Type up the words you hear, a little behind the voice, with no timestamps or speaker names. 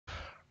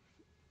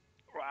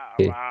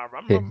Okay.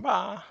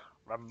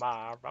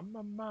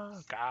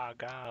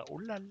 Gaga, ooh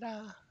la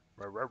la.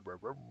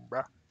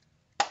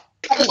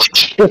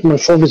 Shit, my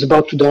phone is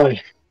about to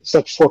die. It's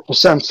at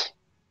 4%.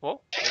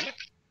 Oh,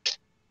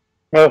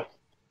 really?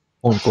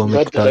 On going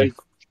Glad to that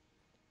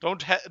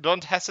die.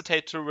 Don't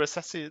hesitate to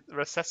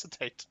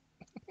resuscitate.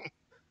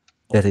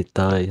 Let it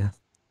die.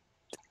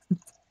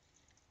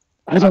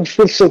 I don't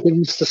feel so good,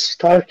 Mr.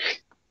 Stark.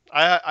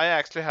 I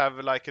actually have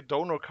like a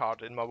donor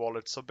card in my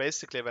wallet, so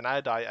basically when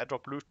I die, I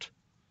drop loot.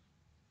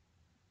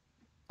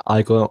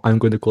 I'm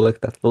going to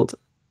collect that loot.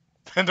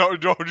 No,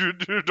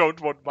 you don't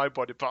want my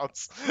body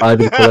parts. I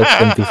will collect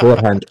them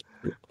beforehand.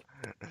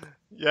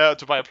 Yeah,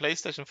 to buy a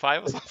PlayStation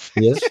 5 or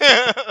something. Yes.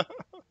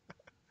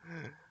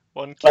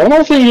 One I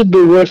don't think it'd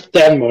be worth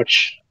that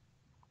much.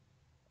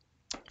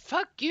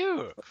 Fuck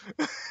you!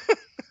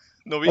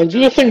 And do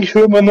you think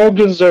human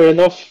organs are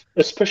enough,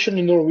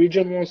 especially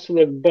Norwegian ones, to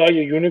like buy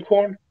a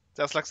unicorn?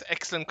 That's like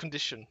excellent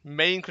condition.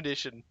 Main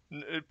condition.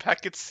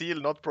 Packet seal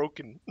not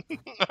broken.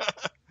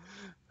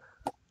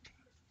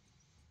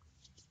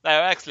 No,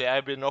 actually,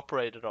 I've been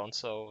operated on,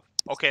 so...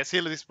 Okay,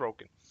 seal is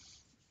broken.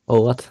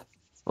 Oh, what?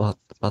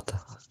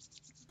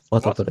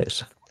 What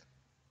operation?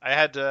 I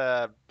had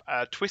a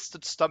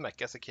twisted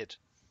stomach as a kid.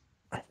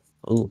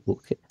 Oh,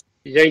 okay.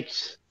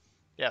 Yikes.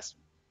 Yes.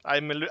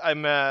 I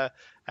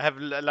have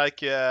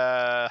like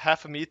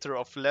half a meter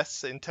of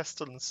less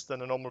intestines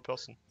than a normal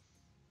person.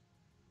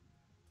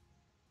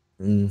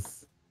 Mm.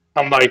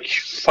 I'm like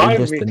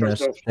 5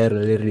 meters of 5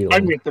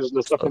 meters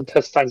less of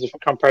intestines if you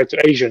compare it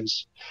to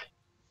Asians.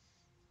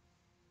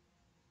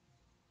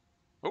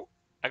 Oh,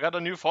 I got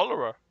a new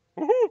follower.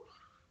 Woohoo!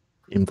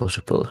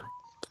 Impossible.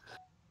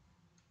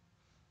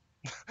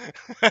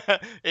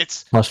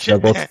 It's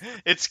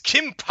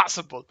Kim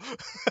Possible.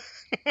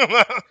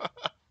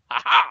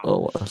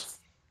 Oh,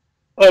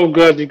 oh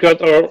god, you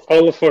got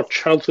all of our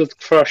childhood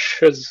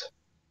crushes,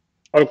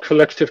 our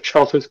collective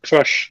childhood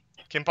crush.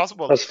 Kim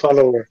Possible as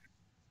follower.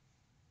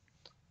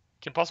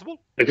 Kim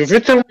Possible? Like if you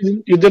tell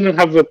me you didn't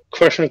have a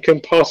crush on Kim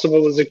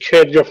Possible as a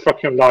kid, you're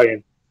fucking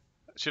lying.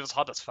 She was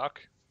hot as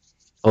fuck.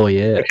 Oh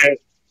yeah. Okay.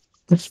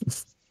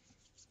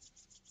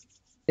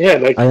 Yeah,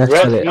 like I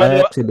actually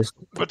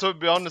but to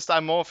be honest,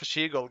 I'm more of a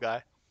She-Girl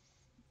guy.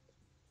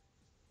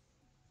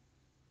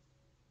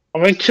 I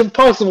mean, Kim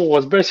Possible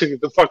was basically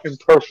the fucking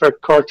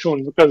perfect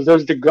cartoon because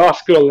there's the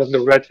goth girl and the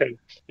redhead.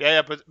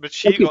 Yeah, but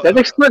She-Girl. Okay, that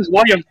explains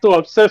why I'm so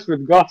obsessed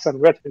with goths and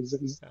redheads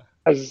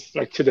as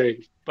like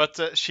today. But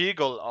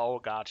She-Girl, oh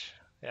god,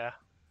 yeah.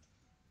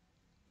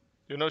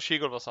 You know,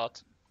 She-Girl was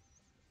hot.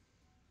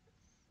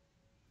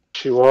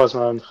 She was,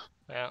 man.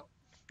 Yeah.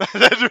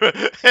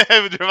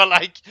 They were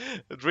like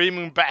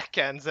dreaming back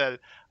and said,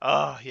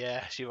 "Oh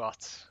yeah, she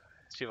was.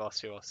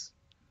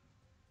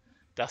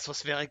 Das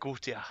was very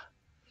gut, ja.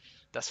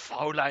 Das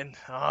Fräulein,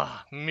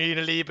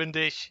 mir lieben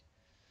dich."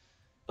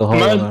 So how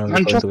long are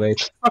we going to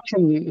wait?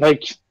 Fucking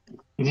like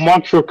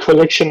mark your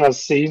collection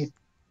as seen.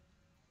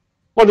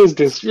 What is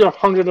this? You're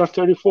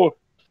 134.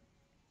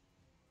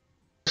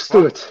 Let's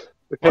do it.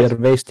 We are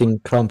wasting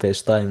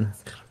Crumpy's time.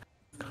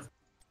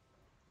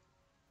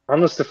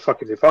 Honestly,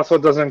 fuck it. If Oslo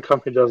doesn't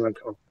come, he doesn't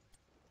come.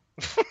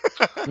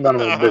 None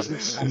of my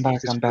business. I'm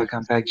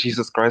back.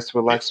 Jesus Christ,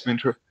 relax,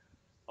 Winter.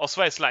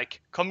 Oslo is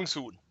like, coming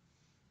soon.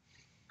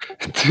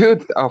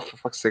 Dude, oh, for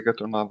fuck's sake, I got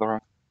another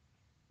one.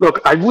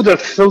 Look, I would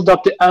have filled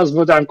up the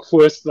Asmodee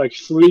quest like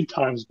 3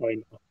 times by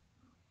now.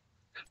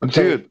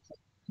 Okay.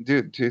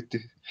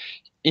 Dude.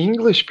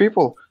 English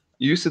people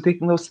used to take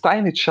those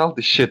tiny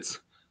childish shits.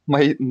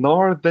 My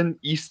northern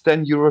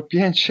Eastern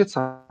European shits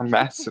are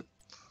massive.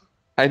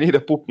 I need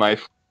a poop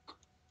knife.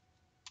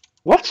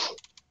 What?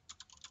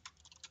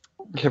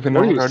 Have you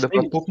never heard of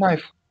a poop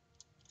knife?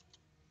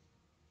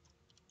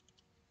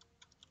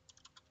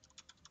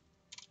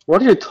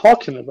 What are you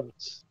talking about?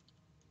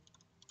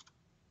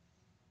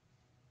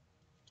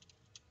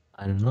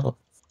 I don't know.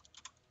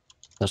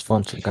 That's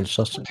one second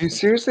sausage. Do you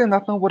seriously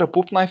not know what a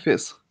poop knife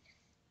is?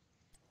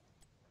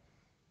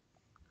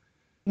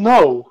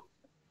 No.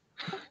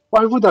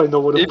 Why would I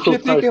know what a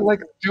poop knife is?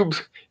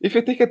 If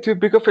you take it too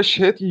big of a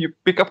shit, you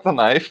pick up the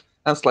knife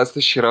and slice the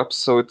shit up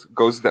so it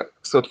goes down,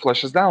 so it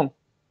flushes down.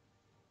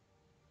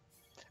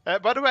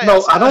 By the way,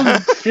 no, I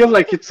don't feel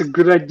like it's a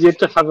good idea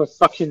to have a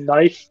fucking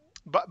knife.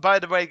 By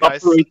the way,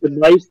 guys, operate the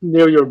knife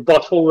near your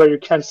butthole where you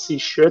can't see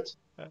shit.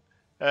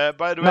 By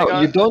the way,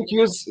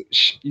 guys,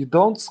 you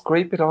don't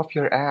scrape it off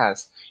your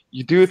ass.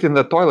 You do it in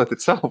the toilet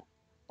itself.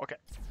 Okay.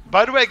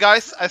 By the way,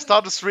 guys, I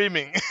started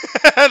streaming.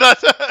 By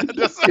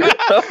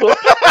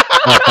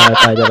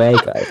the way,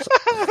 guys.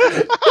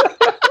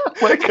 Oh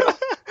my god.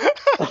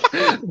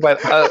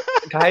 But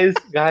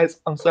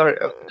guys, I'm sorry.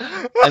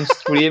 I'm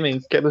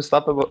streaming. Can we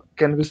stop with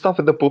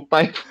the poop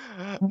knife?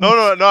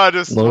 No. I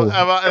just. No.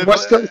 I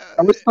was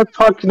still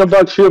talking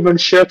about human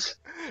shit.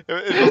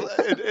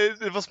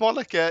 It was more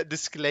like a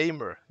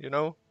disclaimer, you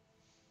know.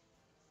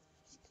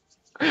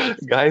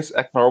 Guys,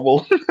 act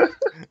normal.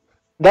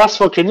 That's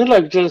what. Can you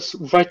like just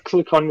right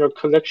click on your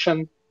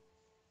collection?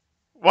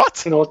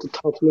 What? You know what the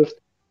top list?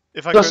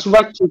 If I just could...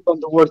 right click on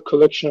the word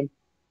collection.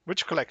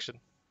 Which collection?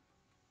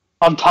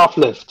 On top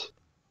left.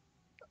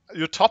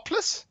 You're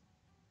topless?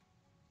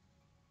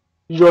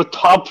 Your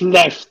top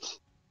left.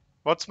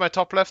 What's my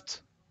top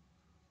left?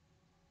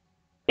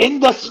 In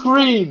the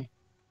screen.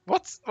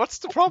 What's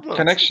the problem?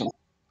 Connection.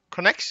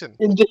 Connection.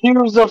 In the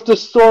Heroes of the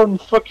Storm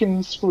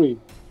fucking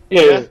screen.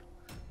 Yeah.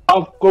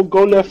 Up, go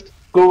left,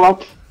 go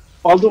up,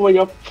 all the way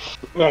up.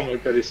 Oh my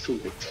god, it's too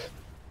late.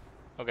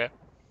 Okay.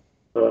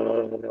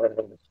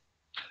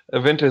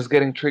 Event is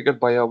getting triggered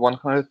by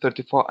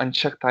 134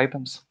 unchecked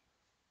items.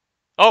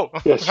 Oh.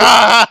 Yes.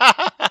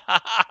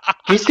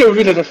 Just get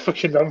rid of the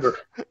fucking number.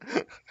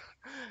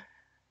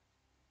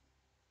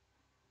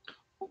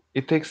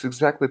 It takes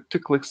exactly 2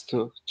 clicks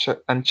to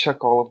uncheck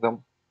all of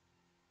them.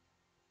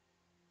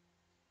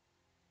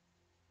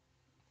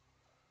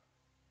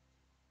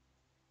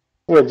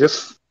 Well,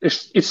 just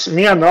it's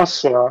me and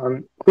us,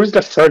 and who's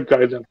the third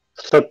guy then?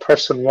 Third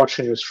person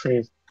watching the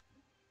stream.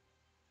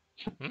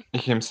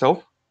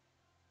 Himself?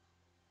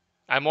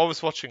 I'm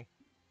always watching.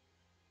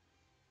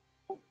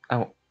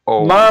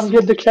 Oh, Mom,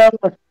 get the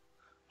camera.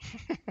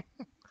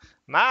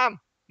 Mom!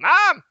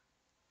 Mom!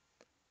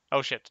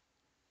 Oh shit.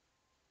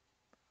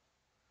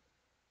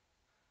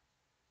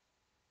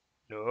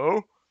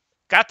 No.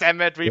 God damn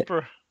it,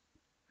 Reaper.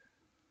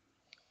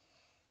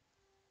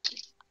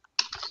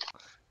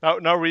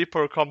 Now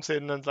Reaper comes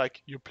in and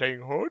like, you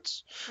playing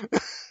Hordes?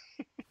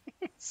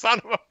 Son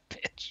of a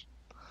bitch.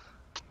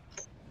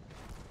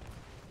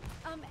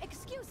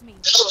 Excuse me.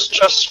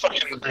 Just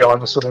fucking be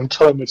honest with him.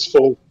 Tell him it's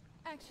full.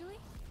 Actually,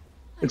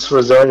 It's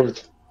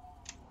reserved.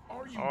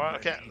 Oh,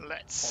 okay,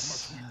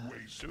 let's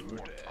do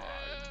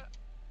that.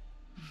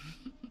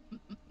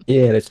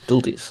 Yeah, let's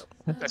do this.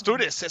 Let's do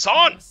this. It's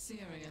on.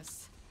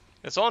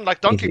 It's on like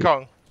Donkey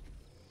Kong.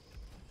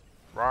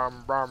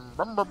 Rum, rum,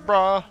 rum, rum,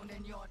 rum.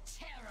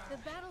 the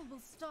battle will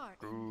start.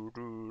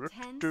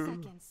 10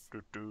 10 seconds.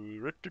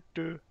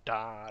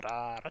 Da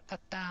da da da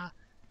da.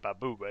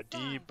 Babooba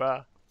dee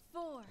ba.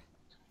 4,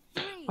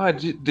 3.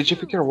 did you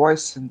fix your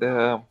voice in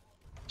the?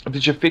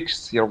 Did you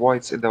fix your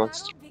voice in the?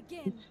 Battle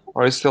begin.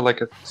 Or is still like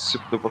a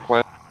super duper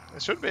quiet?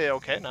 It should be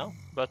okay now,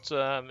 but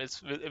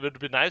it would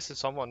be nice if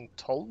someone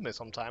told me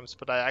sometimes.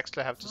 But I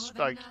actually have to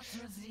like,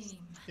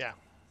 yeah,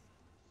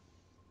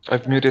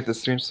 I've muted the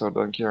stream so I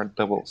don't hear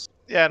doubles.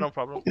 yeah, no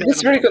problem.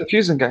 It's very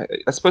confusing, guy,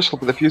 especially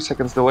with a few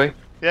seconds delay.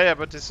 Yeah,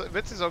 but this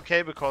is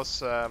okay because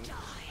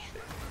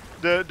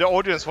the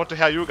audience want to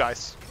hear you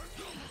guys.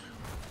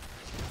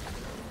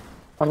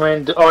 I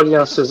mean, the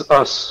audience is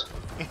us.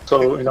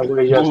 So, in a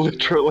way, yes.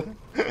 Literally.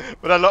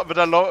 But I love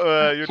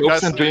you Hopes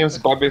guys. and dreams,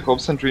 Bobby.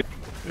 Hopes and dreams.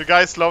 You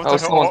guys love Oh,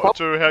 someone to pop-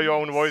 hear your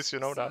own voice. You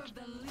know that.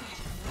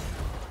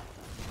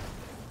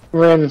 I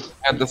mean,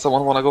 And does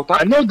someone want to go I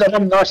talk? know that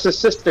I'm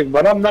narcissistic,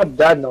 but I'm not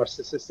that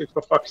narcissistic,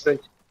 for fuck's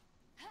sake.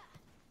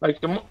 Like,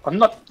 I'm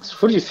not.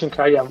 Who do you think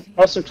I am?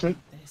 Also, can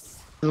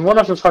one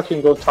of you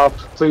fucking go top,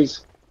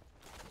 please?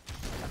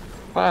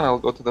 Fine, I'll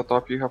go to the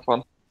top. You have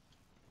fun.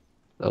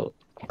 Oh,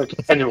 Like,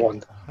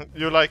 anyone.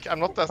 You like I'm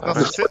not that The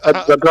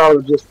narcissistic.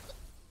 girl just.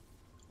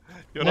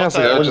 You're Yeah, not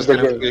so that. I wins just the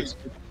gonna game.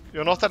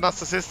 You're not that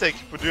narcissistic,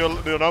 but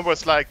your number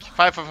is like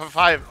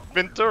 555.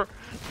 Winter.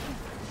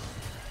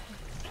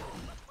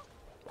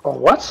 Oh,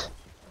 what?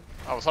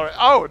 Oh, sorry.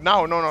 Oh,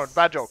 no,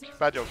 bad joke.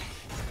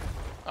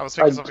 I was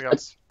thinking something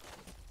else.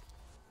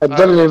 I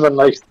didn't even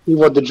like see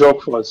what the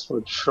joke was,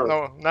 but sure.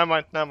 No, never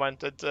mind.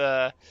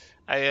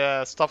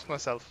 I stopped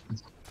myself.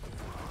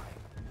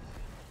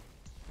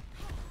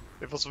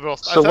 It was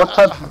worse. So what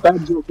type of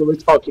bad joke are we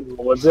talking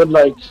about? Was it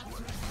like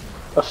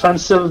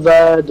offensive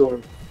bad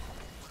or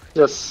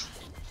just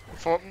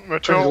for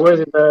mature?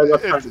 cringeworthy bad?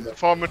 What kind of bad?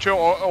 For mature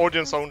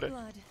audience only.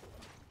 Blood.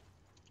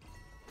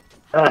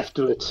 Ah,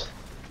 do it.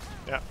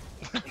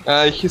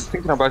 He's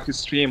thinking about his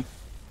stream,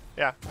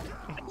 Yeah.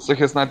 so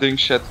he's not doing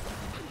shit.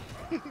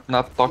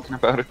 Not talking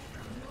about it.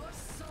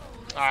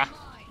 Ah,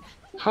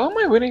 How am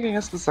I winning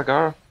against the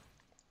Sagar?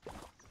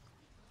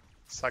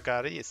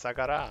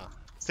 Sagara.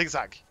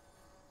 Zigzag.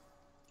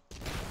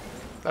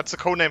 That's a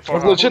code name for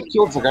I've her. legit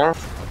killed Sagar.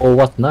 oh,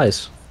 what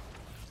nice.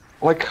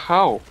 Like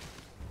how?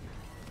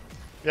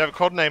 We have a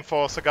code name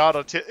for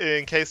Sagara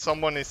in case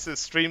someone is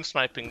stream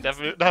sniping.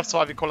 That's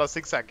why we call her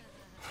Zigzag.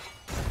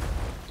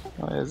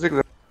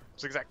 Zigzag.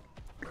 Zigzag.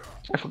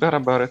 I forgot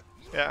about it.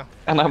 Yeah.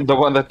 And I'm the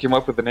one that came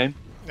up with the name.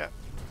 Yeah.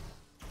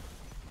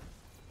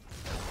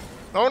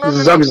 No.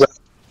 Zugzag.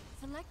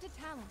 Select a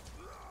talent.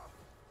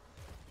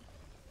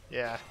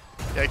 Yeah.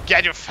 Yeah,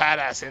 get your fat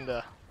ass in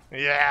there.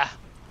 Yeah.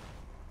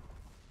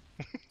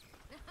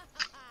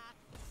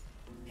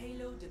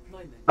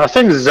 I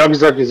think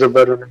Zugzag is a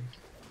better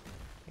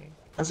name.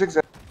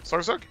 Zigzag.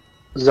 Zugzag?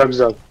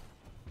 Zugzag.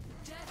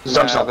 Yeah,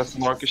 Zugzag. that's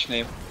an orcish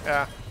name.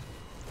 Yeah.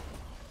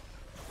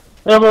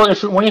 Yeah, well,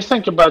 when you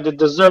think about it,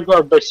 the Zerg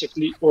are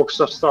basically orcs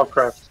of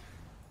StarCraft.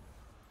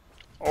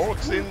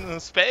 Orcs in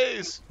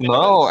space.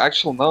 No,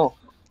 actually no.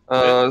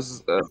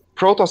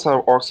 Protoss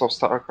are orcs of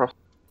StarCraft.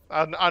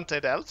 Aren't they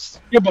the elves?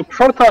 Yeah, but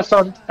Protoss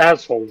aren't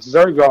assholes.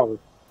 Zerg are.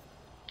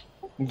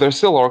 They're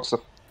still orcs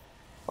of...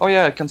 Oh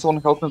yeah, can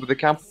someone help me with the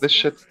camp? This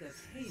shit.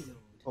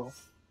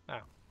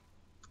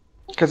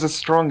 Because it's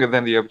stronger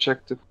than the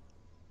objective.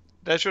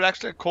 They should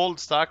actually call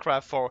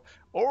StarCraft for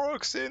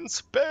Orcs in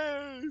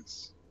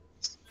Space.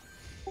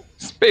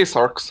 Space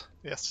Orcs.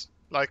 Yes,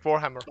 like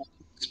Warhammer.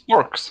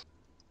 Sporks.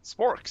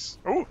 Sporks.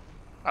 Ooh,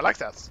 I like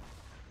that.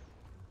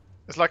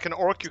 It's like an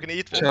orc you can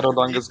eat.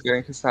 Shadowdong is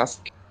getting his ass.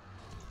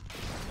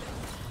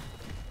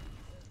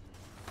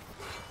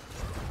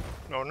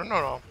 No, no,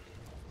 no, no.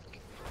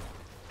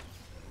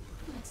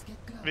 Let's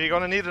get going. We're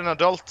gonna need an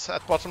adult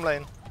at bottom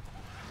lane.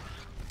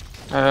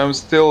 I'm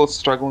still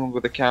struggling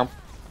with the camp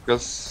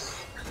because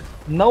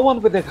no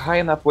one with a high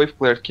enough wave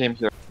player came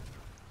here.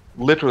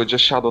 Literally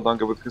just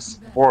Shadowdong with his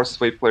worst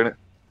wave player.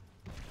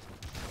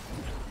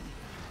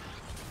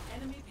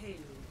 Enemy payload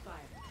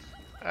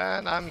fired.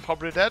 And I'm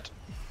probably dead.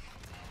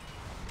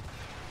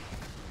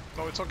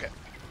 No, it's okay.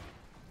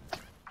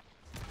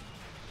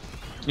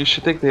 You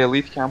should take the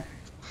elite camp.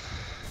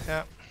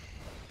 Yeah.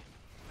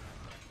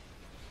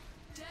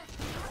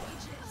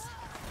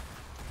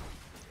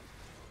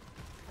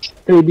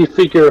 Baby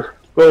figure,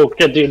 go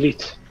get the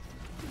elite.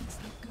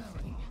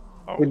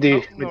 Oh, With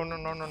the- no, no,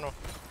 no, no, no.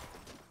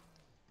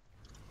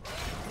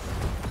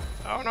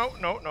 Oh, no,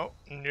 no, no,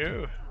 no. A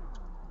new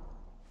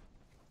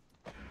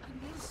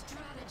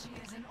strategy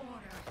is in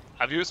order.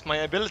 I've used my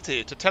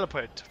ability to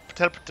teleport.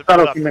 Teleport. Shut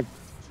up, man.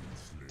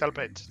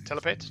 Teleport.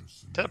 Teleport.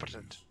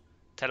 Teleported.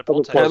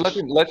 Teleport.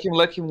 Teleport.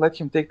 Let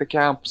him take the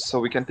camp so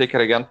we can take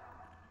it again.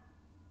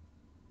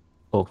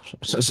 Oh,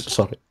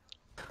 sorry.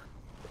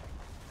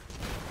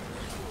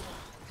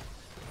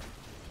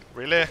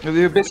 Really?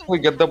 You basically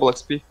get double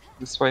XP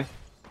this way.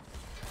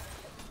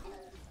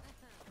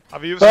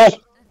 I've used. Oh.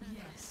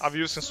 I've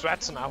used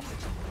strats now.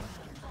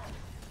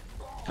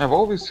 I've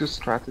always used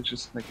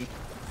strategies like it.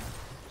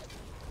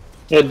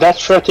 Yeah, that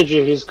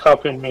strategy he's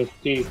copying me.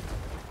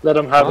 Let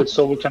him have it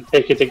so we can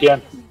take it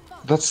again.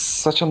 That's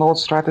such an old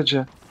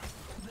strategy.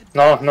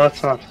 No, no,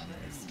 it's not.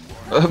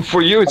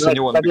 For you, it's a Like,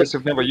 new one that because is-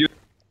 you've never used.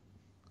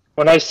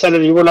 When I said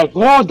it, you were like,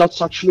 "Oh,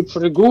 that's actually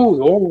pretty good."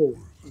 Oh,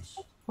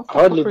 What the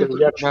hardly fuck are the you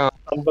reaction talking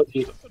of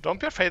somebody. Don't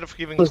be afraid of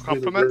giving who's really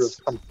good compliments.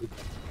 at something.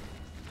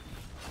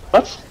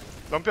 What?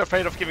 Don't be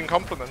afraid of giving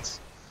compliments.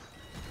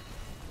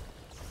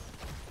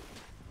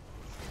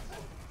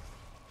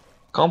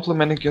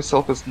 Complimenting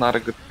yourself is not a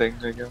good thing,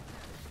 Miguel.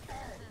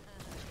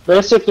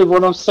 Basically,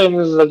 what I'm saying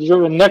is that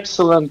you're an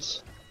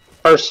excellent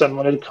person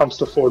when it comes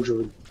to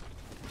forgery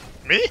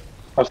Me?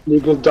 of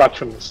legal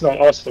documents. No,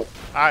 also.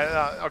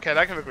 Okay,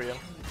 that can we agree on.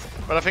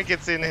 But I think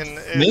it's in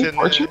it's Me? in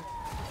Archie?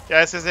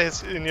 yeah,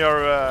 it's in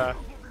your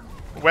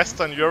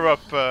Western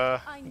Europe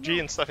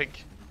genes, I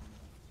think.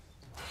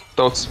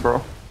 Thoughts,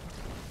 bro.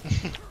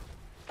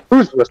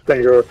 Who's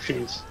Western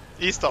Europeans?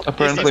 Eastern.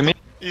 Apparently me.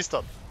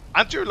 Eastern.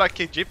 Aren't you like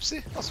a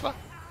gypsy as well?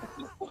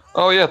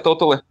 Oh yeah,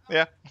 totally.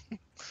 Yeah.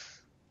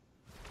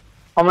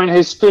 I mean,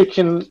 he's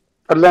speaking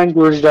a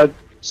language that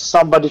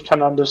somebody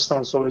can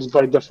understand, so it's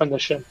by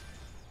definition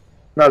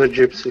not a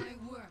gypsy.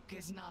 My work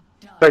is not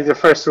done. Like the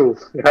first rule,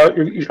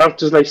 you have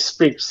to like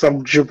speak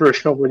some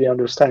gibberish nobody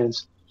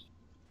understands.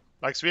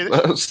 Like Swedish?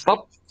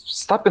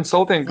 Stop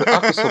insulting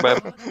Aku so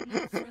bad.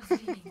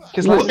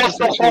 His language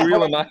is actually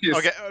really nice.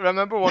 Okay,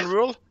 remember one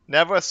rule: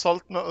 never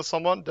assault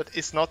someone that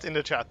is not in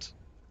the chat.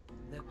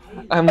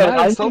 I'm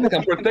not insulting,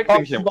 I'm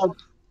protecting him.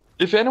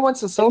 If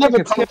anyone's I insulting,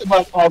 never it's him. talked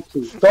about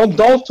Alku.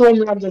 Don't throw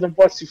me under the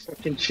bus, you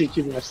fucking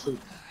cheeky bastard.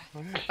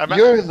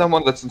 You're the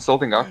one that's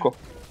insulting Aku.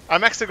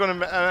 I'm actually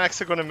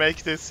gonna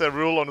make this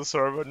rule on the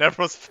server: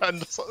 never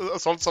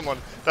assault someone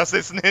that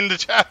isn't in the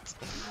chat.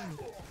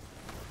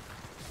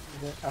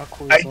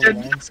 Aku I is did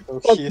online,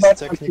 so not he is talk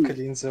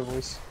technically in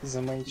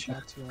the main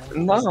chat. You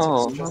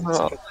know.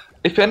 No.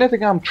 If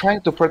anything, I'm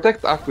trying to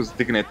protect Aku's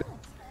dignity.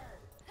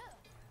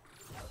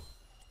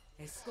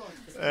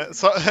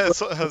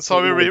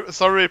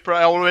 Sorry,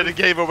 I already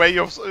gave away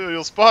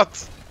your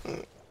spot.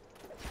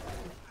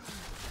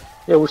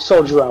 Yeah, we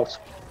sold you out.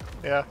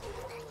 Yeah.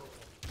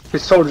 We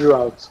sold you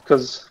out,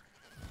 because...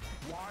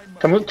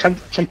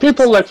 Can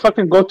people like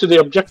fucking go to the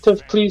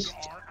objective, please?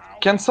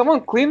 Can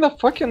someone clean the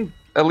fucking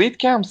elite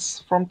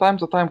camps from time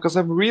to time? Because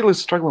I'm really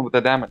struggling with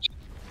the damage.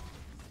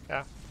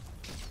 Yeah.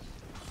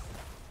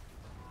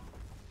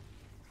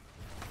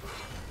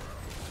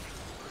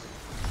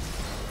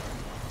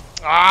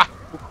 Ah!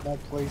 No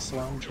place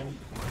lounging.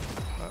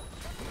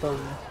 Probably.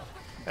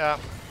 Yeah.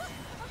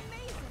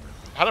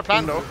 I had a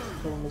plan though.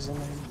 Film is a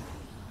name.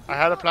 I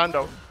had a plan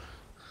though.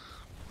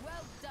 Well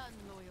done,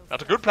 loyal.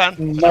 Not a good plan.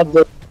 Not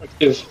the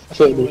objective,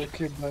 clearly.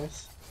 Okay,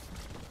 guys.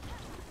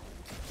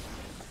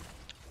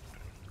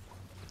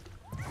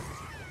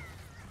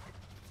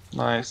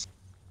 Nice.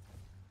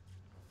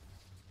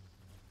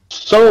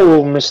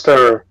 So,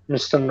 Mr.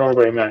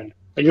 Norway man,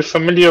 are you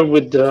familiar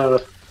with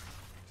the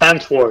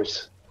Ant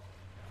Wars?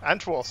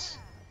 Ant Wars.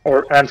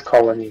 Or Ant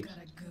Colony? Got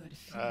a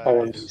good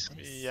Colonies.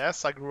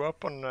 Yes, I grew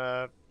up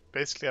on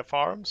basically a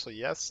farm, so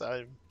yes,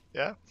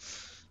 yeah.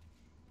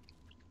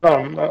 No,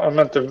 I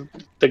meant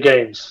the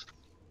games.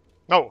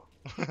 No,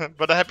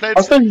 but I played.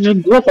 I thought you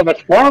grew up on a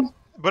farm?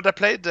 But I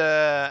played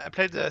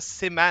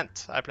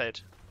Cement. I played.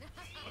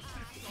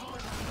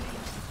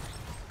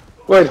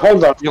 Wait,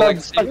 hold on. You like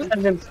Stop,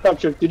 stop,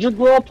 did you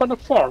grow up on a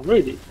farm,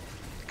 really?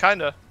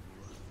 Kinda.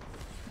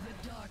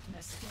 The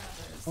darkness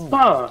gathers.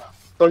 Ah,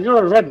 so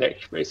you're a redneck,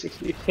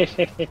 basically.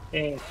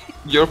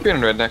 European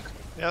redneck.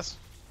 Yes.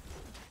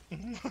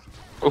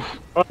 Oof.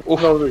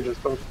 No, Regis,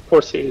 of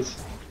course he is.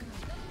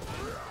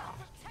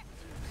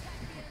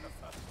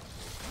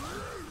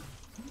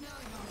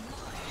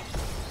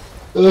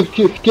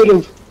 Get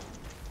him!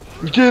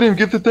 Get him!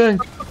 Get the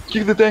tank!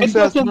 Kick the He tank's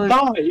ass! doesn't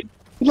die!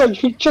 Like,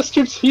 he just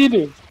keeps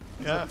hitting!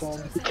 Yeah.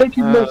 He's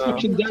taking no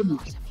fucking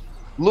damage.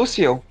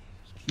 Lucio!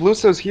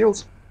 Lucio's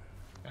heals.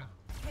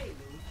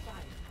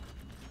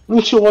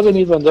 Lucio wasn't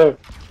even there.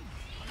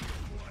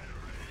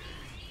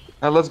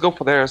 Let's go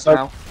for theirs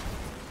now.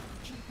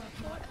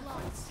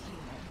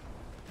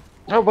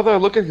 Oh, but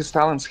look at his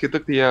talents. He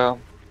took the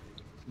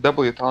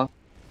W talent.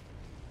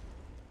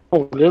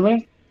 Oh,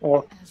 really?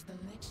 Or As the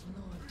Lich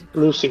Lord decrees.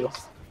 Lucio?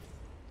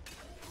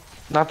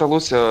 Not the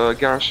Lucio,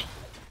 Garrosh.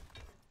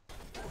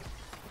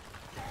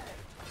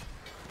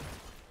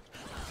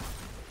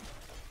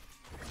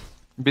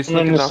 Be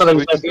sneaking it's down, not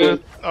which is exactly-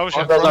 good. Oh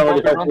shit. That's not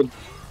really run. good.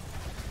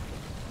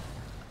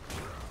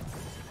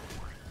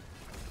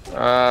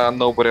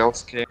 Nobody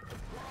else came.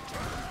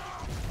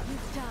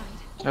 You've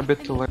died. A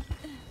bit too late.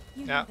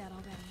 You Yeah. know that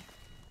already.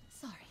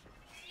 Sorry.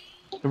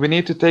 We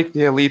need to take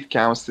the elite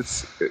camps.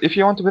 It's if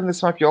you want to win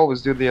this map, you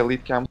always do the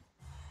elite camp.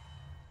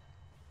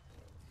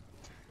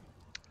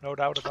 No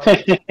doubt about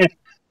it.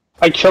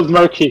 I killed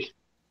Murky.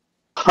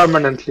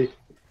 Permanently.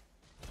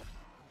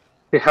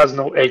 He has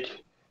no egg.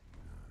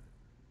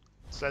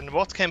 So then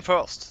what came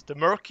first? The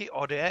murky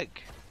or the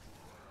egg?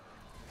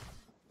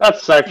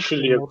 That's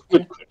actually a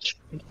good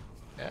question.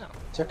 Yeah.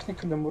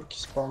 Technically, Murky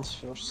spawns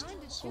first,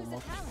 so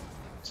not.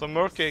 So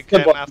murky Yeah,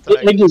 came but after the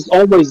egg. egg is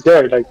always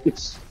there, like it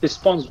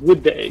spawns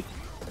with the egg.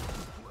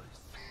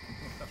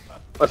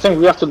 I think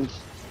we have to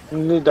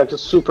need like a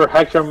super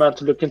hacker man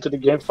to look into the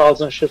game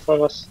files and shit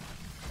for us.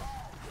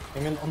 I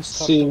mean, on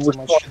See, starting which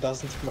the match, one- he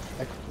doesn't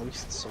have egg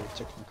placed, so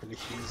technically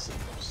he is the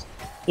first.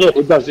 Yeah,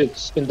 it does.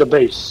 It's in the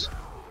base.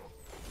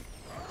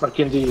 Like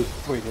in the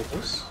Wait, it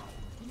is?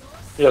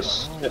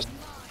 yes, yes.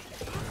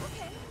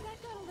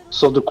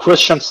 So the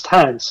question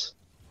stands: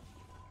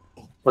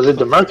 was it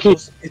the Murky?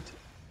 It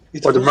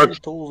Or the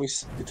wasn't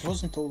always. It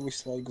wasn't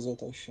always like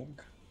that. I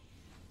think.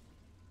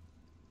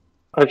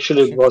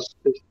 Actually, it was.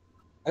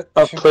 I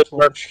I've think played at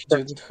launch he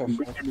Murky didn't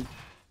have egg.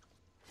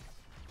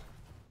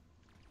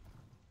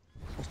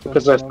 I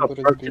Because don't I remember thought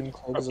it Murky being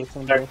like was that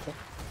in there. beta.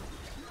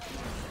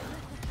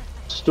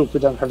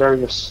 Stupid and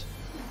hilarious.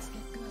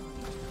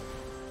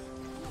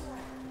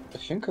 I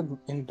think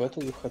in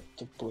beta you had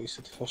to place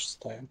it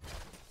first time.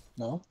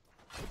 No?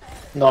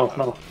 No,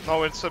 no.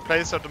 No, it's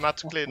placed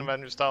automatically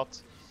when you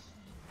start.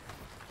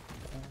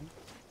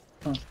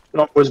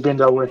 Not always been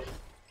that way.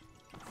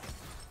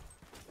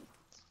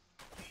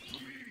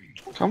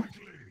 Come.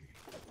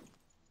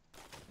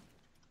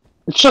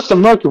 It's just a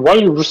Murky. Why are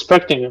you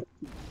respecting him?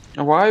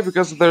 Why?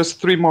 Because there's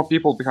 3 more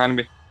people behind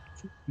me.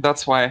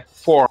 That's why.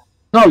 4.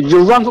 No,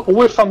 you run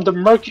away from the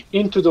Murky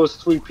into those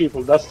 3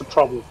 people. That's the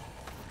problem.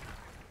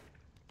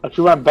 Like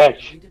you ran back.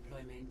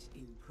 Redeployment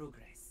in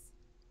progress.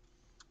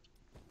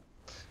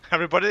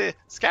 Everybody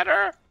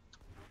scatter!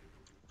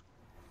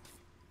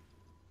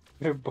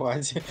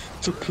 Everybody,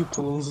 2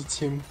 people on the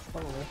team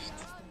are left.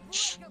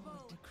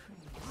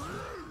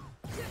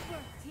 Good work,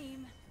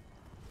 team.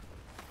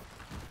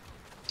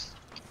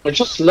 I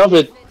just love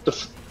it.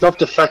 Love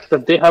the fact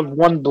that they have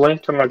one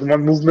blink and like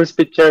one movement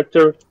speed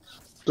character.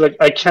 Like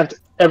I can't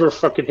ever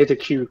fucking hit a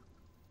Q.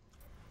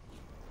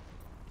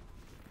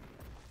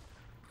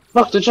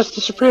 Look, they just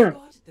disappear.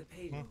 Spot the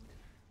payload.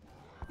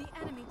 The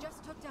enemy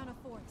just took down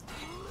a fort.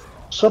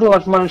 Sort of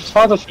like my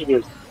father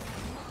figures.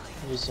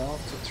 Without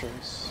a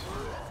trace.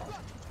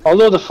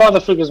 Although the father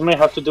figures may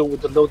have to do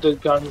with the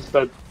loaded guns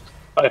that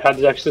I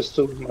had access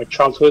to in my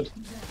childhood.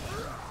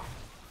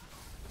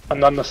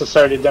 And not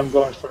necessarily them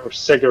going for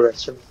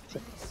cigarettes or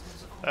anything.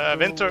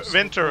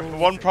 Winter,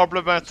 one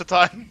problem at a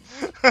time.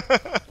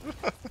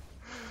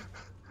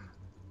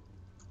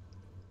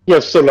 Yeah,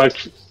 so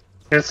like,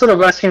 instead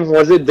of asking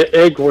was it the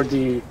egg or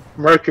the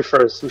Murky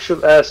first, we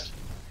should ask,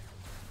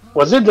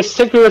 was it the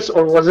cigarettes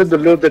or was it the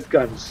loaded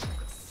guns?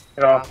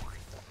 You know,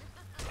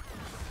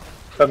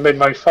 that made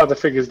my father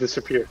figures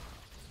disappear.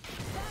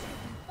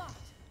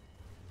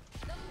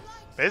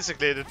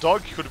 Basically, the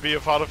dog could be a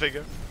father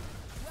figure.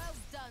 Well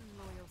done,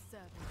 loyal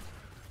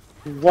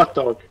servant. What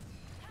dog?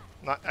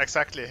 Not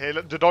exactly. Hey,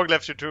 the dog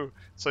left you too,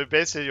 so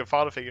basically your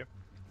father figure.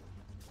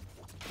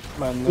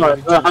 Man, No,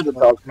 I had a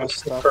dog. I'm a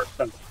messed cat up.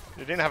 person.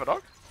 You didn't have a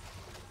dog?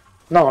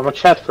 No, I'm a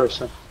cat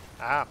person.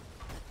 Ah.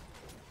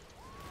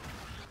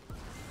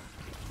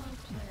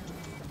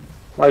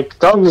 Like,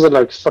 dogs are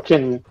like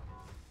fucking...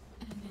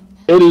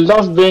 They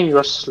love being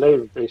your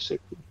slave,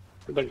 basically.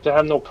 Like, they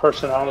have no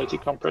personality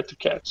compared to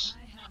cats.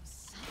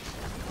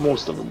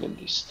 Most of them, at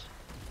least.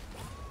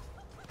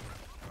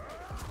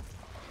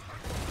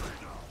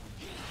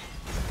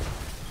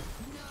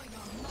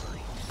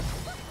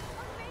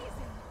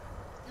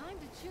 Time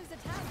to choose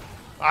a task.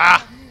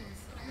 Ah!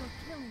 News. Your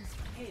killing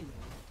spree. Payload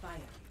Fire.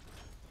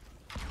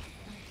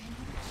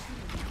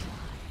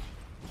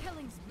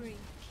 Killing spree.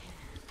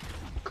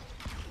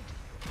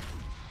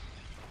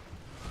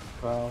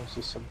 Wow,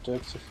 this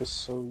objective is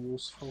so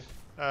useful.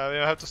 We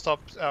have to stop.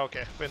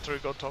 Okay, Winter,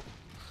 go top.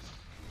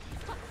 A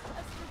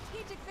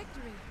strategic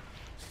victory.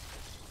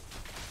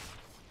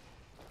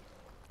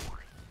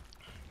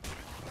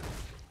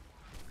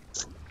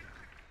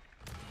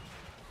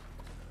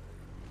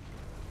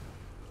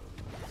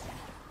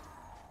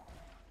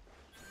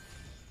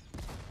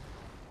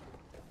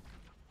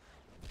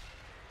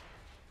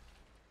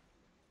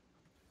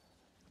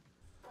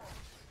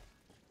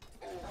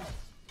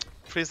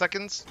 Three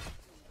seconds.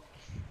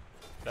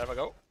 There we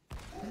go.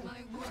 My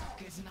work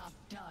is not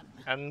done.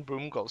 And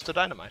boom goes the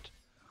dynamite.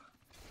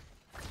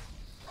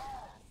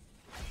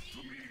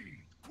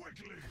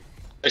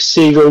 I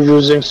see you're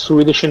using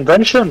Swedish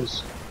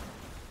inventions.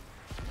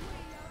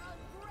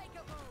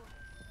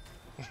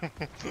 We are unbreakable.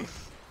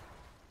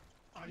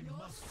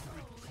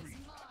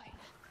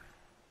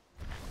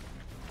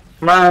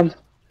 Man,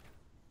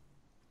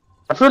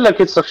 I feel like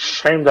it's a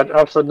shame that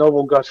Alfred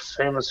Nobel got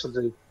famous for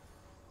the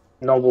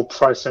Nobel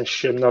Prize and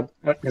shit, not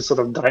instead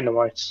of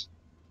dynamites.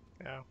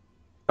 Yeah.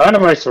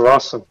 Dynamites are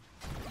awesome.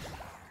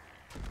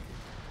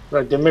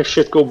 Like, they make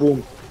shit go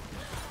boom.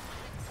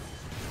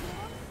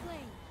 Slain.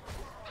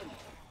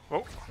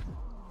 Oh,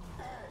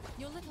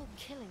 Your little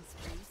killing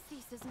spree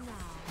ceases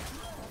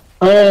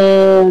now.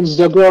 And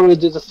Zagori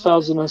did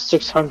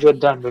 1,600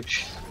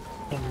 damage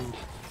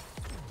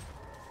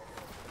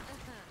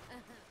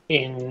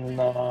in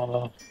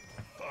So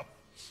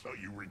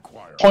you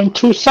require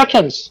 0.2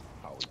 seconds.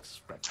 how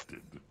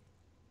expected.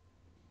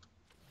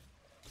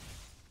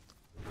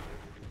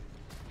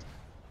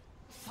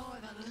 For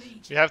the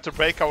Legion. we have to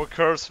break our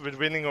curse with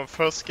winning our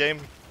first game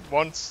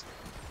once.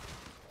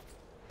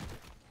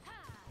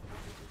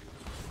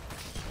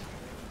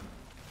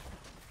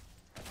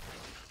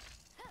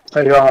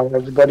 Hey,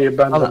 everybody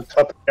abandoned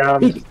top down.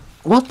 Big.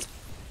 What?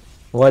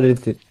 Why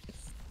did it?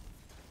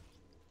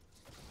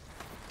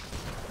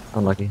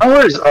 Unlucky. Oh,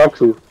 where is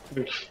Aku?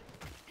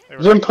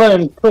 He's been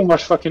playing too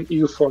much fucking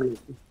EU for you.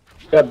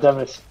 God damn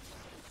it.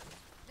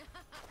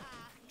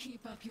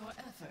 Keep up your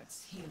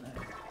efforts, healer.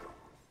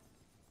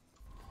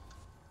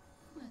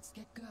 Let's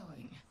get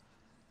going.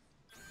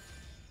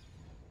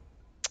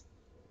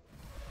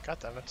 God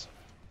damn it.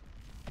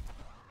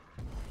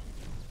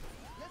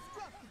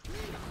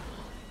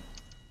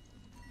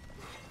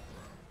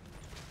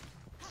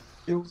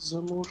 Kill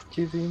the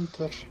Lurky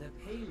Winter. The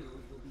payload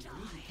will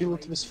be Kill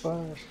it with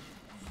fire.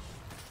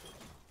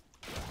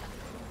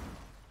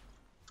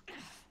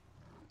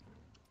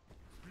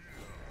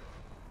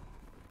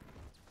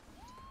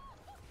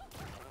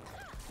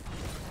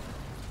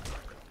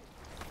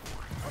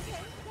 Okay,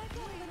 that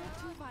got a little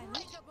too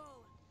violent.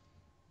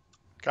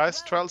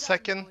 Guys, 12 Well done,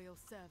 seconds. loyal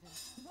servant.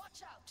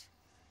 Watch out!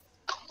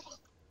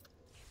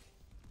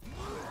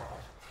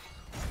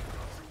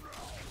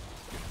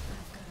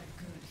 I've got a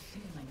good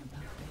feeling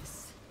about this.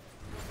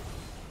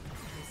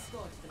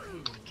 Escort the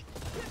payload.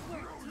 Good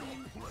work,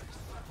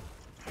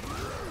 team.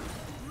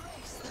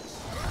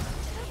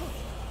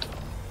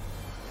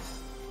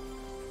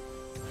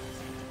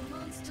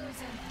 Monsters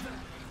and vermin,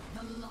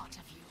 the lot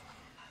of you.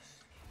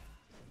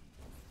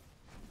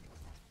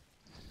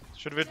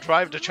 Should we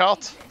drive the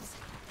chart?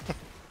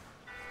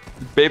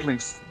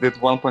 Baitlinks did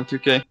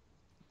 1.2k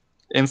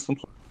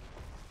instantly.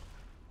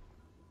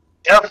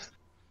 Yeah.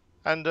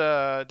 And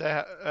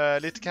the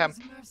elite camp.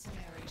 These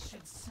mercenaries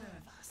should serve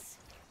us.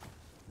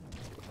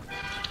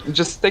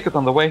 Just take it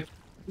on the way.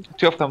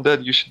 2 of them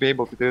dead, you should be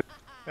able to do it.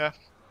 Yeah.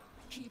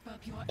 Keep up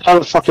your How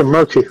the fucking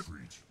murky.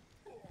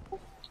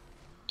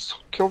 So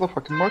kill the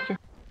fucking Murky. for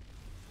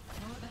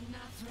the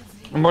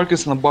Nazareth.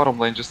 Murky's in the bottom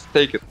lane, just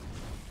take it. We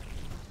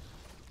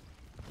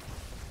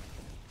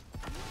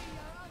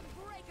are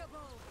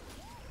unbreakable.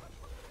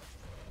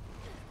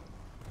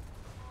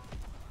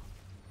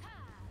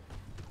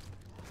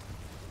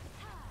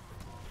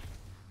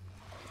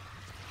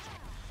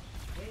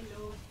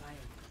 Payload fired.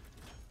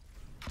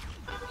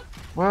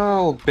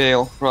 Well,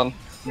 Bale, run.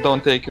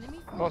 Don't take it. Enemy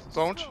What?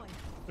 Don't? destroyed.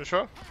 You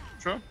sure?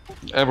 Sure?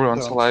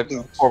 Everyone's Don't, alive.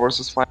 don't. 4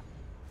 versus 5.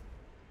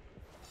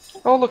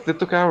 Oh look, they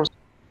took ours.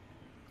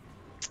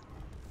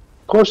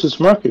 Of course it's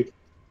murky.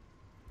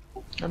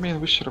 I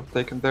mean, we should have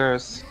taken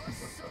theirs.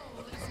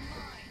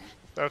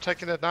 They're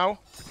taking it now?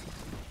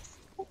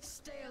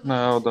 Stay alive.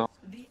 No, don't.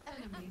 The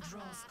enemy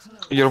draws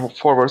close. You're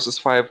 4 versus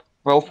 5.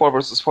 Well, 4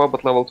 versus 4,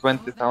 but level 20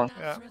 For the down.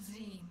 Yeah.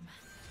 Nazrazim.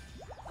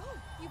 Oh,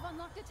 you've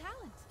unlocked a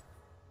talent.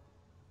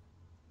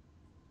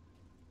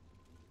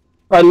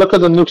 Alright, look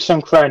at the nooks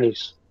and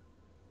crannies.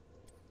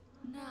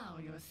 Now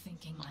you're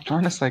thinking like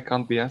Honestly, I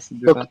can't be asked to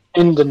do Look that.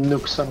 in the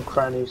nooks and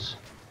crannies.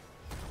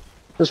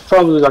 There's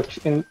probably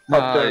like in up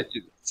Nah, there. it's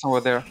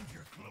somewhere there.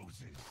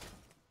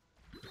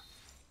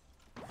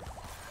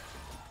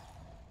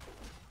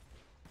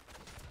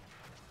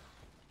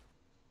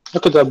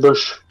 Look at that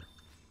bush.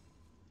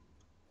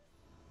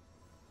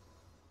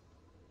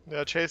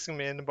 They're chasing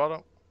me in the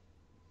bottom.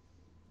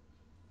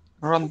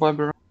 Run,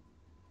 Bobby, run.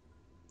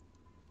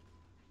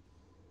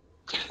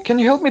 Can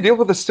you help me deal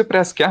with the stupid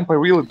ass camp? I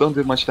really don't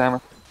do much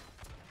damage.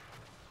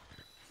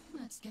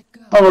 Let's get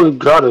going. I already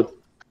got it.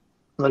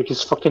 Like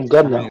he's fucking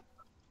dead now.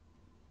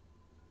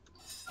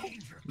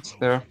 It's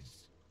there.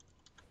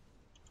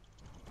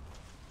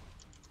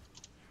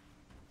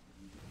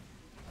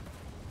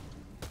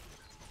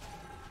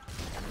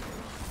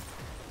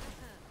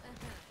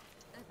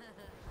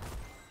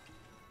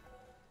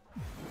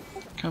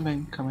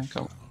 Coming.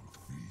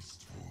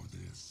 Feast for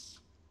this.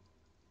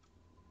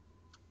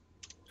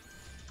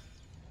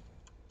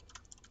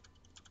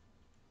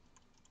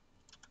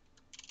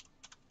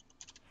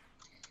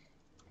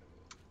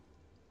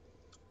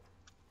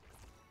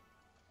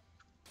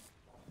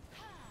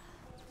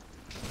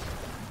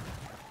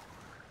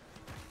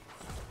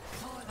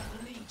 For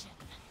the Legion.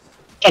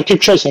 Yeah,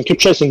 keep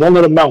chasing, don't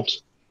let him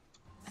mount.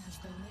 As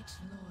the Lich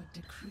Lord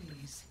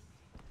decrees.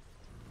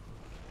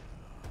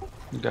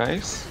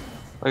 Guys,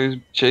 are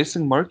you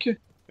chasing Murky?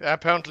 Yeah,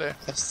 apparently.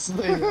 Yes,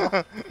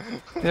 yeah.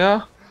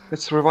 Yeah,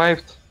 it's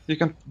revived. You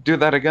can do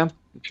that again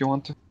if you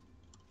want to.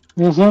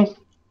 Mm-hmm.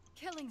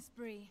 Killing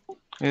spree.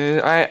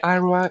 I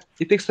revive.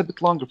 It takes a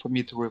bit longer for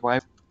me to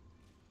revive.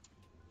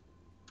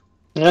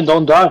 Yeah,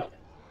 don't die.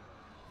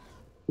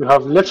 You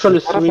have literally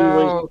What three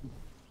about...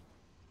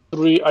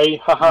 ways.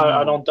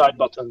 I don't die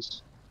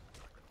buttons.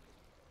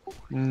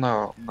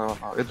 No.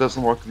 It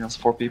doesn't work against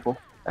 4 people.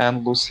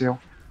 And Lucio.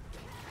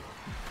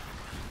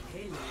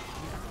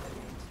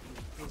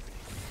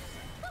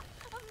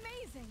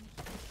 Amazing.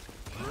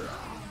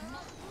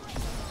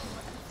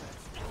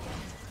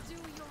 Do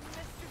your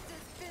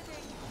mistress's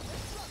bidding.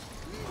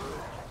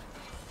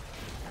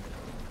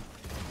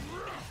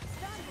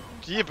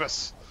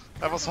 Jeebus.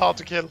 That was hard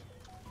to kill.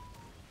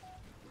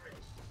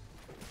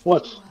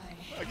 What?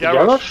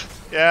 Garrosh? Garrosh?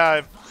 Yeah,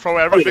 I throw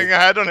everything I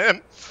had on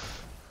him.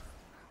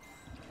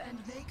 And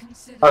they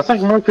consider I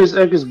think Mercury's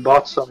egg is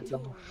bought something.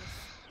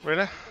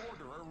 Really?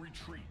 Order a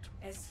retreat.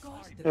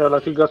 escort the Yeah,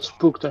 like he got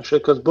spooked and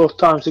shit, because both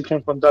times he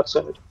came from that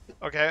side.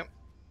 Okay.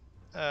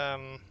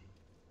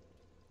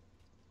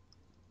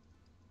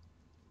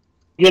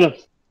 Get him.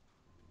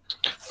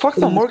 Fuck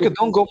the market,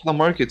 don't go for the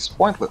market, it's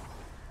pointless.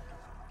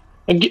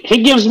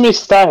 He gives me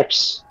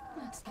stacks.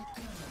 Let's get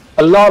going.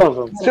 A lot of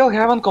them. Still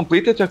haven't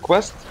completed your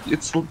quest?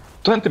 It's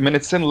 20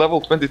 minutes in, level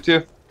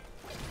 22.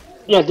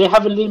 Yeah, they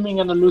have a Li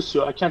Ming and a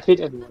Lucio. I can't hit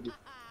anybody.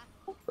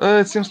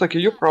 It seems like a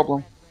you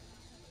problem.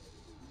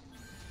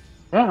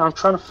 Yeah, I'm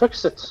trying to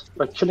fix it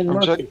by killing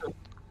Mercury. Objective.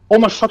 Oh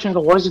my fucking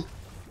god, what is it?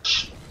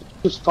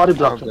 He's body Oh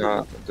blocking.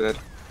 god, I'm dead.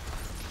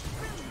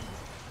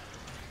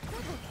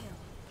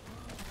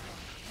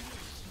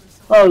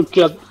 Oh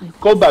god,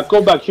 go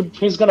back.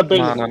 He's gonna bait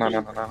No.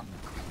 you.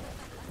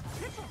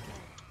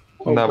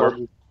 Oh, Never.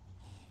 God.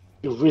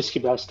 You risky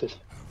bastard.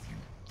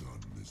 Done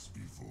this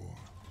before.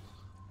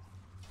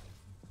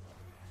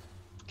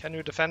 Can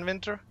you defend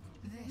Winter?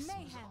 This was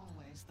Mayhem.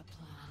 always the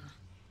plan.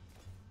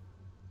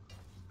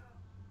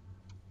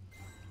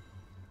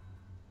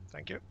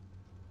 Thank you.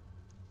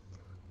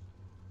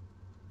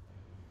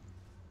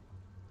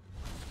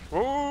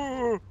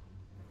 Ooh!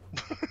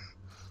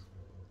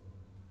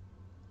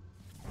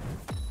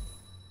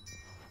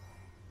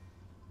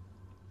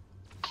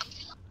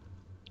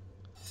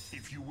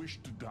 If you wish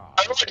to die,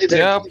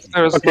 Yep,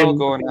 there's Okay. no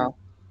going now.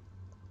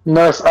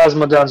 Nerf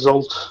Asmodan's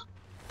ult.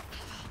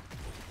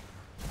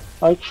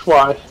 I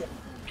try.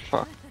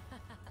 Fuck.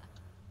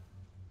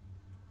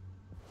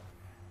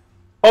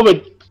 Oh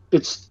wait,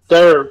 it's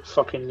their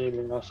fucking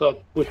leaving. I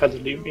thought we had a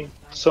leaving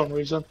for some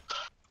reason.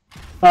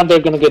 And they're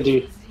gonna get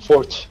the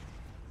fort.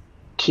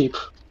 Keep.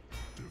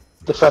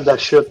 Defend that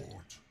shit.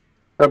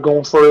 They're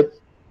going for it.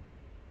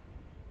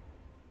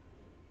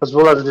 As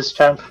well as this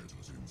camp.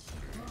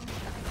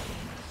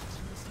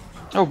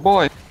 Oh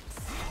boy.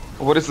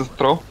 What is this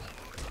throw?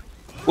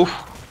 Oof.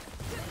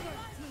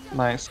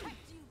 Nice.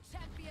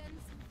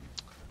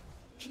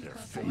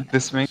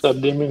 This makes... That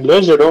leaving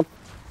laser though.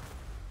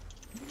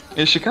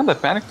 Yeah, she kinda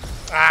panicked.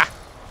 Ah!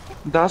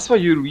 That's why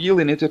you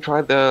really need to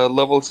try the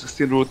level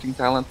 16 routing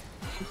talent.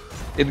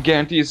 It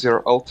guarantees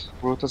your ult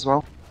route as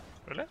well.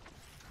 Really?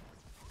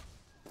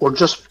 Or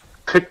just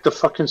pick the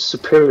fucking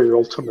superior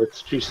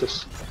ultimate.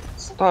 Jesus.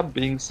 Stop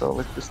being so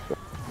like this.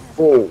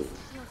 Oh.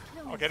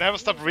 Okay, never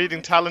stop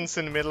reading talents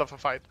in the middle of a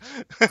fight.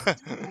 I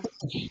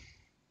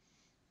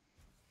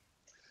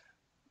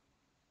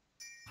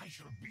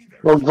shall be there.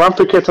 Well,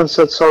 Grumpy Kitten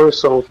said sorry,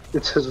 so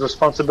it's his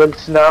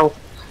responsibility now.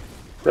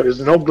 There is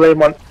no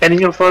blame on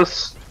any of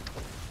us.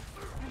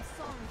 I'm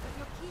sorry,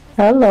 but you're keeping.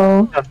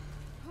 Hello. Oh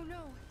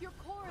no, your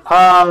core is.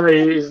 Hi,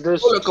 is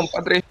this... Hola,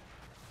 compadre.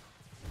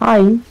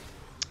 Hi.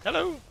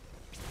 Hello!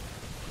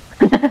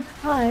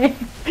 Hi.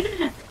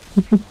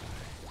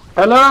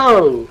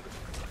 Hello!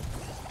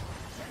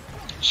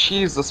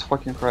 Jesus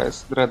fucking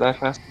Christ, did I die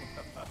fast?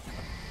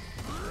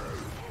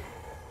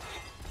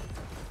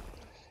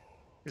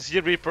 You see,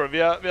 Reaper, we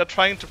are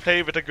trying to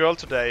play with a girl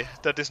today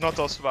that is not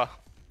Osva.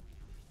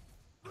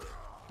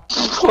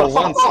 For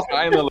once,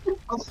 finally.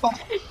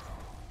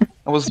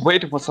 I was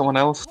waiting for someone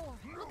else.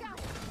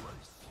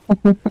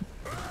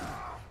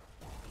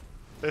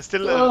 They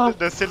still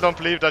don't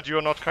believe that you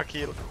are not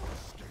Krakil.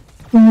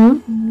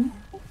 Mm-hmm.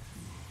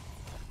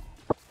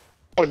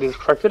 Oh, is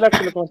Krakil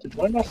actually going to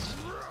join us?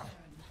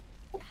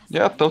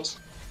 Yeah, totes.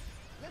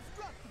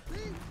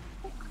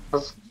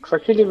 Does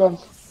Krakil even...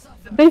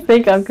 They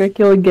think I'm gonna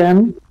kill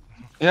again.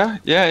 Yeah,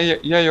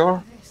 you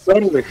are.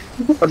 Friendly.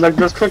 But like,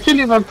 does Krakil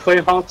even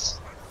play HOTS?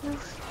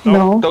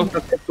 No, Totes.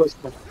 That's the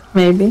question.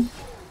 maybe.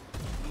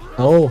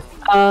 No.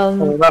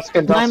 Oh, that's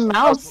good. My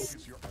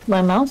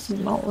mouse is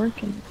not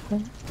working.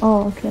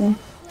 Oh, okay.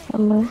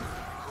 Hello.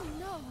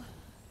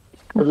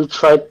 Have you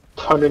tried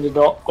turning it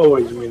on? Oh,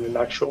 you mean an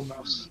actual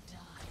mouse?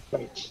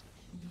 Right.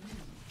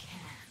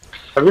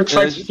 Have you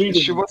tried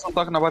feeding? She wasn't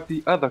talking about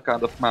the other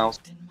kind of mouse.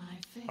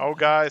 Oh,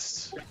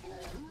 guys.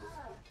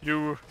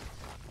 You.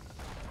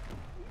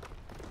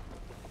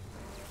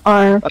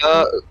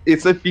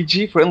 It's a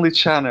PG-friendly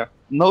channel.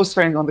 No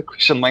swearing on the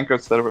Christian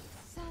Minecraft server.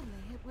 Sadly,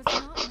 it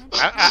was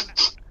not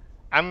meant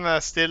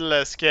I'm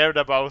still scared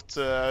about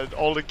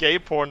all the gay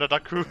porn that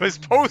Aku is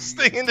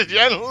posting in the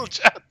general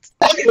chat.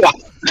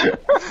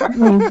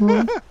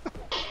 Mm-hmm.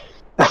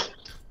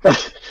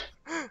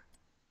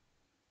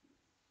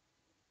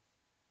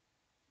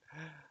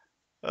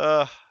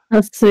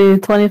 Let's see,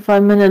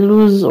 25-minute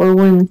lose or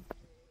win.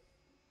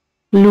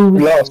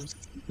 Lose. Lost.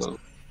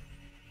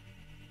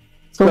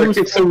 So Like, who's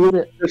it's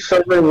it? the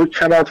server we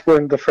cannot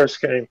win the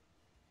first game.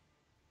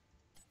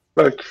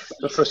 Like,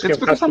 the first game It's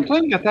because has I'm to-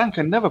 playing a tank.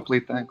 I never play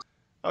tanks.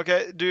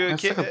 Okay, do you I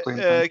suck at playing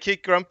tank.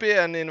 kick Grumpy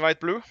and invite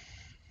Blue?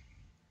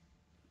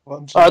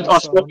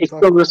 Also, it's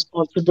your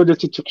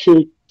responsibility to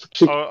keep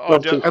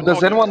Grumpy.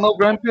 Does anyone know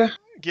Grumpy?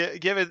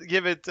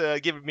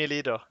 Give me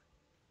leader.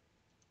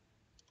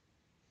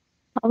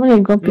 How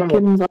many grumpy No.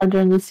 kittens are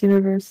there in this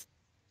universe?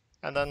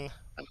 And then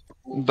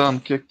Done,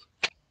 kicked.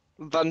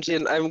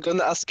 Bungie, I'm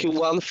gonna ask you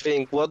one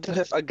thing. What do you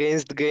have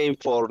against game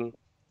porn?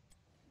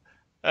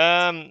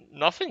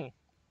 nothing.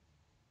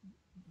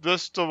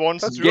 Just the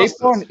ones you Gay are-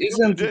 porn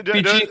isn't ju- ju-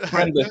 PG ju-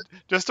 friendly.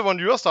 Just the one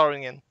you are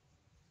starring in.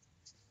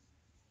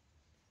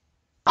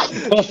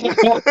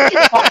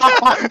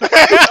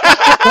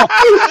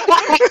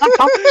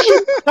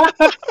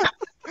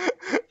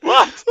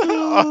 What?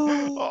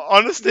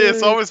 Honesty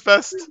is always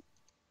best.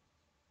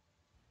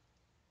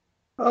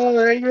 Oh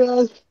my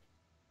god.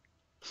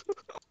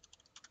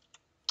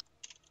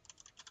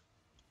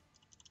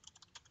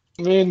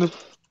 I mean,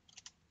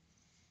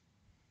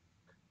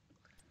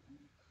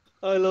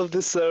 I love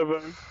this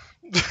server.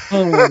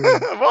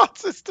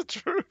 What is the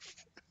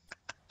truth?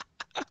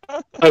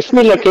 I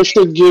feel like I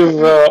should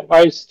give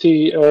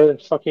Ice-T a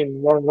fucking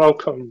warm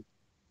welcome.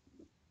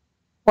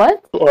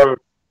 What? Or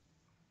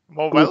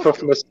More Group of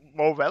welcome. mis-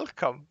 More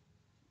welcome.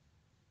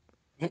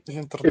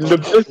 in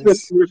the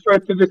business, we refer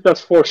to this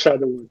as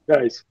foreshadowing,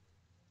 guys.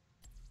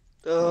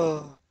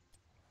 Oh.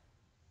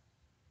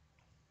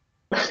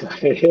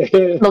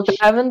 Look, I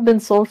haven't been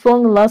social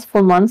in the last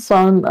 4 months, so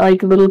I'm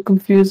like a little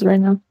confused right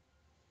now.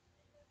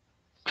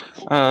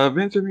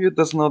 Wintermute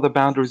doesn't know the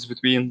boundaries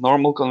between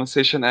normal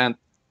conversation and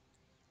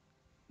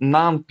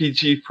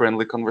non-PG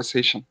friendly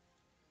conversation.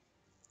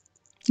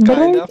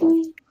 Kind of.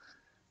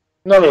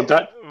 No,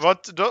 that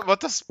What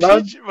does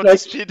not PJ, what like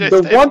does PJ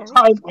the stay one for?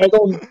 time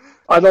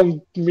I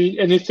don't mean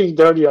anything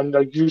dirty, and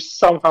like you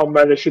somehow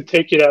manage to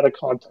take it out of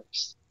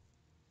context.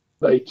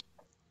 Like,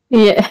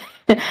 Yeah,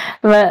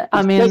 but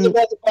I mean, doesn't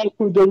matter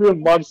who the real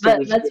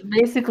monster is. that's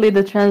basically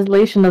the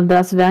translation of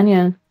Das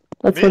Vanyan.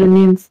 That's what Me- it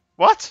means.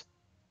 What?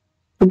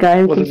 The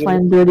guy who What can does it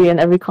find dirty in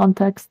every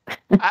context.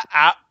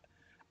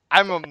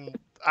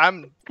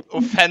 I'm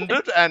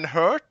offended and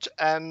hurt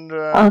and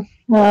Uh,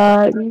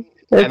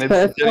 And it's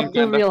it's getting all too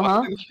kinda real, huh?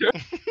 hot in here.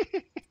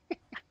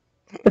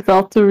 It's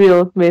all too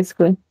real,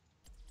 basically.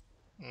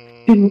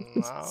 no.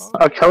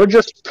 Can we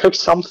just pick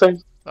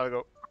something? There we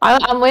go.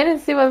 I'm waiting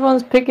to see what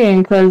everyone's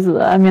picking, because,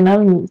 I mean, I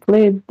haven't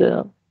played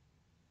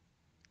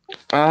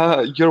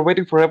You're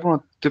waiting for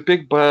everyone to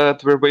pick,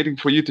 but we're waiting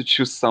for you to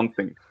choose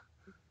something.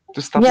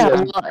 To stop Yeah,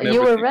 spamming well, and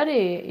you were everything.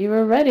 ready. You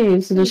were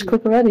ready, so just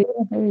click ready.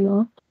 There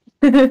you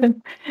go.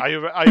 Are you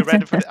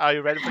ready for Are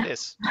you ready for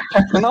this?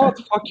 You know what?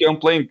 Fuck you, I'm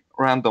playing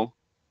random.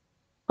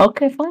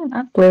 Okay, fine.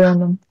 I'll play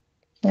random.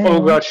 There you Oh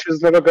go. god,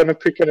 she's never gonna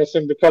pick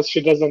anything because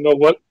she doesn't know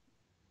what.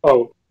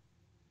 Oh,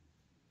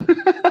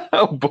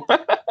 Oh boy.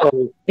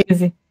 oh.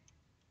 Easy.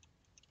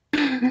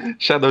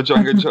 Shadow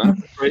Jungle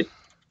John, right?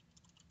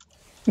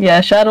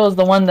 Yeah, Shadow is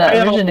the one that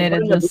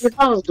originated Do this.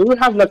 we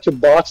have like a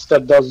bot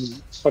that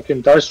does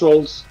fucking dice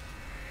rolls?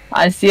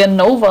 I see a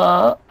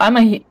Nova.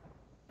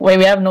 Wait,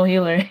 we have no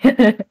healer.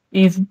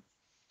 Easy.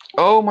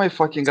 Oh my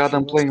fucking god,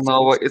 I'm playing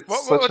Nova.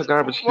 It's such a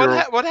garbage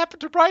hero. What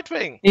happened to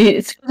Brightwing?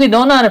 It's because we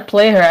don't know how to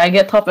play her. I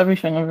get top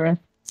everything over her.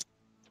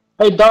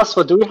 Hey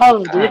Daswa, do we have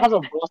a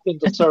bot in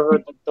the server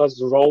that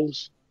does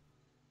rolls?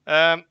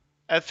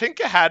 I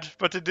think I had,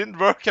 but it didn't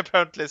work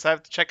apparently, so I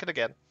have to check it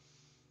again.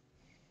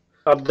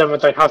 God damn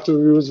it, I have to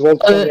use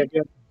Roll20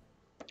 again.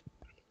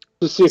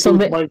 To see So who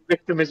ma- my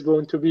victim is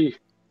going to be.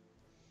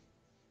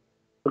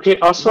 Okay,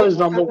 Aswa is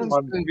number Haven't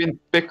 1, been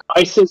picked.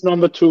 Ice is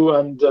number 2,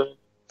 and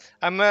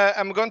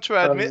I'm going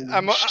to admit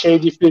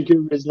Shady figure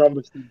is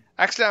number 3.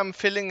 actually I'm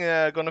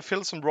gonna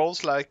fill some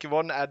roles like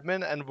one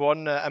admin and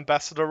one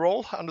ambassador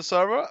role on the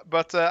server,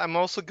 but I'm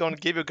also gonna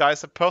give you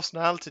guys a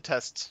personality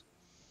test.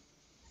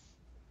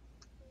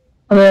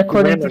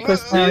 According to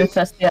personality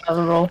test, you have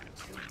a role.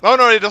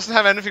 No, it doesn't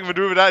have anything to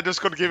do with that. I'm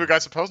just gonna give you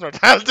guys a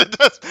personality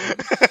test.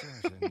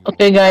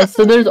 Okay, guys,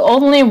 so there's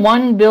only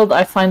one build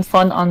I find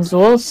fun on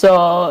Zool,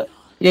 so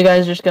you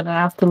guys are just gonna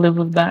have to live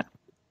with that.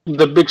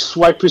 The big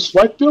swipe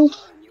build?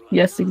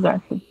 Yes,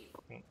 exactly.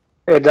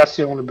 Yeah, that's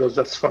the only build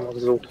that's fun on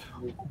Zool.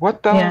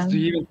 What else do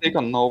you even take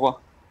on Nova?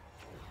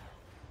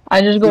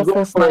 I just go You go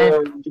full for-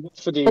 snipe. you go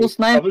for the Full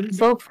snipe, W-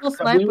 full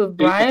snipe with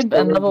bribe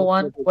and level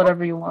 1,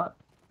 whatever you want.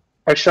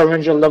 Extra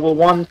Ranger level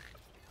 1.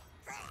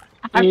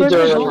 I personally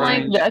Either- don't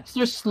like the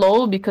extra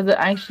slow because it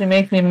actually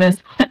makes me miss.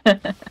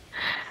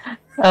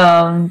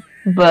 Yeah,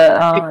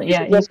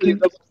 If you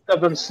level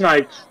 7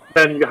 snipe,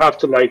 then you have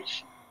to like,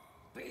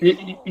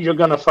 you're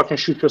gonna fucking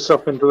shoot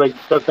yourself in the leg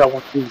because that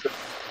one is.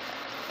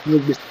 You'll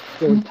be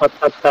doing tap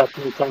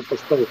many times for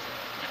space.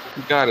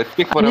 Got it.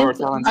 Pick whatever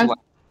talents you like.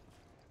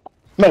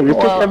 No, you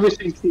pick Well-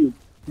 everything too.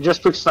 You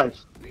just pick snipe.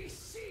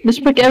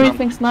 just pick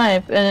everything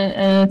snipe,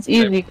 and it's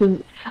easy because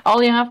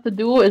all you have to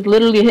do is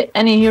literally hit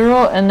any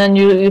hero and then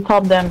you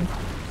top them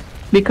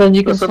because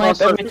you can Listen, snipe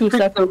also, every if 2 you pick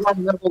the seconds.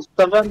 one level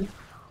 7,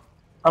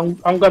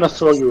 I'm gonna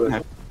throw you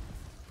in.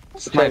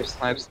 Snipe,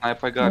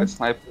 I got it.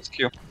 Snipe, let's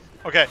kill.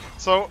 Okay,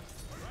 so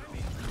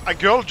a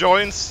girl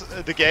joins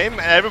the game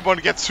and everyone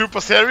gets super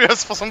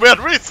serious for some weird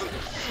reason.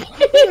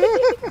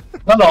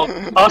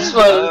 No,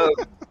 also,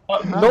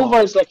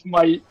 Nova's like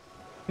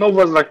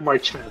my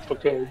champ,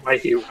 okay? My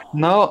hero.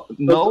 No,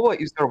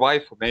 Nova is your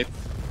wife, mate.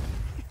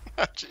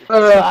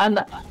 I'm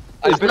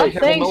I not bet I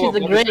have saying Nova she's a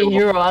bonus great level.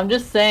 hero, I'm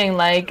just saying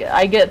like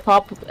I get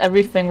top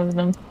everything with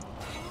them.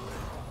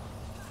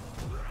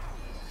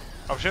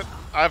 Oh shit,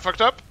 I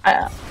fucked up.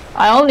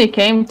 I only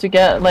came to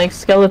get like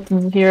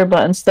skeletons here,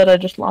 but instead I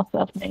just lost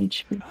that many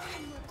HP.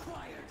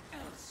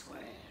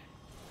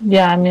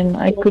 Yeah, I mean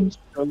I could.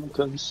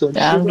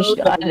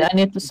 Yeah, I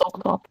need to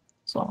soak top.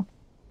 So.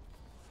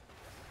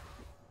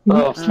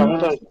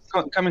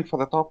 Coming for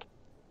the top.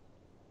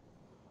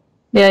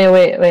 Yeah,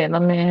 wait,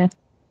 let me.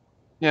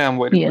 Yeah, I'm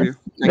waiting for you.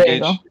 There you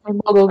Engage. go.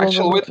 Go.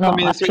 Actually, wait for No,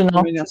 minions, actually, wait for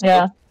no. minions.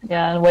 Yeah,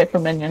 and wait for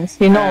minions.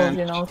 He knows, And-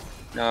 you know.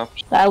 Yeah.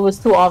 That was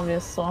too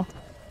obvious, so.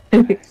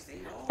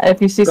 If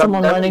you see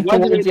someone running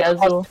towards you,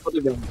 Azul.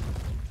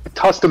 I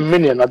tossed a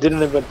minion, I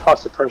didn't even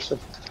toss a person.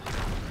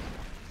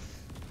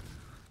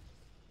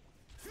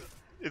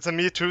 It's a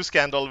Me Too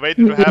scandal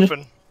waiting to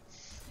happen.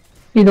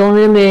 You don't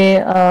really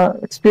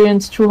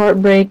experience true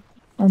heartbreak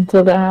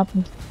until that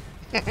happens.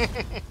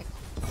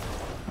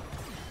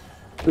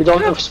 We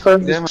don't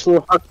experience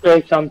true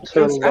heartbreak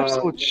until. That's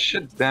absolute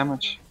shit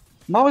damage.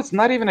 No, it's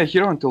not even a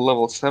hero until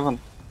level 7.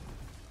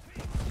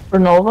 For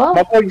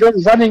Nova? But you're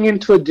running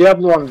into a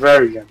Diablo 1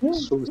 variant.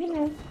 So,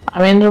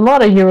 I mean, there are a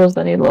lot of heroes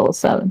that need level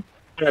 7.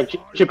 yeah,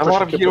 keep A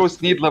lot of pushing, keep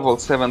heroes need level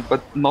 7,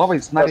 but Nova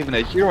is not even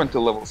a hero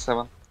until level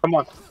 7. Come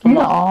on, come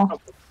on.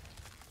 No.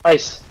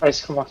 Ice,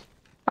 come on.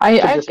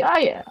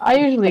 I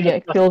usually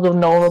get killed with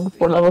Nova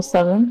before level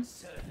 7.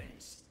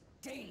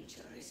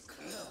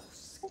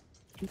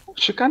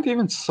 She can't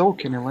even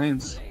soak any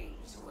lanes.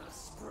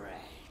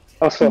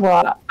 Also,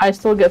 Well, I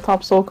still get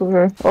top soak of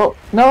her. Oh,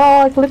 no,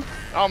 I clicked.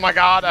 Oh my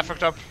god, I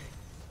fucked up.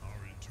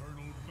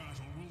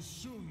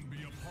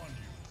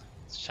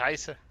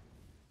 Scheiße.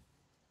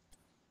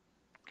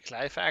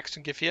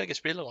 Gleichverachtung G4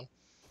 gespielt.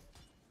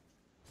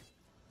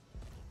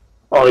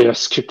 oh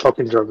yes, keep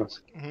talking German.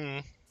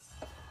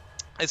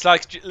 It's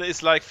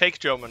like fake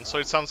German, so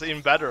it sounds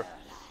even better.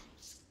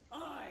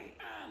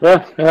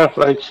 Yeah,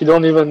 like you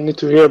don't even need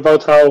to hear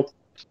about how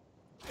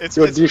It's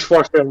your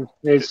dishwasher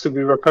needs to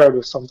be repaired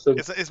or something.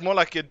 it's more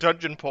like a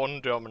dungeon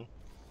porn German.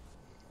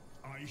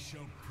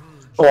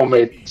 Oh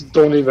mate,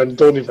 don't even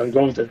go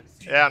there.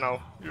 Yeah,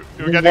 no. You're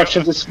I'm getting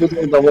watching this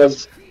video that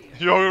was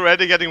you're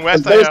already getting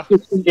wet, there's yeah.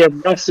 basically a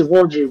massive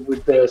orgy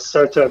with a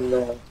certain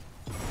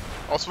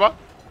Osva?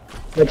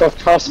 bit of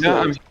cosplay. Yeah,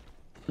 I'm-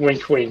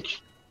 Wink, wink.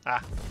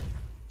 Ah.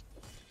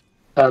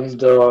 And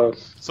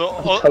So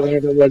I'm telling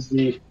you that was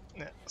the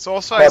so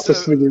Osva hottest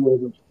is video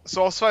ever.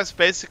 so Osva is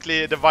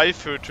basically the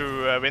waifu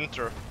to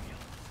Winter.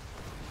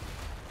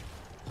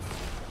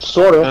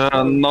 Sort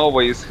of. Nova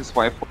is his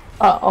wife.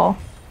 Uh-oh.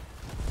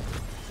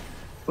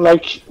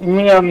 Like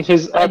me and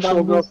his I actual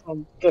don't know.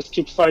 girlfriend just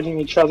keep fighting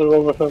each other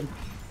over him.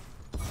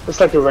 It's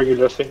like a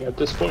regular thing at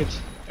this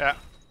point. Yeah.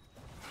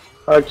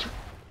 Like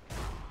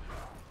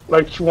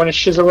when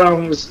she's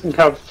around, we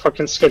have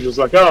fucking schedules.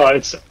 Like, oh,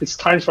 it's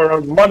time for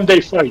a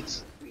Monday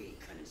fight.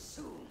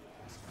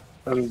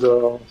 And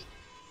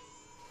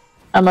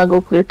I'm gonna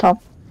go clear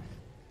top.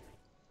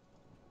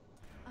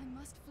 I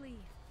must flee.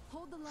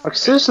 Hold the line. like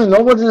seriously,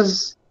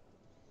 nobody's.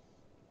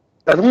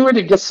 I don't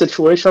really get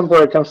situations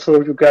where I can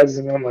throw you guys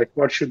in on like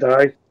watch you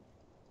die.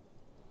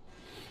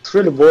 It's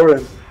really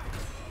boring.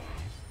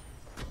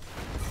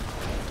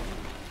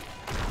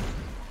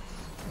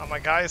 Oh my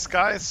guys.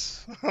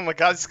 Oh my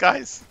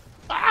guys.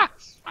 Ah!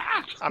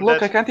 I'm Look,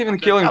 dead. I can't even I'm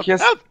kill dead. him. He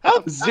has Help!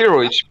 Help! 0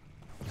 HP.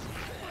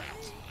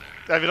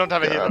 Yeah, we don't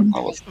have a healer. I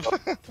was-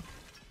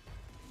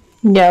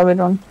 Yeah, we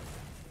don't.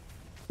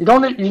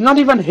 You're not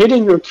even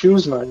hitting your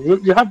Qs, man.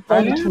 You have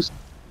only two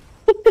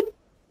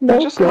No,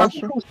 just you have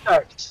not- two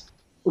stacks.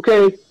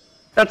 Okay,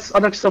 that's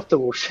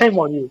unacceptable. Shame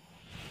on you.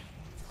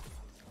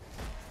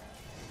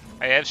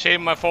 I had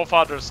shamed my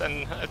forefathers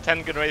and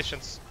 10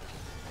 generations.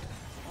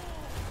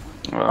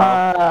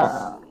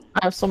 I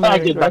have so I'll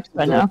many get back regrets to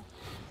right that.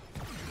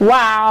 now.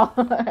 Wow!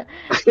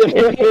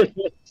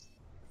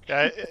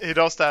 Yeah, he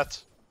does that.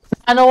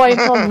 I know why you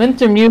call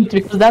Minter mute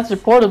because that's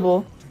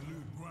reportable.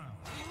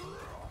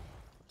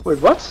 Wait,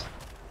 what?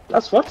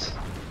 That's what?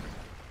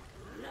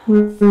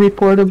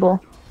 Reportable.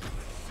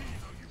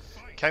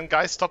 Can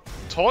guys stop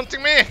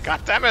taunting me?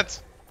 God damn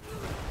it!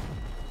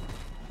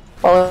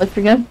 Well, if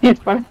you're gonna be in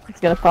front, it's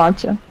gonna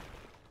taunt you.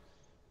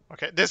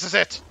 Okay, this is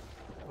it.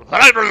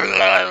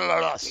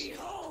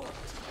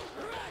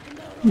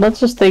 Let's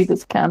just take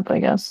this camp, I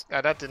guess.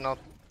 Yeah, that did not.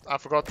 I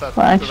forgot that.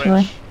 Well, the actually.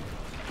 range.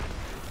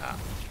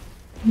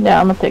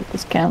 Yeah, I'm gonna take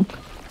this camp.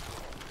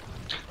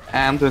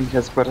 Andon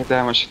has better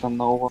damage than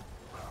Nova.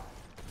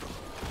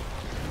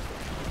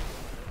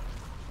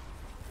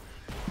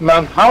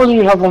 Man, how do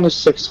you have only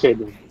 6k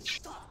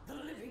damage?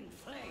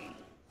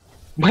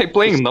 By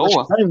playing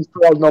Nova. I'm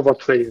for all Nova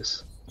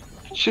players.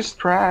 She's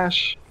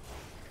trash.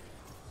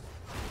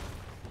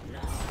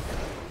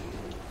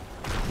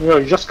 You know,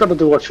 you just gotta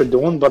do what you're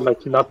doing, but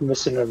like not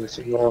missing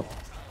anything or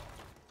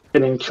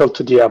getting killed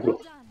to Diablo.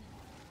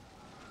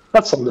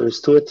 That's all there is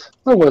to it.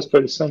 That was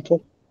pretty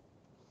simple.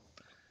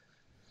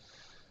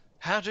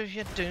 How do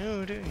you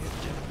do?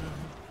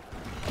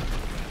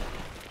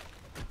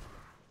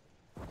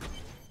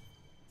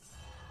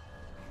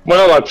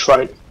 Well, I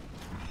tried.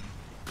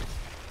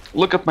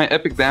 Look at my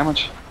epic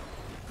damage.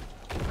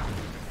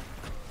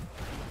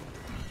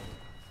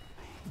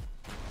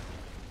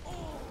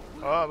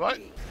 Oh, what?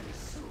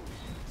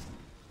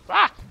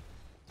 Ah!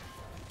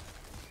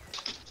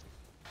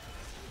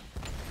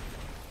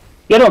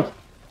 Get him!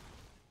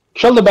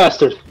 Kill the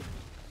bastard!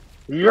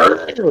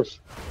 Yes!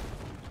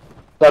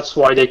 That's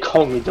why they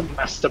call me the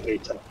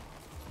masturbator.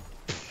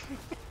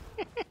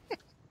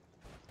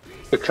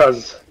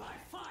 Because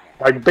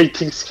my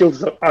baiting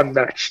skills are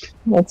unmatched.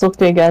 That's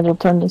okay, guys. We'll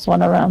turn this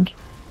one around.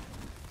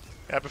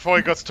 Yeah, before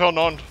he got turned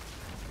on.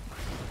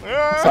 Sorry,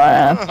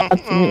 I had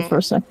to mute for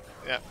a sec.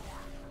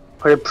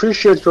 I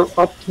appreciate your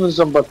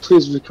optimism, but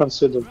please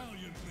reconsider.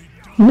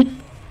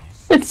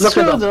 It's Look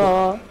at true us.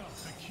 though.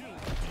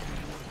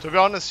 To be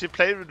honest, she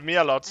played with me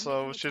a lot,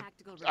 so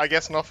I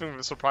guess nothing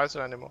will surprise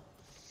her anymore.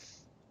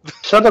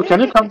 Shadow,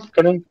 can you come?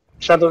 Can you,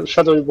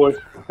 Shadow boy?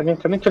 Can you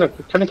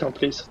come,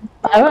 please?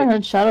 I haven't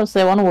heard Shadow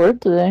say one word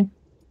today.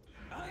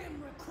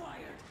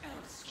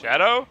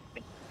 Shadow?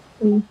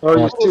 Oh,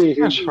 you see,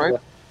 Trash, right?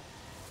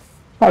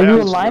 Are Yeah, you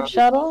it's alive,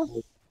 Shadow?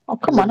 Oh,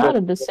 come on, how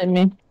did this hit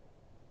me?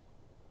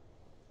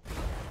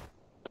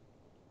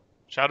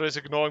 Shadow is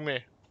ignoring me.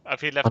 I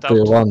feel left What do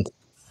you out. want?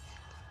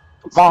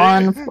 Come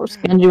on, poor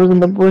Genji was in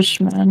the bush,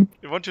 man.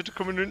 We want you to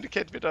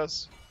communicate with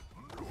us.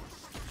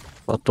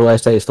 What do I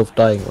say? Stop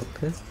dying,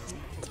 okay?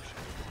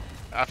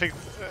 I think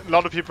a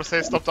lot of people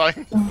say stop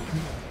dying.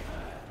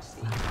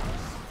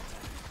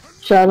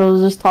 Shadow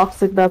is just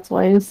toxic, that's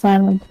why he's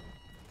silent.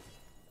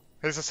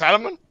 He's a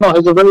salmon? No,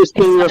 he's a very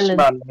serious silent.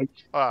 man. Like,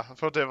 Ah, I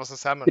thought there was a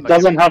salmon. he like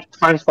doesn't have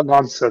time for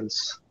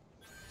nonsense.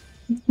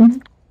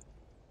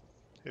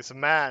 He's a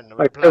man. with a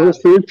Like, there were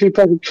plan. 3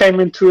 people who came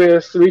into a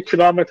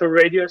 3-kilometer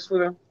radius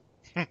with him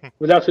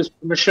without his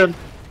permission,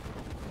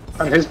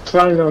 and he's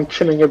planning on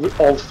killing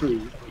all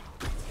 3.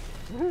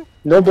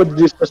 Nobody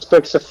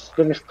disrespects a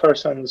Finnish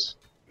person's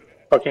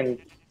fucking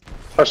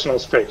personal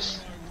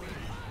space.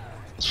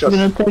 It's I'm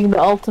just, gonna take the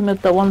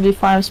ultimate that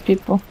 1v5s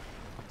people.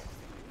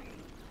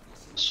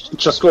 it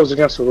just goes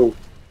against the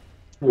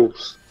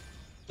rules.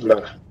 Blah.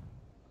 We're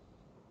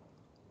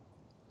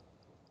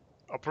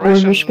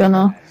Operation. just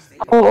gonna...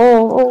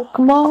 Oh,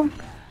 come on.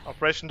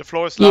 Operation The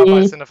Floor is Lava Yeah.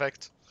 is in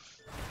effect.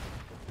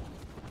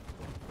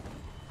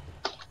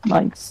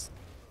 Nice.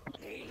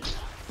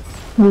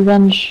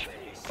 Revenge.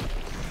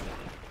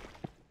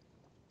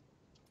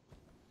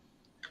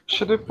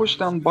 Should I push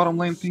down bottom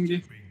lane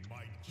thingy?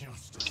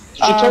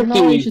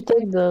 No, you should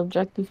take the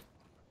objective.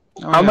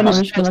 Oh, How yeah. many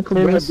I'm just gonna stacks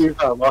clear this. do you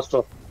have,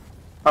 Asta?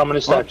 How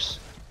many stacks?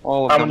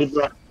 All of How them. many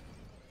blood?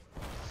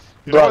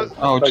 You know what?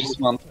 Oh, Like, just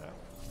one.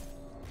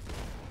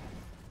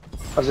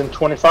 as in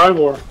 25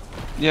 or?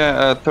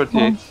 Yeah,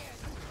 38.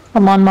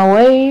 I'm on my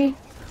way.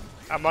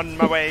 I'm on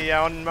my way,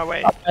 on my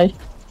way. Okay.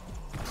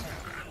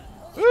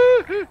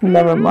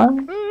 Never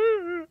mind.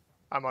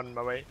 I'm on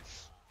my way.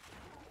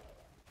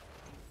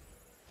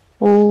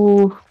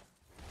 Oh.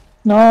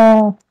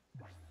 No.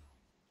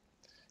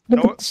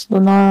 Look No. at this.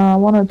 No, I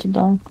wanted to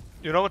die.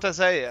 You know what I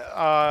say?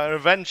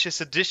 Revenge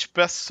is a dish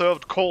best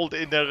served cold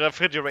in the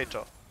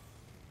refrigerator.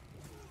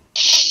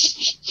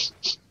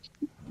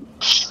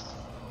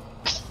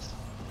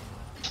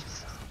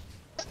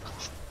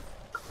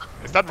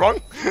 Is that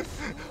wrong?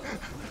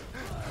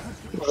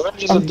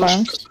 Revenge is a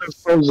Sometimes. dish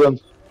frozen.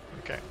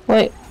 Okay.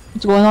 Wait.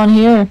 What's going on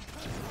here?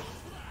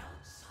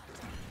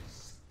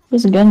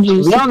 This Genji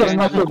is Leon is super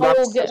not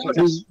annoying. good, but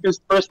his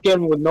first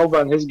game with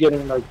Nova and he's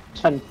getting like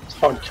 10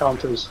 hard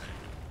counters.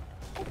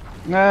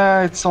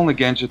 Nah, it's only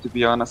Genji to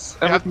be honest.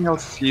 Everything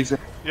else is easy.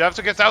 You have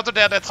to get out of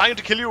there, they're trying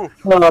to kill you!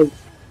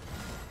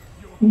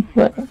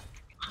 But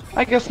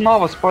I guess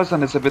Nova's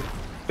poison is a bit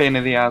pain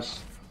in the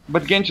ass.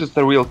 But Genji's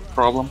the real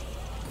problem.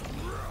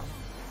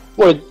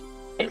 Wait,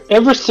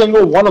 every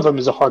single one of them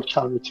is a hard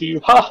counter to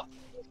you. Ha!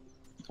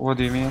 What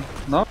do you mean?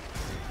 No?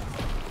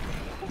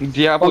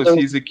 Diablo Oh, is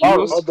there's- easy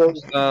kills. oh,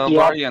 there's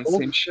Variant, Diablo.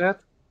 same shit.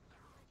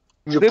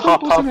 You They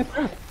pop don't up. pose any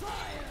threat.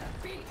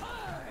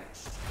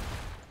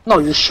 No,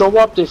 you show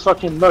up, they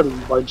fucking murder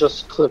you by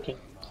just clicking.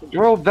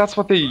 Well, that's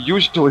what they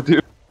usually do.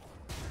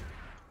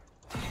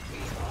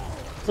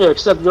 Yeah,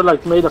 except you're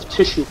like made of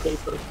tissue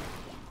paper.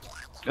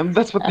 And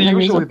that's what they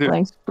enemies usually are do.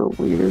 playing super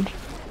weird.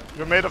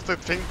 You're made of the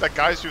thing that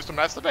guys used to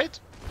masturbate?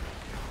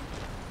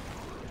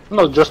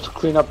 No, just to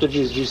clean up the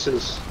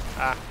GG's.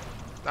 Ah,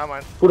 never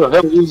mind. Who the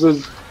hell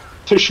uses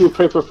tissue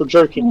paper for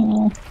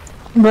jerking?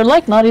 We're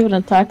like not even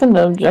attacking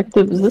the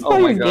objective. Is this Oh how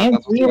my your God, game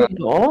that's what's really bad.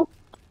 go?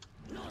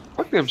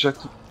 Fuck the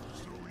objective.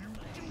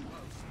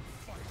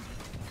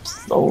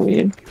 So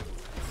weird.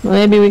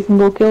 Maybe we can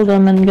go kill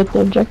them and get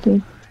the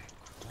objective.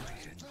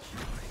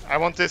 I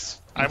want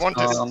this. I want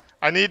this.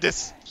 I need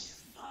this.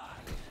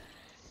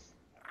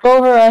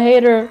 Go her, I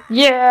hate her.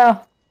 Yeah!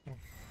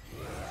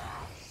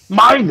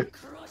 Mine!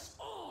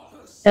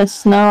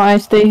 Yes, now I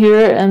stay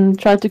here and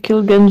try to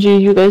kill Genji.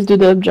 You guys do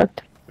the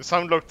objective. You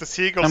sound like the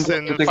seagulls I'm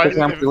in going to take the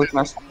time to look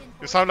nice.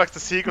 You sound like the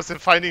seagulls in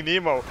Finding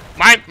Nemo.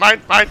 Mine,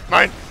 mine, mine,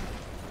 mine.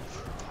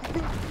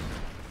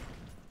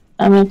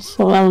 I mean,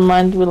 so never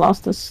mind, we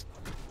lost this.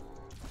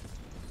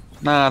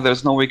 Nah,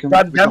 there's no way we can.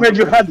 God damn it,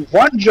 you had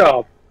one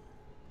job!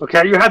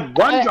 Okay, you had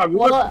one job. You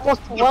were Well,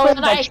 supposed to well,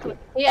 defend when that shit.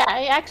 yeah,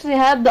 I actually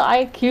had the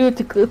IQ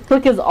to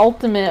click his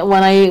ultimate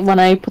when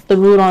I put the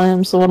root on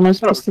him. So what am I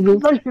supposed to do?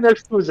 Make an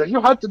excuse. You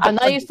had to I'm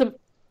not defend used to.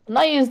 I'm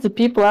not used to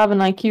people having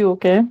IQ.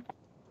 Okay.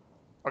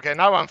 Okay,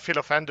 now I'm feel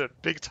offended.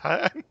 Big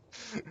time.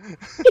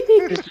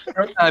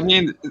 I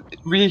mean,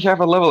 we have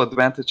a level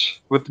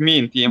advantage with me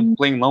and team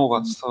playing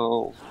Nova,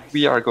 so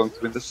we are going to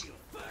win this.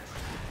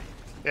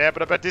 Yeah,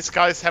 but I bet these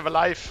guys have a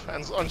life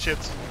and on shit.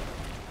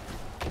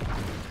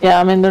 Yeah,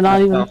 I mean they're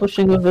not even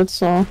pushing with it,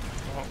 so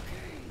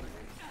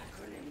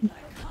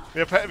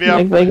We are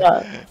like they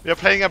got. we are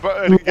playing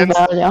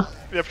Yeah.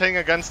 we are playing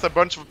against a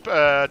bunch of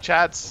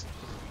Chads.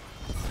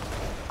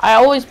 I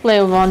always play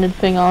a rounded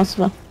ping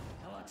also.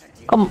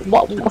 Come,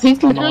 what?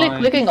 He's literally on.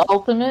 clicking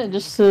ultimate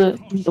just to.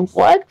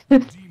 What?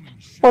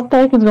 What the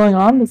heck is going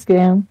on in this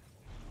game?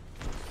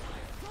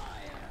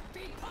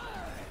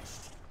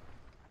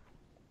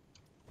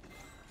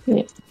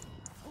 Yeah.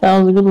 That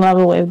was a good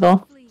level wave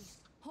though.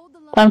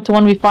 Time to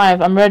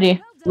 1v5, I'm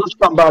ready. Lose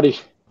somebody.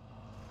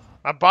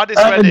 My body's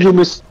And ready. you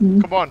missed.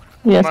 Come on.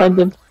 Yes, my, I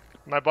did.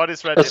 My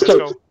body's ready. Let's Let's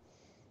go.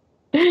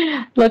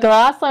 go. Look, the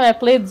last time I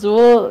played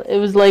Zool, it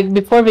was like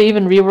before they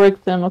even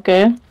reworked him,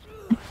 okay?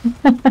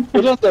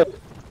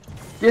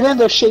 Get in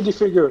the shady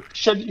figure.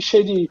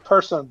 Shady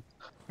person.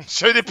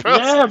 Shady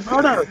person. Yeah,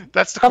 brother.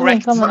 That's the Come on,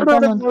 correct. come on,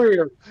 Brother come the on.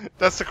 warrior.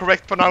 That's the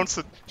correct pronounce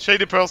it.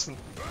 Shady person.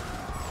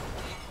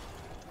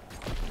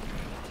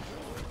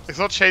 It's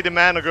not shady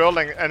man or girl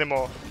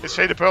anymore. It's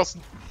shady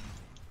person.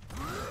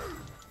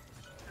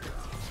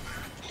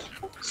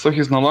 So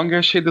he's no longer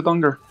a shady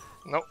donger.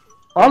 No.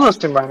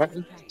 Honestly,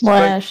 man.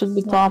 Well, yeah, I should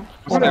be top.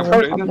 Wasn't Whatever,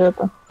 that I'll do it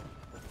then.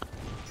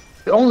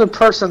 The only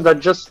person that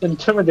just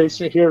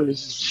intimidates me here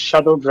is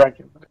Shadow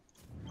Dragon.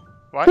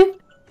 Why?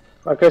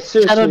 Like I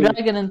seriously. Shadow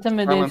Dragon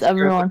intimidates Balance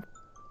everyone.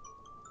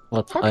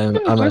 What? How I'm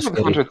can you play with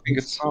scary. 100 thing?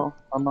 It's so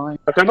annoying.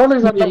 Like I don't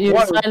even know You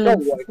why,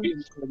 silence. he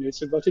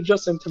intimidates me, but it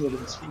just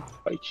intimidates me.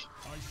 Like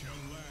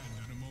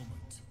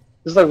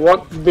it's like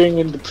what being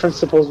in the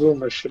principal's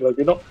room or shit. Like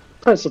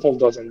principal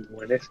doesn't do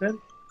anything.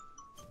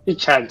 He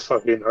can't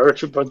fucking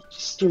hurt you, but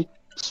still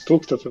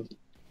spooked of him.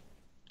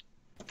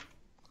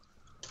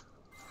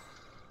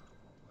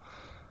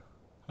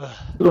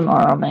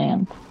 Lunara,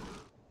 man.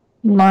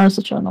 Lunara's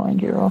such an annoying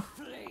hero.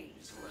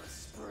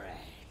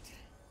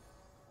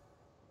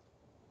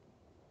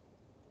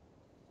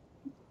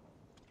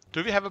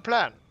 Do we have a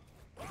plan?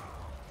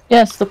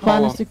 Yes, the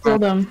plan Oh, is to kill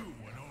them.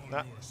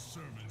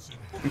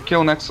 And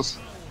kill Nexus.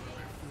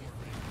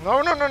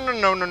 No, no, no, no,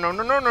 no, no, no,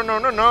 no, no, no, no,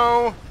 no,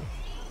 no.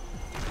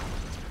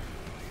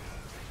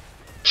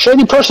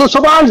 Shady person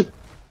survived!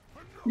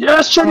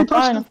 Yes, shady I'm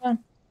fine, person! I'm fine.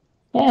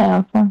 Yeah,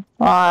 I'm fine.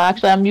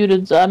 Actually, I'm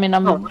muted, so I mean,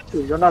 I'm. No, not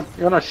you. You're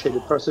not shady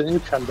person. You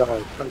can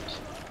die. Right?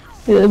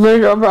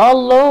 We're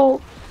all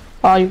low.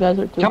 Oh, you guys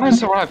are too. Can I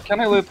survive? Can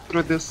I live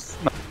through this?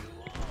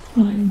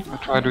 No. I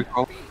tried to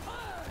recall.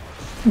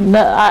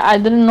 No, I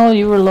didn't know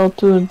you were low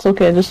too. It's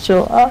okay, just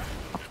chill. Oh,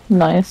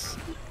 nice.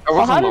 I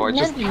wasn't how low, I did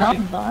just Mandy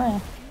not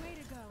die?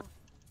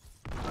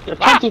 I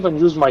can't even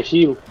use my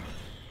heal.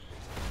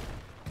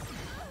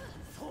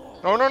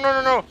 No, no,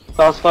 no, no, no.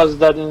 Tasfa's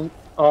dead in.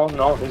 Oh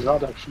no, he's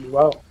not actually.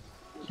 Wow.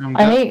 I'm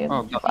I dead. hate.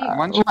 Oh,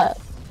 one shot.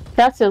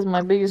 Cassia's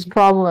my biggest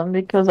problem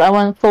because I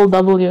went full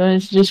W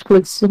and she just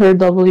clicks her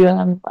W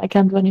and I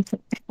can't do anything.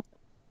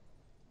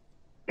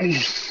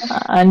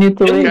 I need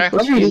to wait. Okay.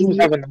 for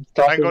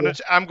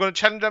she- I'm gonna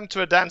challenge them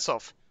to a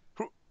dance-off.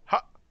 Hoo,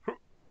 ha, hoo,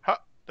 ha.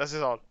 That's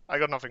it all. I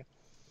got nothing.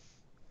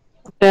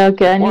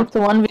 Okay, I need to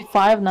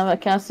 1v5 now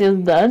that Cassia's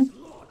dead.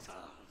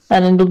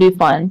 And it'll be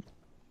fine.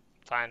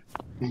 Fine.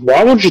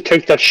 Why would you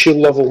take that shield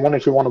level 1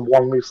 if you want a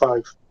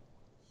 1v5?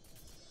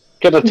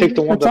 Gotta take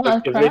the one It's that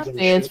not evades and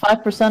crafty, it's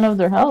shit. 5% of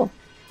their health.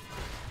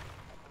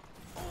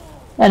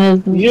 And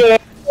it's Yeah,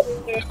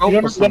 you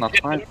 12% not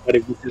fine.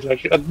 it's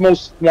like at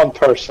most one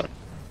person.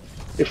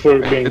 If we're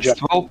being It's generous.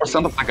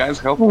 12% of the guy's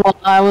health. well,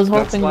 I was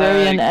That's hoping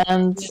Varian like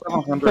and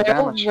 700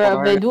 damage.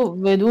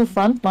 they do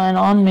frontline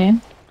on me.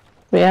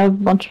 We have a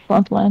bunch of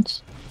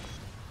frontlines.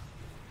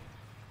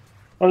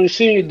 Well, you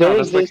see, there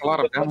Yeah, is that's like this, a lot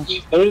of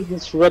damage. there is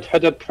this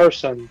red-headed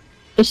person.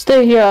 Just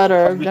stay here at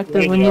our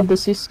objective, we yeah. need the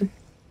CC.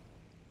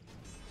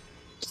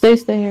 Stay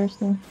here,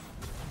 stay.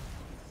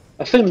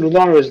 I think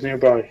Lunar is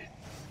nearby.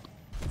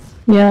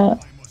 Yeah.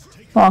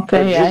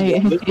 Okay, yeah,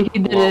 Just- he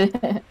did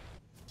it.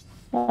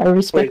 I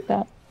respect Wait.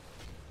 that.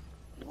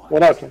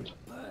 What happened?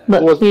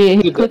 But Was- he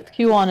did clicked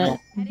Q on it.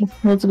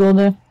 Let's go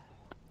there.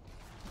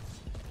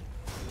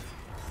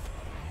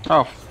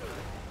 Oh,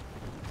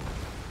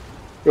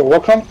 You're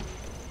welcome.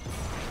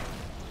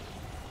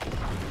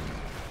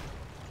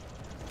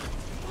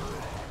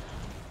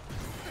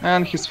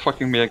 and he's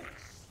fucking me.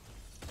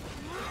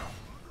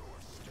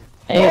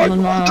 Hey,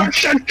 Lunar.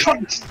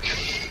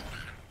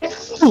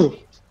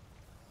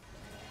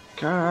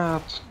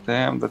 God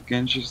damn, that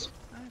Genji's.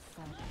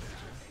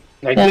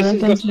 Like, Yeah, this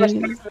is that the first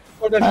Genji- time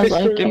for that I was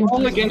history. like, If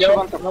only Genji Yeah,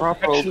 went a not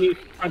proper. actually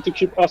trying to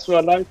keep us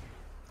alive.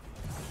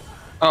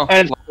 Oh,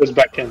 And was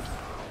back in.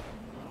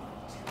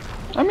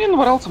 I mean,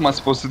 what else am I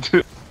supposed to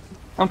do?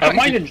 I'm Am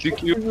I trying a to joke kick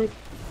to you. you?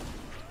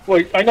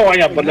 Wait, I know I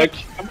am, but like,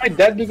 am I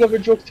that big of a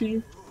joke to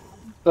you?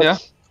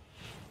 That's-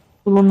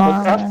 like, Lunar.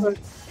 after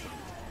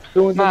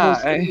doing Nah,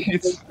 this-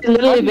 it's.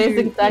 Literally how do you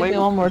basic attack play me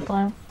one more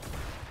time.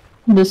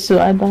 Just so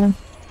I die.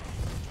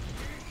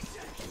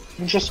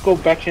 You just go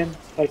back in.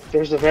 Like,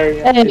 there's a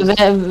variant.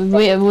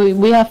 Hey,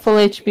 we have full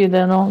HP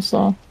then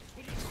also.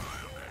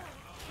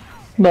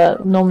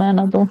 But no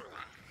mana though.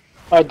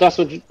 That's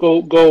what you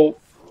go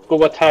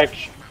attack.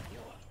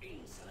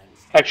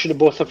 Actually,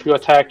 both of you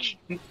attack.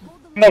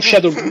 No,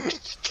 Shadow,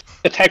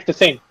 attack the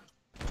thing.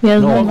 He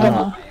has no No,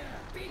 mana.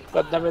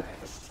 God damn it.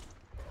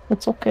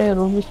 It's okay,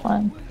 it'll be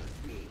fine.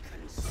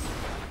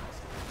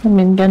 I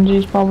mean,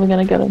 Genji's probably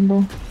gonna get it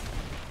though.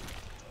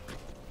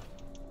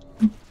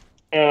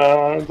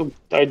 The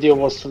idea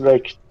was to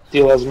like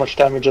deal as much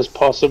damage as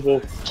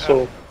possible.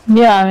 So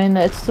Yeah, I mean,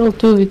 it's still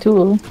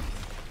 2v2.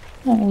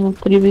 Well,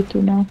 3v2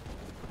 now.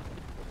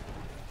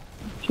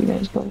 You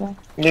guys go back.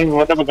 I mean,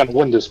 we're never gonna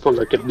win this, but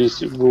like at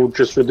least it will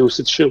just reduce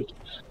its shield.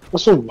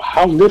 Also,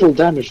 how little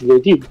damage they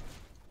did.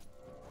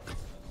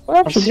 Well,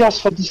 And actually, see,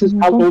 also, this is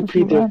how not OP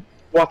too the bad.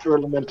 water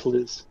elemental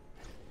is.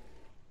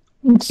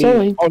 It's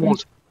so He easy.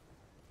 almost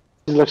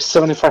like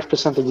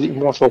 75% of the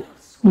immortal.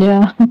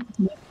 Yeah.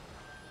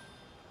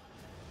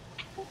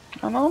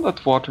 I know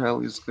that water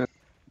hell is good.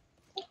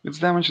 Its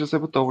damage is a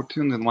bit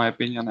overtuned in my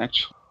opinion,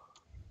 actually.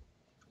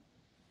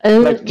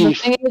 Like The the,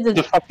 thing is,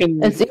 the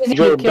fucking it's easy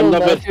your to kill, but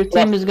beloved if your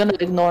team is gonna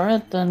ignore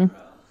it, then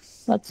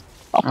that's.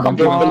 Oh, I come don't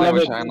your even play on.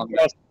 beloved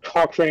Vagina.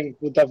 Cochrane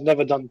would have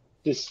never done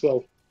this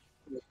well.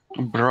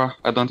 Bruh,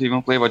 I don't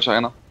even play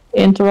Vagina.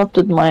 He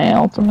interrupted my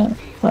ultimate.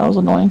 That was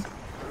annoying.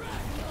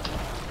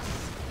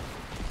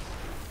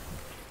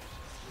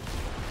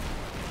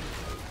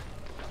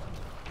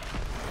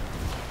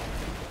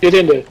 Get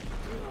in there.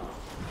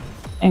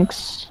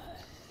 Thanks.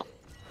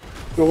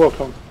 You're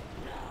welcome.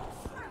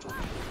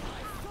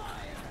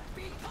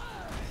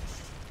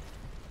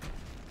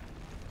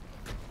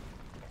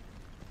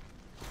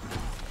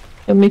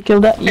 Let me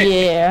kill that.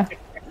 Yeah.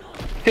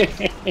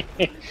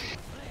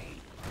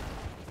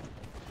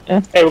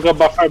 Hey, we got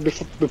buffer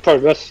before.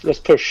 Let's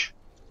push.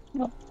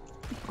 Uh,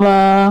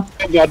 Oh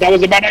god, that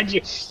was a bad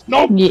idea.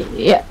 No.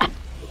 yeah.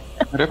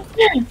 Rip.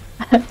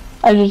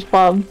 I just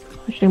thought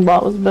pushing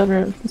bot was better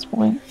at this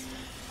point.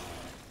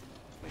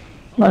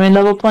 I mean,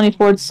 level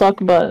 24 suck,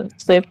 but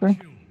it's safer.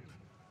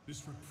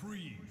 This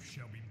reprieve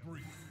shall be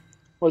brief.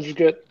 What'd you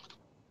get?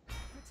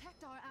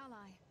 Protect our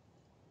ally.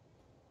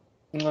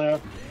 Yeah.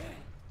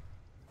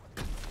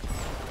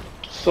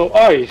 So,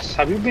 Ice,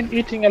 have you been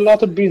eating a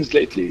lot of beans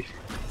lately?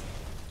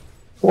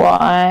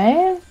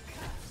 Why?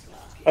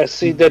 I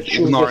see that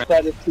you Ignore it.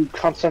 decided to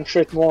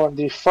concentrate more on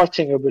the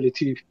fighting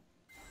ability.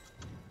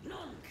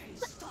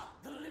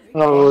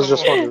 No, I was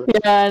just wondering.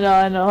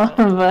 Yeah, I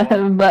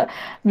know, but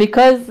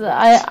because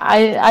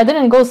I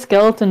didn't go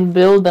skeleton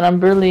build and I'm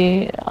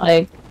really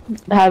like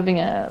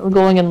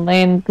going in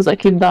lane because I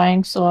keep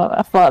dying, so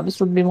I thought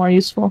this would be more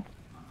useful.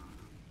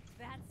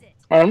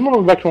 I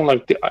remember back when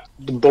like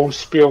the bone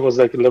spear was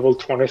like a level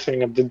 20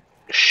 thing and did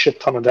a shit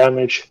ton of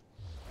damage.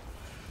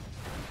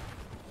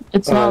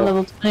 It's not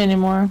level 20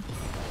 anymore.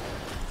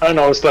 I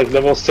know it's like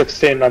level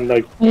 16 and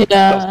like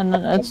Yeah, and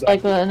it's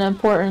like an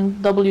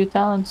important W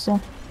talent,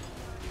 so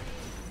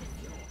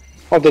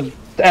Well, the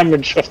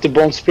damage of the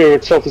Bone Spear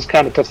itself is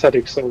kind of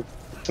pathetic, so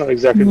it's not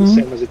exactly the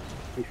same as it.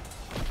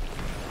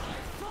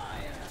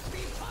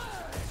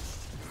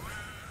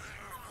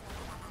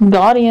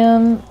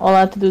 Guardian, all I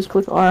have to do is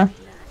click R.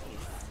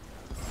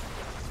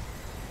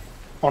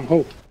 On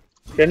who?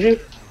 Genji?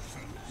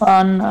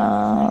 On,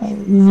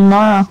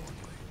 Nara.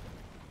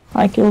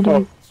 I killed her.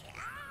 Oh.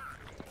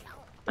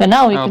 Okay,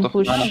 now we Out can of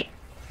push. mana.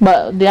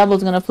 But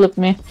Diablo's gonna flip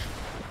me.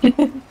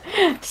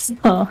 So,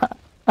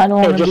 I don't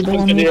Oh, wanna be just the push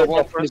one the who...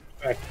 Diablo first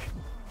back.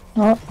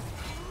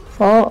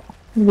 Oh,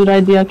 good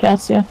idea,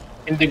 Cassia.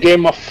 In the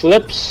game of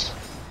flips,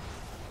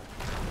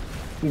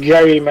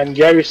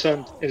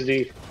 Garrison is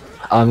the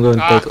I'm going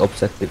to take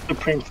objective.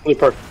 supreme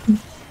flipper.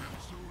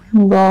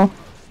 Go.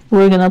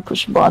 We're gonna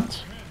push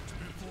bot.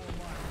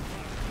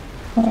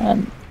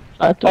 And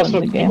try to Also,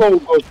 win the game. people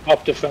go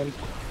top defend.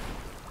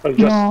 Or just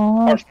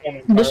No,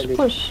 Hearthstone just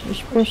entirely.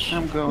 just push.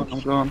 I'm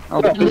going.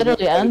 I'll We do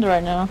literally end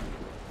right now.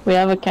 We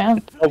have a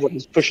camp.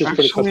 Nobody pushes for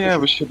the Actually, yeah, customer.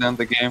 we should end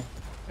the game.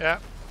 Yeah.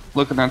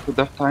 Looking at the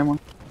death timer.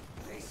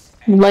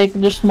 Like,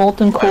 just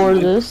molten core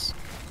this.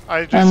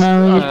 I just, And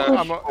then we just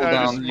I'm, push. I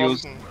down, just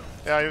use- molten.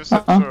 Yeah, I use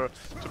it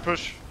to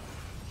push.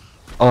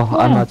 Oh,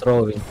 I'm Yeah. not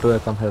throwing. Do I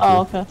come help Oh, you?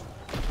 okay.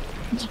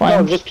 It's No,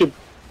 fine. just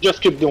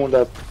keep doing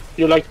that.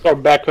 You like our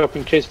backup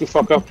in case we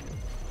fuck up.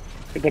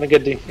 You're gonna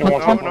get the. You But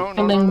want stop no, no,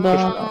 killing no, the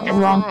no, no,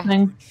 wrong no.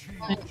 thing.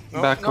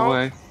 No, Back no,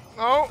 away.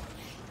 No.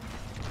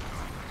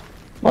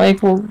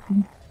 Like, well,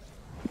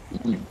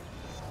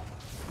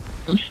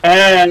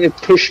 And it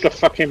pushed the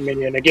fucking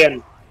minion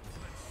again.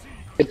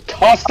 It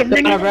tossed the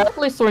minion. whatever, at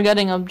least we're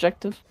getting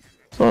objective.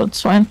 So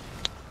it's fine.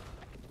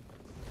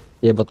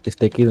 Yeah, but if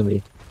they kill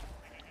me,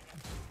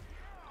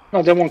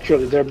 No, they won't kill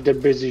you. They're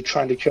busy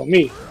trying to kill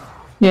me,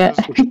 Yeah.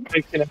 which is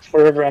taking it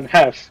forever and a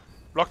half.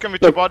 Block him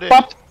with your body.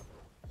 What?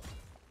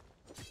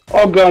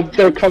 Oh god,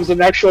 there comes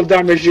an actual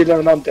damage dealer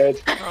and I'm dead.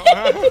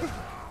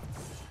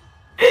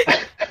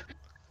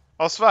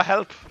 Osva,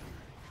 help.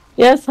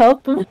 Yes,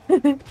 help him.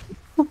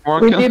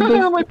 Working. did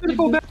this. My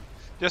people dead.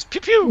 Just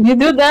pew pew. You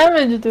do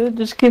damage, dude.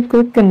 Just keep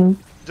clicking.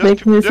 Just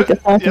Make music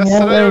attacking. Yes,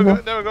 Yeah, there we go.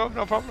 go. There we go.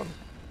 No problem.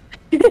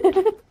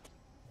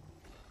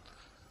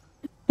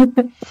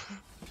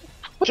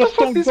 What the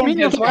fuck, these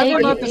minions? Why are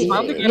they not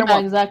dismounting Yeah, anymore?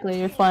 exactly.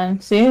 You're fine.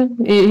 See,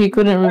 he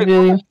couldn't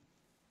reveal you.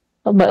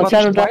 Oh, but But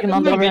Shadow why Dragon did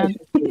on the my other hand.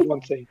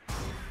 One thing.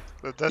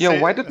 That's Yeah,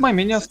 it. why did my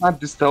minions not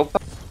distealth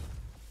them?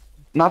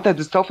 Not that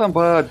distealth them,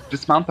 but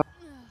dismount them.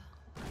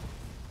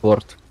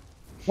 ward.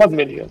 What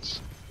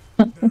minions?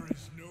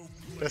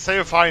 They say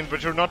you're fine,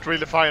 but you're not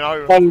really fine, are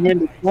you? 1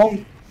 minute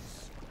long.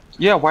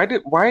 Yeah, why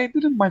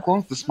didn't my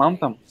clones dismount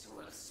them?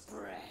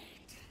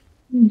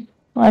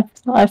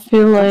 I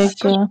feel like.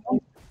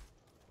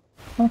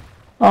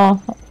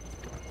 Oh,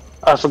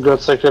 Ah, for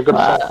God's sake, you're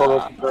gonna follow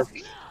up.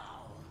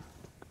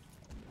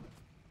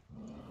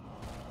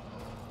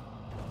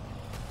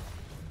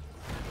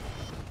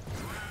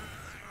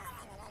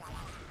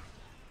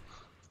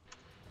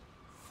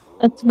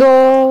 let's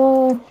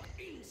go.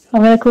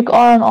 I'm gonna click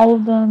R on all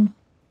of them.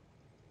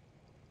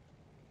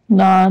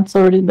 Nah, it's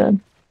already dead.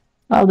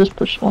 I'll just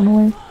push one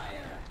away.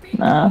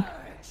 Nah.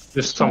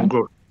 Just some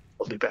good.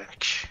 I'll be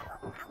back.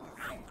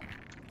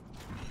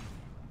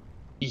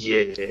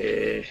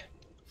 Yeah.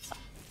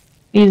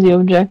 Easy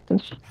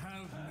objective.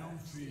 Have no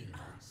fear.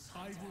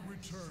 I will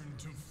return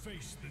to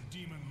face the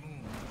demon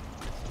lord.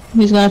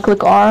 He's gonna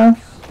click R.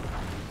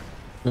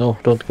 No,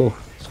 don't go.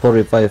 It's for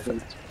revive.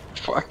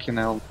 Fucking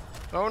hell.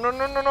 No, no,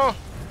 no, no, no.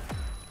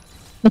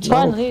 It's No.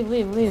 fine,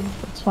 leave.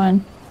 It's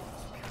fine.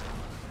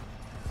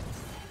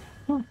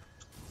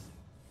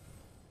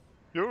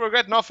 You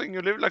regret nothing.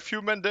 You live like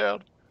few men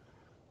dared.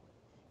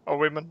 Or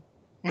women.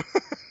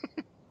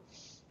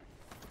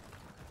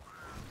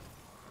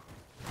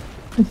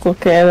 It's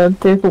okay, it'll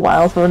take a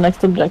while for the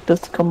next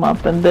objectives to come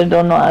up, and they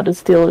don't know how to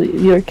steal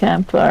your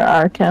camp or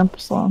our camp,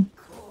 so...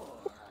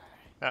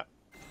 Yeah.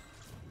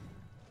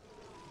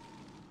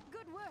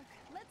 Good work.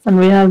 Let's And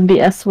we have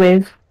the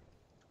S-Wave,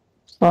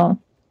 so...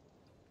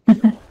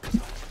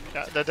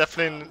 Yeah, they're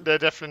definitely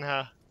in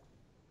here.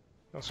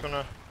 I was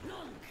gonna.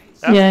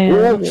 Yeah.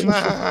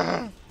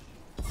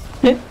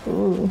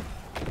 Ooh.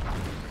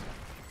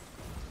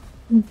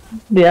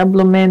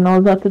 Diablo main,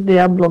 all that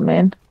Diablo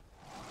main.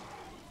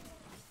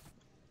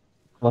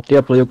 What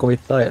Diablo you commit?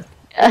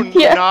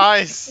 Yeah.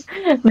 Nice.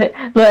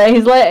 But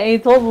he's like, he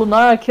told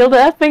Lunara, kill the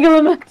effing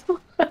elemental.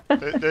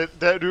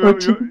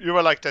 You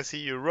were like, I see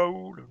you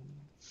roll.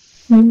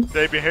 Hmm.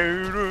 They be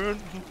holding.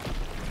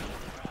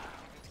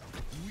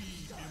 We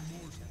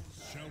immortals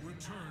shall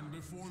return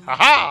before the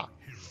Haha!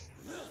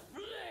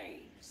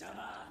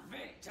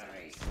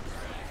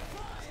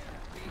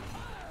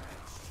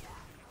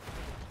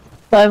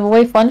 By the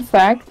way, fun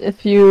fact,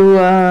 if you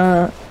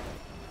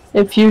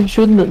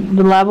shoot the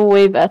lava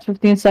wave at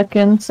 15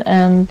 seconds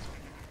and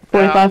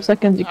 45 Yeah,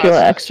 seconds, you kill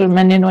an extra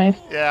minion wave.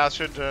 Yeah, I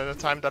should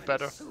time that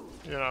better.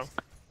 You know.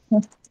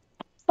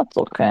 That's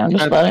okay, I'm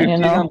just At letting you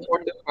 15 know. and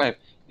 45.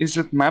 Is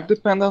it map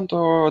dependent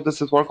or does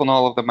it work on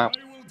all of the maps?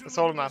 It's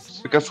all maps.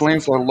 Because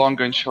lanes are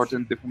longer and shorter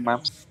in different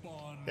maps.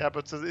 spawn Yeah,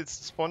 but it's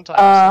spawn time.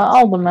 so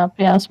All the map,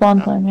 yeah,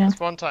 spawn time, yeah.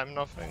 Spawn time,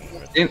 nothing.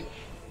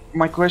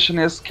 My question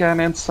is, can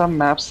in some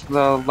maps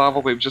the lava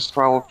wave just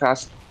travel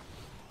fast?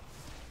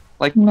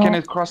 Like, No. can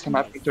it cross the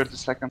map in 30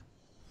 seconds?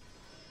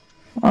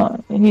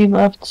 He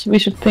left. We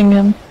should ping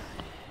him.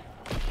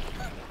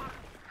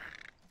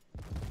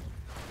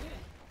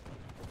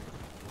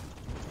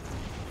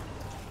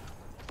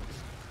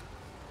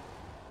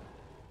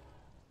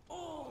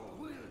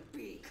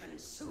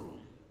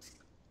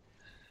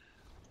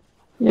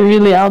 You're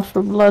really out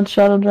for blood,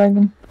 Shadow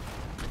Dragon.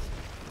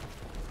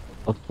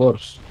 Of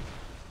course.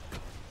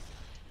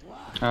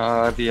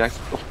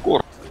 Of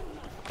course.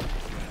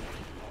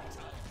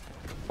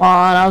 Come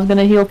on, I was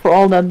gonna heal for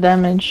all that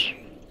damage.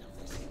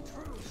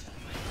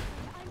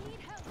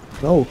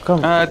 No,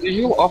 come. Do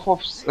you heal off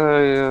of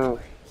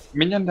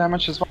minion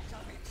damage as well?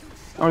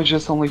 Or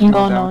just only No, heal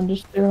no, down?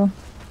 just zero.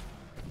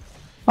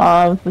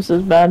 This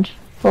is bad.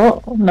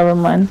 Oh, never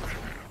mind.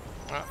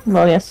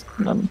 Well, yes.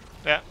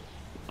 Yeah.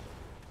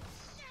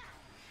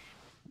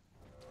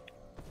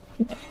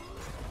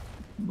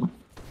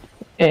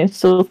 Okay, it's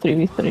still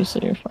 3v3, so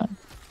you're fine.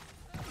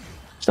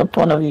 Except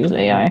one of you is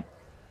AI.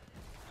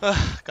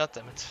 God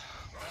damn it.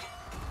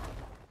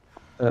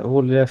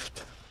 Who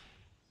left?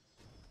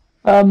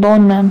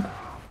 Bone Man.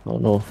 Oh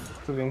no.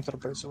 To Winter,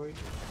 by the way.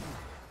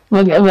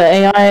 Look at the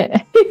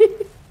AI.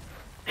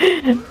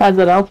 Has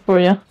it out for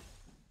you.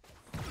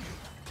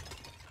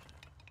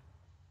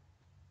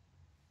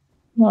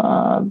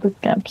 The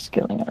camp's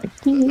killing our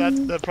team. That's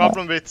the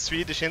problem with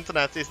Swedish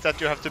internet is that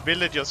you have to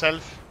build it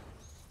yourself.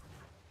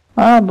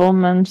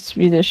 Bone Man,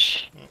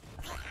 Swedish.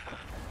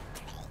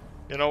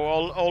 You know,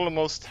 all the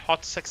most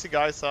hot, sexy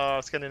guys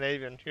are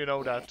Scandinavian. You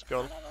know that,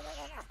 girl.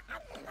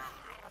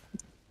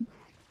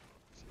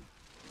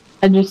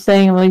 I'm just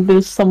saying, like,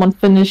 there's someone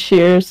Finnish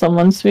here,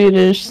 someone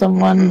Swedish,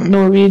 someone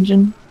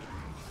Norwegian.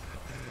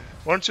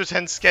 Once you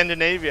send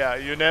Scandinavia,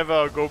 you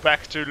never go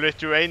back to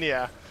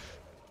Lithuania.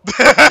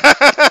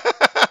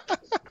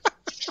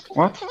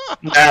 What?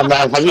 Nah,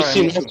 man, have you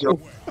seen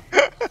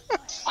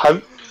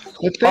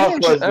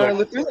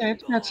Lithuanian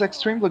internet's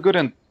extremely good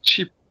and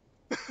cheap.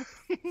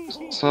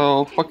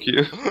 So, fuck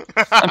you.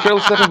 I'm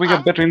fairly certain we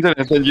get better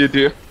internet than you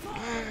do.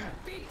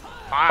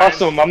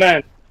 Also, my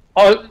man.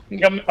 Oh,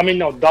 I mean,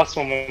 no, that's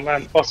my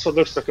man. Also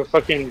looks like a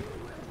fucking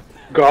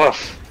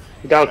goth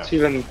without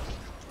even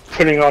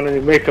putting on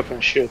any makeup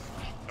and shit.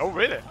 Oh,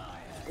 really?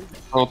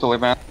 Totally,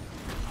 man.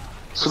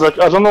 So, like,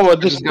 I don't know what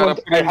this Just gotta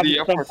point put I in have the the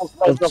effort. sample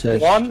size That's of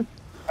it. 1,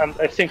 and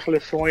I think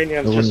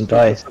Lithuanians I just wouldn't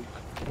die.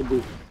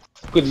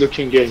 good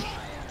looking game.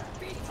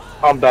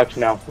 I'm back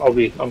now.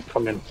 I'm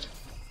coming.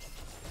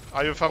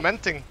 Are you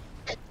fermenting?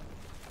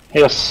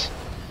 Yes.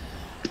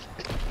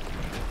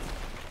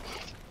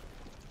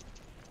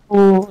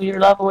 Ooh, your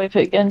lava wave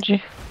hit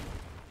Genji.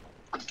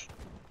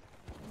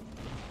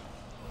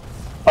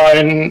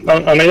 And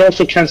I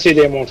also can't see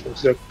the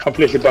immortals. They're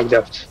completely bugged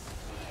out.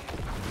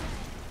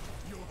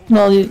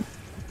 Well, you...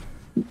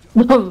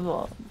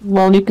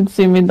 well, you can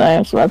see me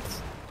die, so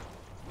that's...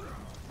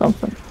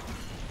 something.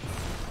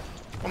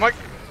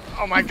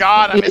 Oh my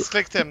god, I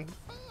misclicked him.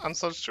 I'm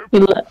so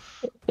stupid.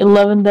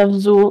 11 Dev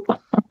Zool.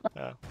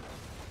 Yeah.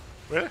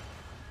 Really?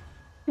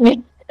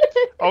 Me.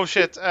 Oh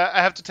shit,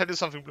 I have to tell you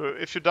something, Blue.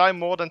 If you die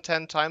more than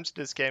 10 times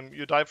in this game,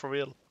 you die for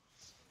real.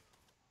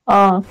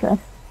 Oh, okay.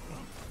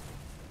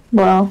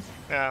 Well.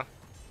 Yeah.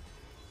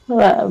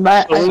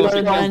 I So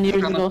started 9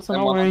 years ago, so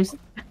no worries.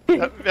 We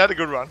had a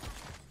good run.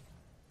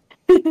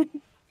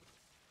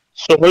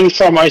 So where are you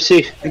from,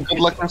 IC? Good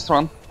luck next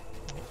run.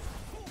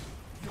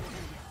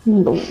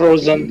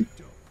 Frozen.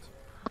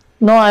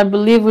 No, I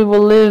believe we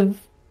will live.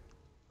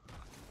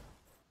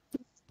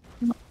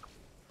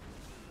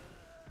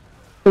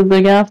 So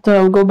like after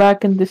I'll go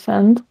back and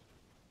defend,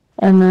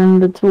 and then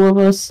the two of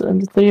us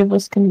and the three of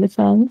us can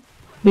defend,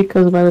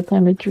 because by the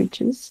time it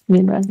reaches, me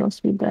and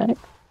Ragnos will be back.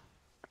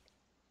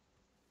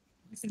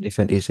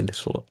 Defend easily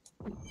slow.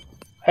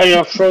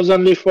 Hey,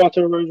 Frozen Leaf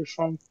Water, where are you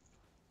from?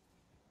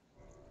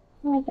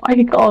 Why are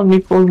you calling me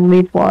Frozen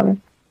Leaf Water?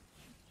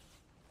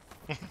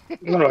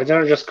 No, I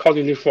didn't just call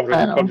you Leaf Water.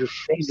 I I know. called you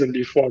Frozen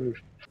Leaf Water.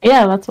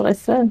 Yeah, that's what I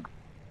said.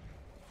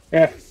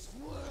 Yeah.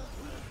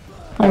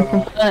 I'm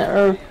from Planet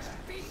Earth.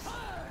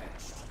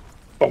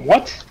 From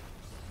what?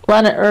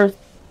 Planet Earth.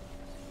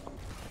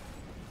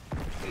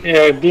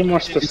 Yeah, be more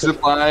Is specific.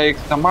 it like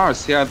the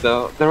Mars? Yeah,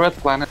 the red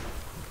planet.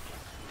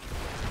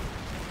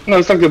 No,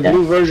 it's like the Yeah.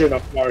 blue version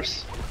of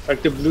Mars.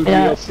 Like the blue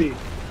Yeah. DLC.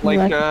 Like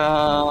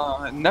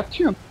Exactly.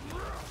 Neptune.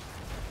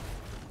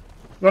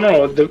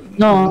 No,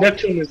 No.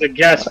 Neptune is a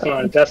gas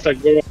planet. That's like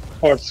where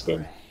parts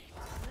go.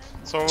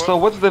 So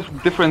what's the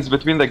difference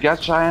between the gas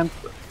giant?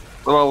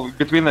 Well,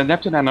 between the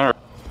Neptune and Earth?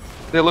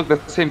 They look the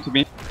same to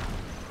me.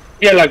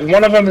 Yeah, like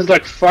one of them is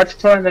like fart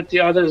planet, the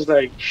other is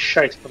like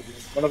shite planet.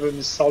 One of them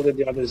is solid,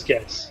 the other is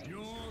gas.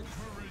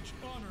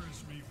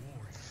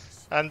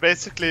 And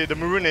basically the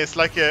moon is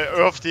like a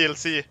Earth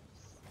DLC.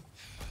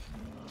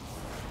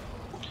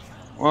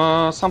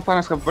 Some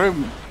planets have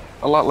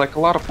a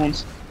lot of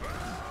moons.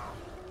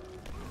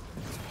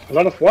 A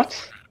lot of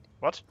what?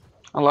 What?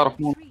 A lot of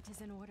moons. Retreat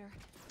is in order.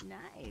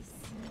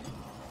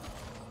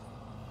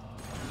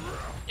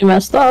 You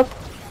messed up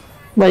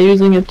by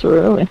using it too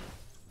early.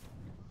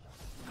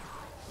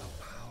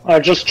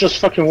 Just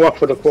fucking walk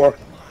for the core.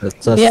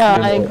 That's just, Yeah,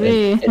 you I know,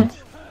 agree.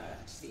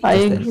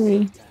 I Just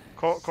agree.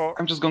 Core.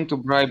 I'm just going to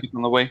bribe it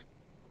on the way.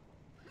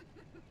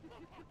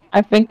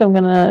 I think I'm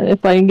gonna,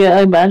 if I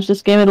get a badge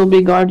this game, it'll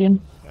be Guardian.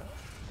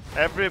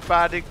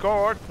 Everybody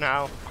core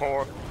now.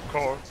 Core.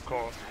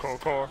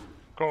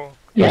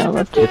 Yeah,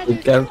 but we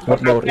can for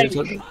no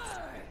reason.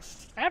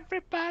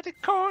 Everybody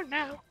core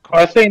now.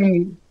 I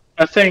think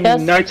Yes.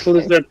 Night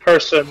Lizard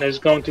person is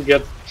going to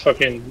get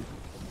fucking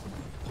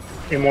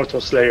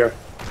Immortal Slayer.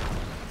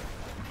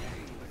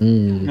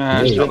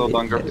 Shadow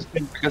Dunger.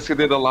 Because he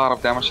did a lot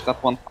of damage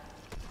that one.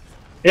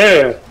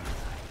 Yeah,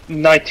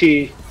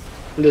 90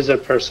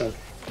 Lizard person.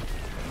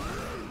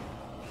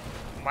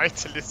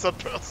 Mighty lizard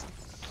person.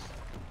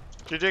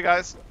 GG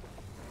guys.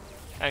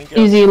 And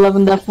girls. easy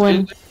 11 death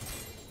win.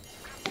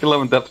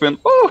 11 death win.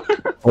 Oh!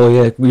 Oh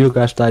yeah, you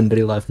guys die in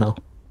real life now.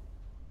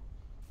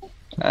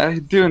 I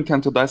do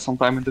intend to die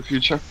sometime in the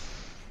future.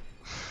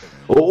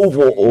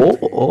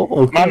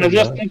 Okay. Man, I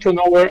just need to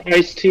know where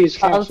Ice-T is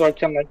from so I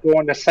can like go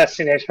and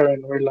assassinate her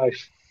in real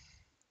life.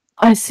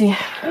 I see.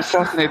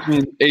 Assassinate me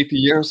in 80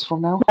 years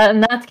from now.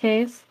 In that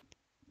case.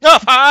 No,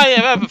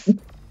 fire!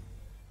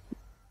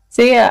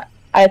 See,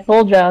 I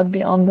told you I'd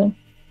be on them.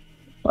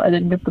 But I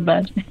didn't get the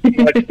badge.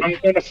 Like, I'm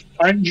gonna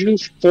find you,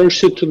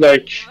 force you to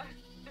like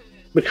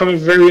become a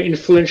very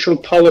influential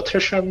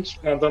politician,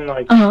 and then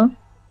like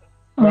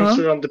once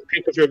you're on the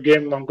peak of your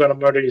game, I'm gonna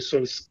murder you,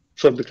 so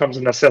it becomes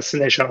an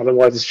assassination.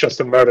 Otherwise, it's just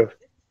a murder.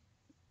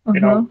 You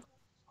know,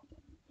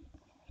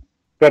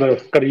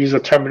 gotta use the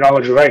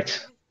terminology right.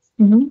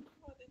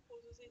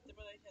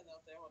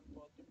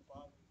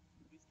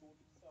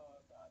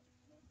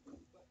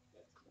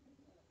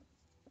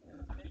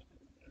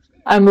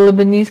 I'm a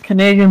Lebanese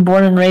Canadian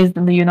born and raised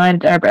in the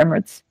United Arab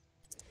Emirates.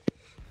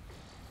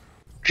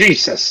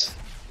 Jesus.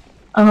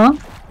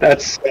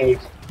 That's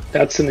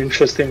an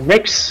interesting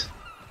mix.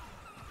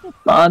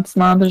 No, it's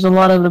not. There's a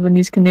lot of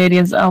Lebanese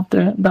Canadians out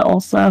there that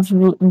also have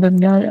root in the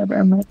United Arab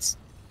Emirates.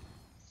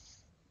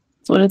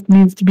 That's what it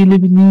means to be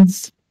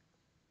Lebanese.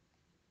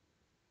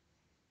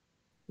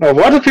 Now,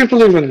 why do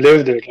people even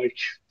live there? Like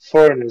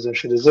foreigners and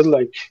shit. Is it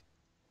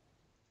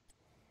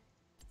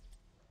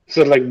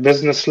like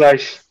business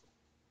life?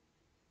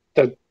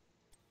 That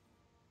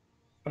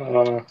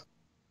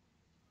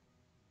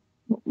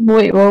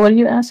Wait, what are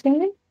you asking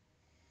me?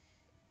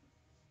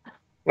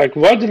 like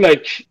why do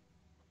like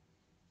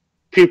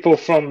people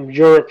from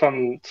Europe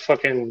and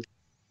fucking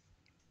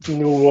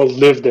New World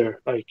live there,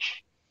 like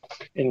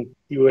in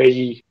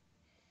UAE?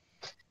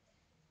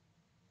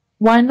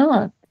 Why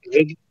not?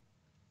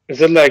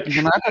 Is it like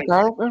United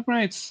Arab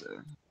Emirates.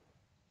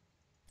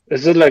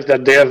 is it like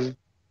that they have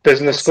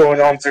business going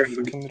on there?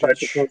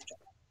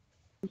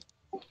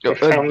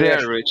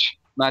 They're rich,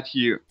 not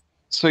you.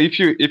 So if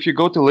you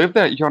go to live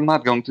there, you're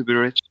not going to be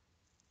rich.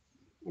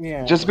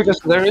 Yeah. Just because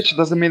they're rich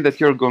doesn't mean that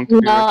you're going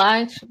to be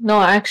rich.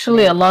 No,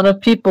 actually, a lot of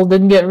people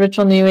didn't get rich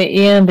on the UAE,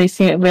 and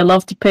they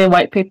love to pay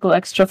white people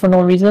extra for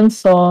no reason.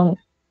 So,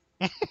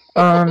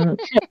 but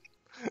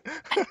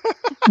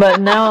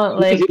now,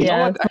 like, You know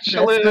yeah, what,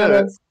 actually, it's not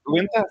as-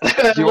 Winter,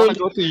 do you want to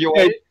go to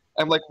UAE?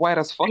 I'm like white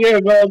as fuck. Yeah,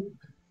 man.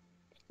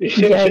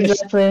 yeah,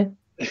 exactly.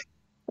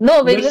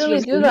 No, they This literally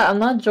was do the- that. I'm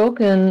not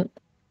joking.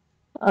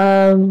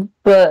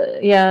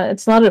 But yeah,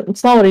 it's not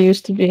what it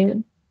used to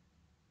be.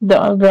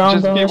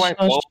 Just be white.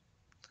 Well,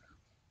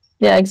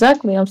 Yeah,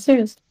 exactly. I'm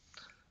serious.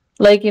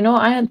 Like, you know,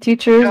 I had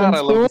teachers God, in I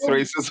love school.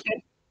 this racism.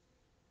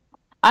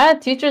 I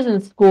had teachers in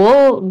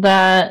school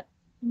that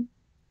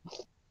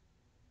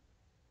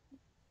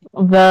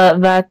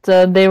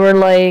they were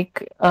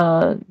like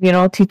you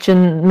know,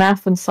 teaching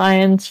math and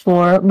science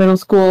for middle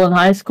school and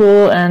high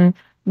school, and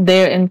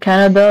they're in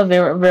Canada. They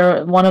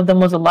were one of them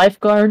was a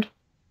lifeguard,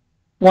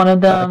 one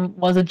of them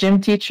was a gym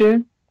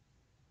teacher.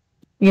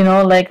 You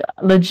know, like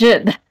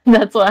legit.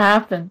 That's what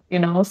happened. You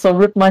know, so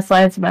rip my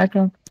science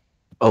background.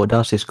 Oh,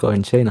 does this go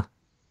in China?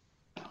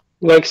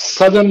 Like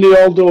suddenly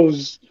all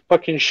those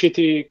fucking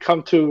shitty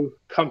come to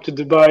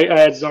Dubai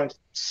ads aren't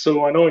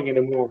so annoying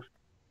anymore.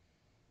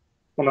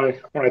 When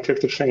I took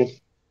the train.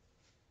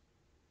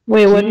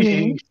 Wait, what do you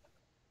mean?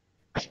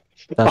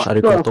 That's a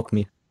report of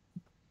me.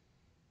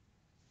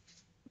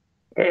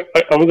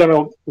 Are we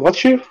gonna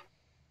watch you?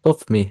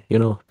 Of me, you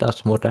know,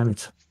 that's more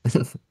damage.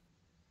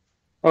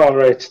 All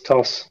right,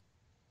 toss.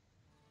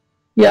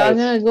 Yeah, I'm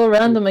gonna go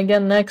random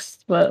again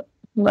next, but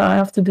now I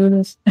have to do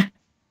this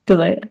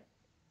because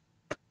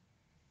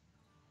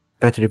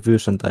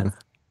Retribution time.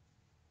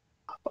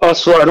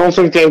 Also, I don't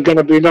think there's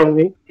gonna be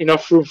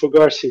enough room for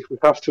Garci. We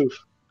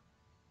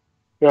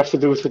have to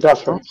do it without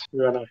her.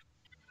 You and I.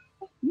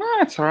 No,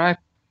 it's alright.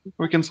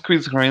 We can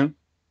squeeze her in.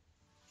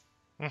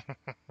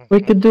 we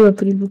could do a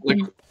 3v3.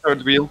 Like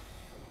third wheel.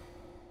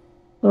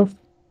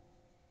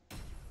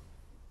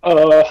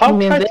 Oh, How I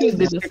mean, tight they is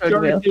the did the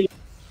third wheel. security?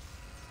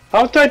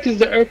 How tight is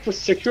the airport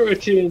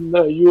security in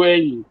the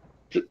UAE?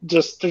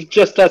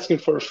 Just asking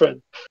for a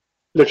friend,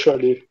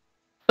 literally.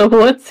 so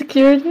what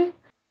security?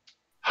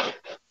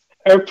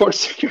 airport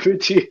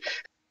security.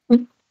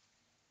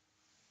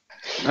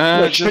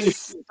 Just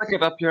stick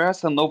it up your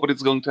ass and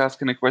nobody's going to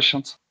ask any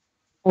questions.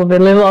 Well, they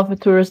live off a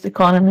tourist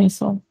economy,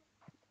 so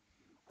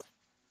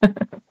I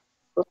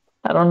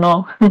don't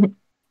know.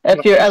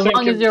 If you're as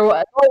long as you're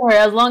don't worry,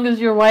 as long as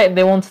you're white,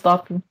 they won't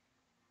stop you.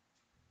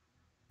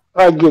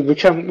 Ah, good. We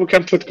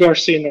can put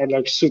Garcia in our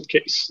like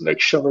suitcase, like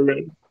shove her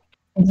in.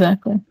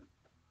 Exactly.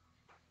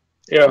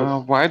 Yeah.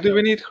 Why do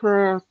we need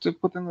her to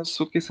put in the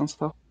suitcase and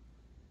stuff?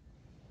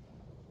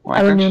 Why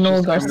I don't can't even she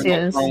know just who come in Garcia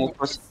as is. a normal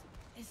person?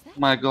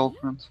 My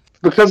girlfriend.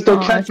 Because they Oh,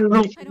 can't I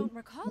room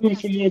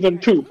for more than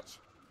two.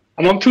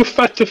 And I'm too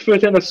fat to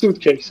fit in a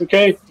suitcase,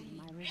 okay?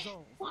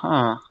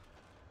 Huh.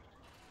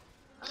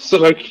 So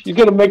like you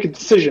gotta make a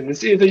decision.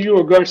 It's either you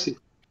or Garcia.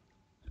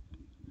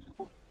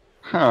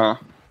 Huh.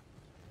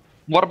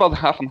 What about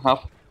half and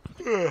half?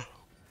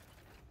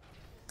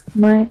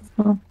 Right.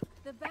 Oh.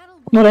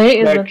 What I hate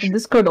is that Like- the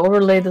Discord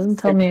overlay doesn't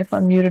tell me if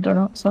I'm muted or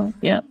not. So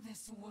yeah.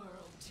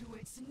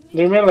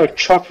 They mean like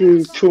chop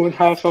you two in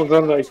half and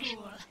then like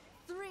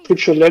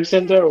put your legs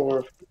in there,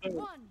 or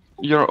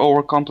You're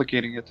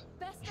overcomplicating it.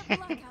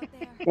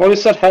 what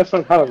is that half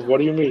and half? What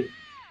do you mean?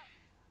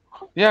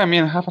 Yeah, I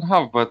mean half and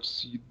half, but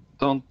you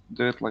don't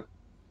do it like.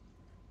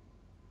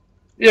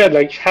 Yeah,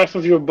 like half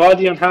of your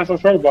body and half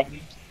of her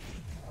body.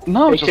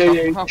 No, just half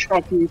AKA and half.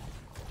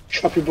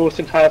 chop you both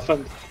in half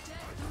and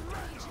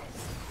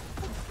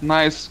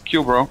Nice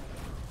Q, bro.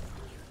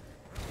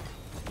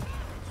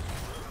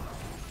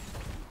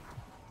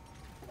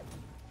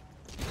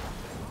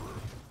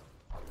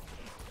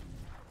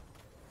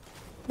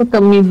 Look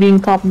at me being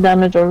top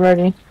damage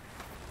already.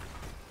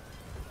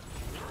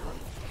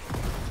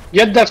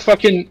 get that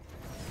fucking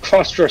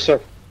cross-dresser.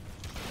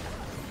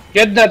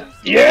 Get that,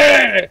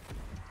 yeah!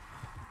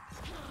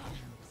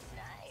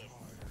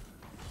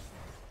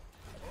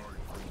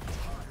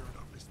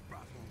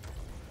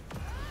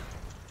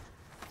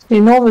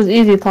 You know it was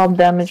easy top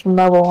damage from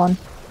level 1.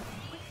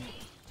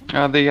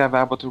 They have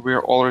Abbott,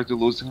 we're already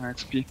losing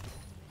XP.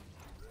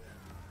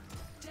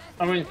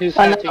 I mean, he's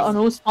And hacking. on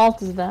whose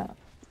fault is that?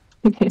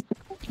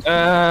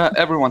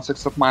 Everyone's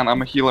except mine,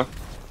 I'm a healer.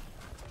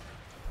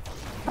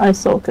 I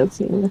so could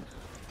see you.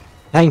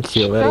 Thank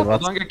you very Shut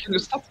much. up, can you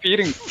stop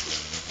feeding?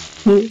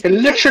 He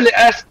literally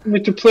asked me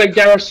to play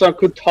Gareth so I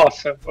could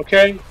toss him,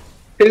 okay?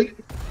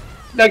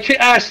 Like, he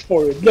asked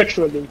for it,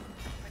 literally.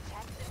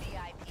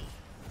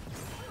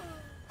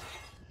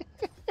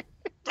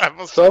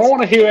 So I don't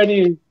want to hear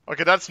any...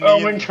 Okay, that's Oh,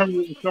 mean. in terms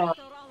of...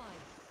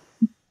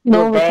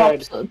 No, You're the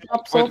bad. top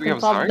Wait, soak we and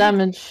have top Zarya?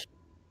 damage.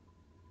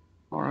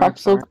 Alright, Top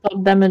soak,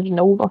 top damage,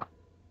 Nova.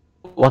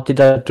 What did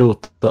I do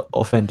to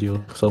offend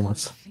you so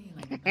much?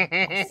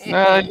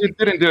 he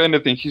didn't do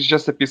anything, he's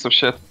just a piece of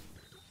shit.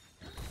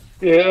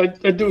 Yeah,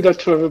 I do that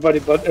to everybody,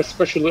 but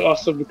especially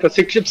Austin, because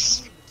he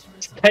keeps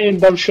saying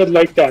dumb shit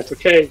like that,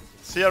 okay?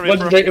 See ya, What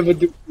Reaper. did I ever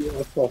do to you,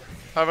 Austin?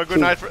 Have a good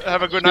night.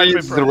 Have a good night,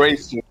 He's Reaper.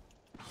 racist.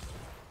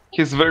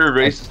 He's very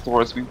racist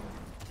towards me.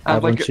 I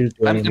I'm won't like shoot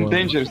you an anymore.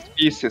 endangered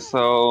species,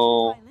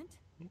 so...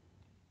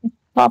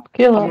 Top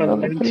killer. I'm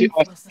an level 3.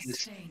 anti-Austin.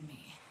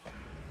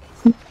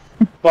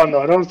 But no,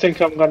 I don't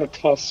think I'm gonna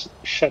toss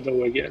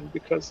Shadow again,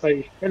 because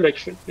I like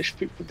Finnish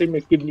people, they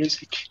make good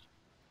music.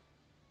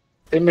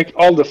 They make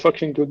all the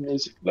fucking good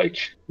music. Like,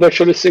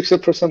 literally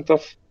 60%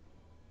 of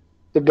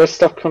the best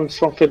stuff comes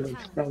from Finland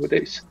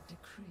nowadays.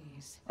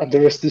 And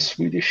the rest is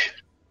Swedish.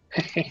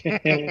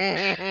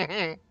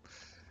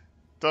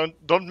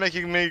 Don't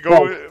making me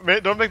go.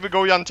 Don't make me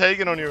go Jan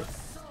Tagen on you.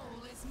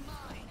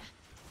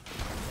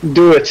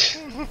 Do it.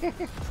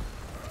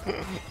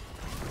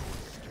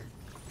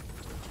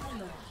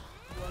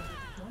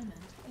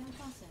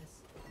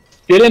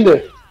 Get in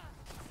there.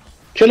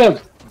 Kill him.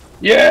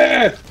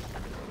 Yeah.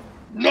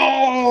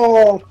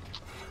 No.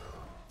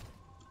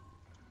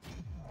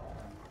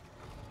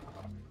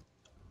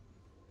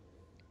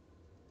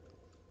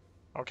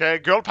 Okay,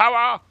 girl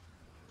power.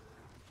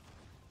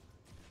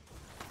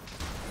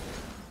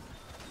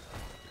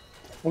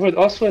 Oh, wait,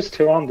 also it's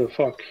Tyrande,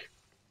 fuck.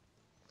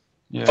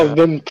 Yeah. I've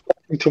been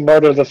planning to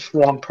murder the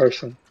wrong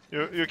person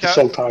You this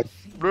whole can. time.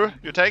 Blue,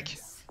 you take.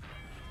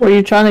 Were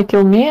you trying to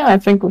kill me? I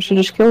think we should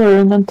just kill her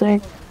and then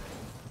take.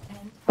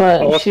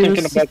 But I was she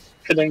thinking was. about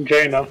killing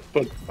Jaina,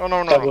 but Oh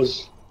no that no.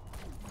 was...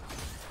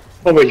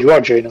 Oh wait, you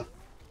are Jaina.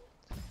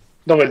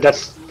 No wait,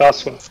 that's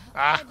one.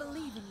 Ah,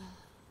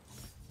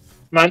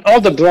 Man,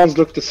 all the blondes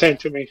look the same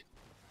to me.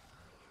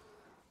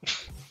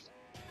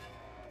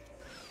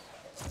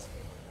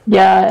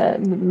 Yeah,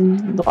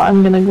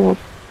 I'm gonna go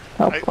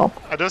help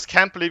top. I just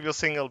can't believe you're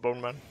single, Bone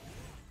Man.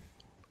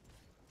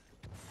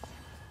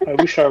 I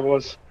wish I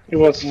was. It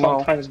was Wow.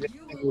 fun times.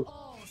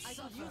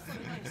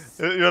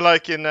 You're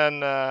like in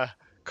an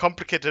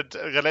complicated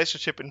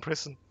relationship in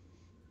prison.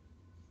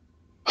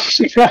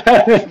 See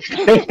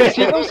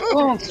those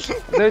clones?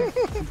 They're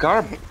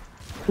garbage.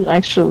 It's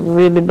actually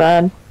really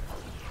bad.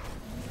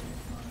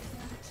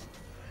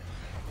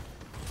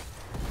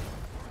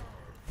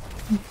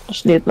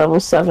 Just need level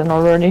 7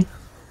 already.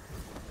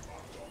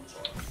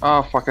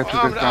 Oh fuck, I took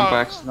Oh, it down no.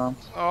 by accident.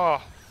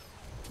 Oh.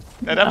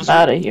 Yeah, that I'm was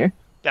out of here.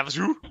 That was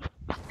you.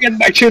 Get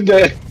back in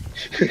there.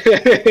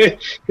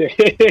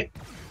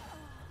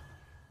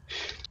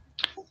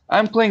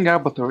 I'm playing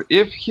Abathur.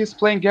 If he's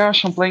playing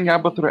Gash, I'm playing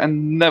Abathur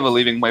and never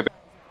leaving my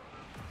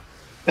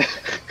bed.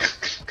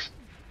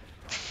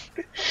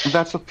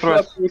 That's a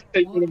threat.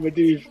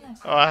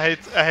 Oh, I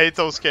hate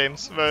those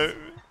games. But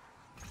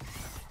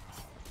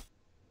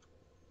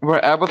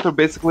Where Abathur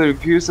basically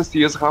refuses to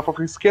use half of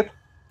his kit.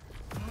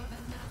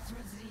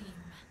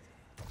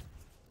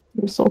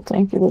 You're so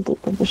tanky with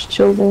it. Just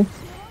chill there.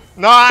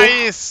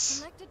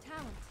 nice,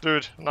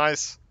 dude.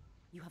 Nice.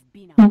 You have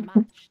been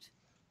outmatched.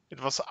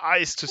 It was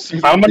ice to see.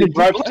 How many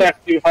bribe stacks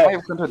do you have?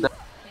 500 damage.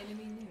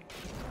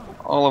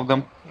 All of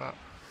them.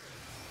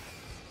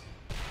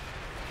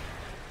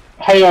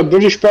 Hey,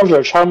 British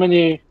beverage, how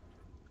many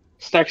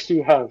stacks do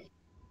you have?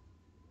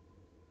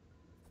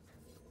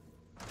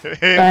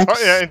 He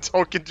ain't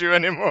talking to you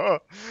anymore.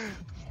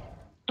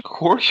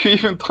 Who are you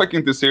even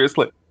talking to,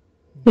 seriously?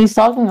 He's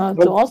talking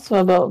to us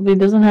about he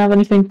doesn't have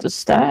anything to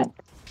stack.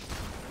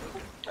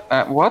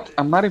 What?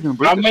 I'm not even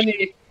British. How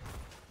many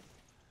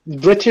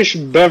British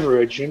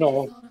beverage, you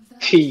know,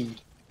 tea,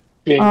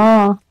 being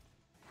Ah,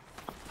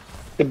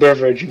 the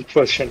beverage in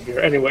question here.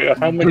 Anyway,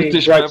 how many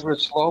British bribe-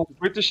 beverage. Oh,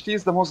 British tea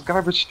is the most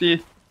garbage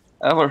tea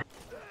ever.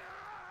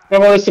 Yeah,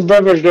 well, it's the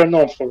beverage they're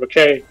known for,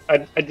 okay? I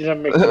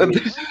didn't make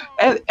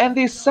it. and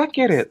they suck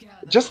at it.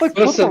 Just like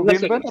Listen, football. They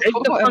listen, invented take the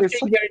football and they fucking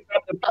suck. game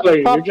out of play.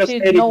 You're just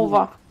PUBG hating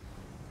Nova.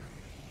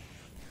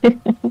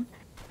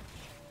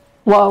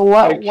 what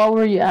Like- what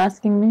were you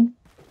asking me?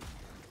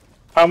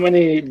 How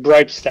many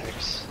bribe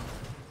stacks?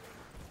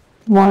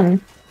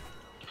 One.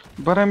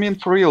 But I mean,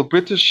 for real,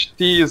 British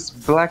tea is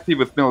black tea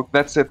with milk.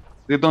 That's it.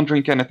 They don't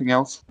drink anything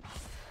else.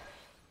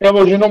 Yeah,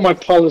 well, you know my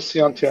policy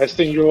on tea. I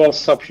think you're all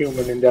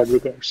subhuman in that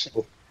regard,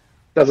 so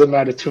doesn't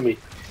matter to me.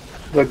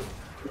 But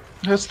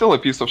You're still a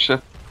piece of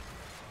shit.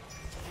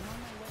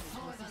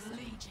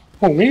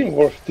 oh, me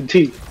or the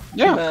tea?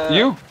 Yeah,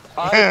 you.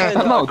 I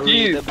kinda No, agree.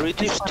 tea- The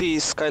British tea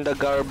is kinda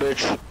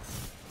garbage.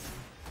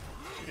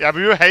 Yeah, but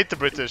you hate the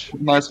British.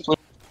 Nice play.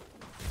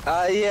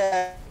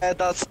 Yeah,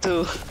 that's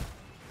too.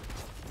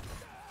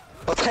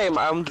 But hey,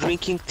 I'm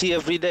drinking tea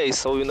every day,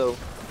 so you know.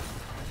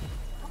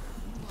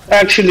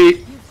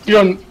 Actually, you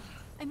don't.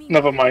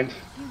 Never mind.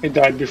 He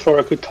died before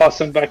I could toss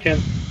him back in.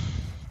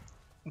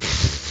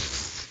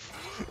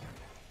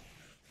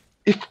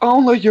 If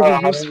only you were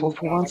Oh, useful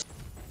for once.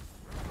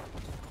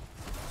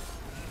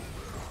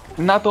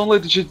 Not only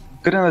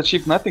didn't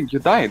achieve nothing, you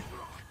died.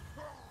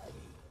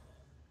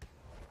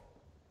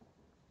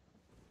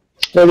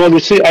 Well, you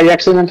see, I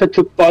accidentally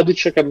took body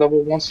check at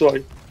level 1, so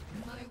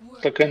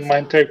my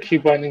entire key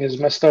binding is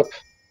messed up.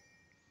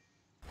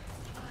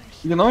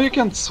 You know you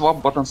can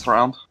swap buttons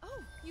around. Oh,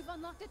 you've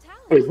unlocked a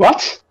talent. Wait,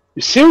 what?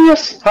 You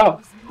serious? How?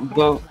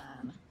 The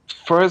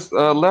first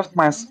left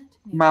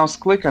mouse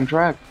click and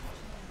drag.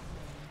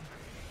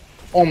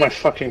 Oh my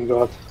fucking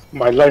god.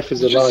 My life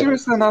is Did you alive.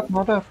 seriously not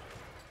know that?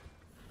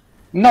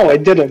 No, I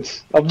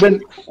didn't. I've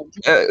been.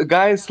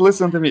 Guys,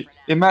 listen to me.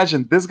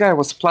 Imagine this guy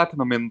was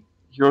platinum in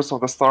Heroes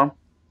of the Storm.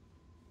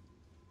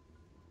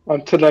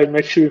 Until I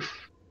met you.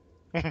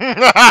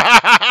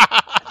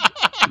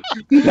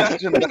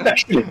 Imagine That's that.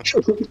 actually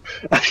true.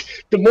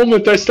 The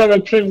moment I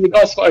started playing with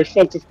us, I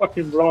felt a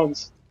fucking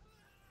bronze.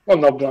 Oh,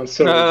 not bronze,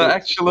 sorry.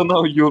 Actually,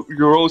 no, you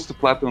rose to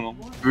platinum.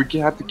 Ricky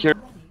had to carry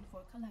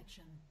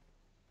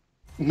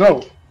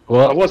No, I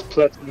What? was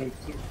platinum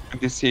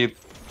the seed.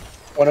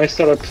 when I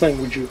started playing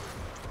with you.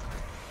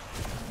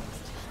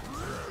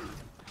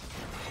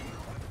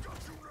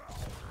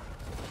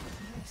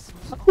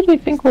 What do you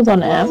think was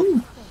on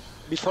M?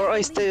 Before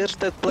I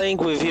started playing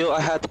with you,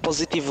 I had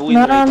positive win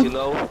No. rate, you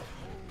know.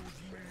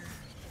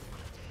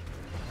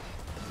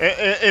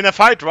 In a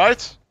fight,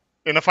 right?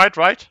 In a fight,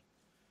 right?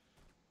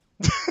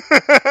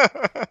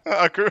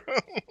 Aku.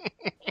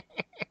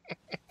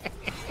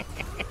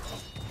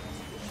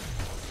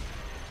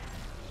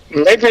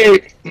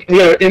 Maybe,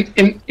 yeah,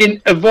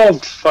 in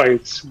evolved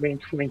fights,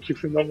 wink wink,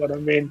 if you know what I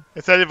mean.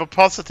 Instead of a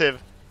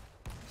positive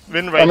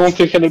win I don't rate.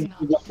 think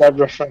anybody got that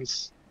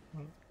reference.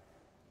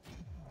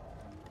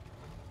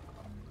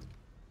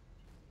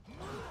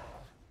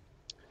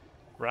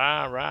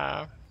 Rah,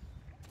 rah.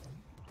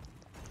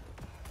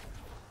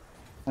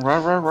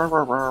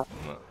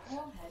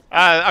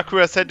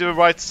 Aku said you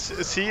write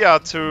Sia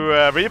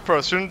to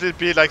Reaper. Shouldn't it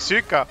be like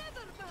Suka?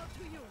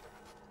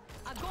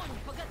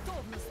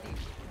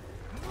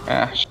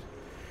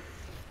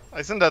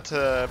 Isn't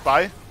that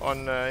buy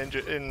on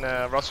in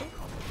Russian?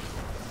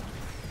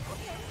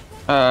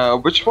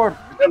 Which word?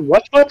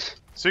 What? I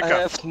Suka.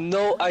 have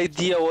no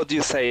idea what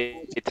you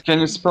say. Can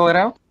you spell it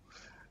out?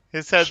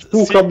 He said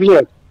Suka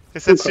Bled. He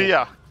said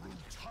Suka.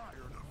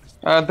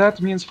 Sia.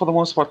 That means for the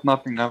most part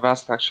nothing. I've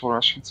asked actual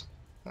Russians.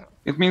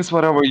 It means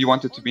whatever you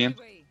want it to be in.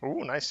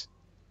 Ooh, nice.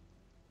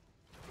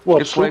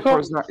 What, It's like, Suka? for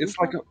example, it's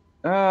like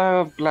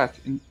a Blad,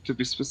 to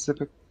be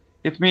specific.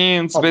 It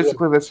means Oh,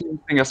 basically the same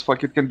thing as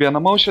fuck. It can be an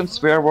emotion,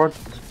 swear word,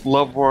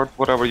 love word,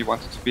 whatever you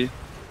want it to be.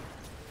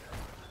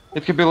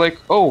 It could be like,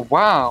 oh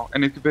wow,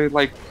 and it could be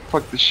like,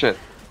 fuck this shit.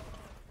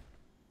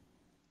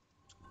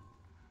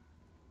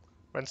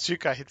 When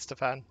Suka hits the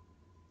fan.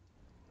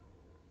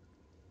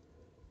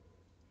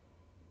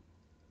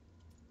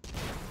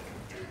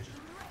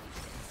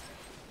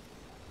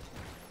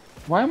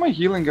 Why am I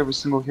healing every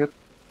single hit?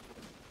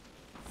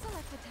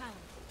 Select the talent.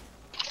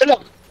 Shut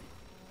up!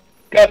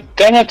 God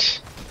damn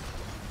it!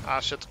 Ah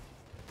shit.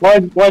 Why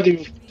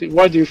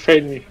do you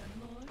fail me?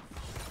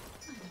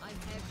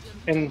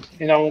 In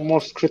our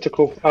most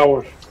critical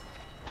hour.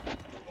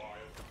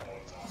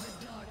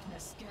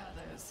 Darkness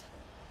gathers.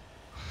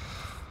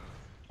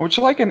 Would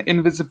you like an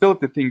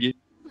invisibility thingy?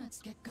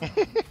 Let's get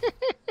going.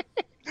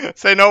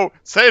 Say no!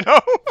 Say no!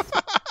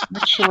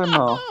 Actually,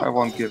 no, I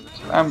won't give it.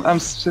 I'm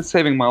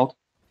saving my ult.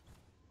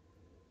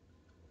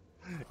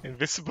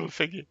 Invisible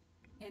thingy.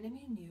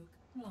 Enemy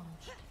nuke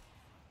launched.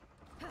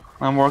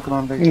 I'm working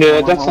on the. Yeah,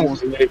 I'm that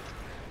almost- sounds great.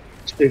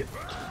 See.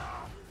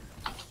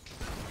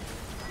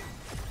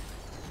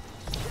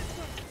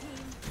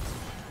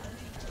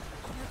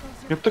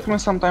 It took me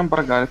some time, but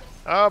I got it.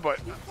 Oh boy.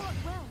 Fought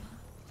well.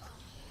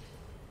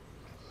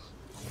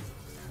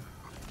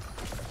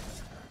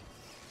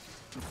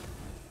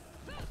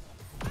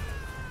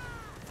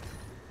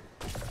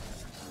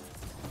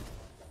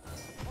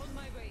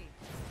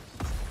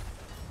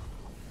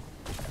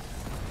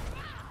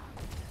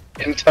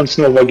 Intense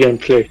Nova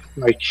gameplay.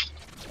 Like,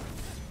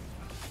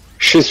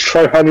 she's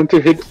trying to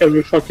hit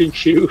every fucking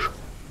Q.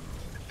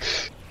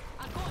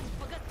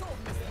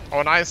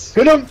 Oh nice.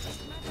 Hit him!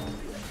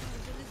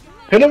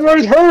 Hit him where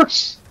it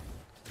hurts!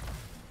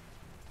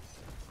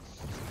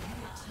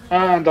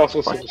 And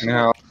also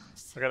Yeah.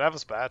 Okay, that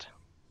was bad.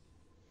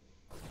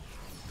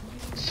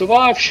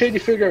 survive, shady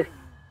figure.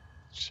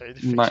 Shady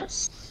figure.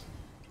 Nice.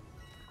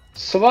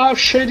 Survive,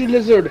 shady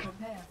lizard.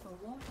 Prepare for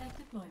warhead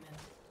deployment.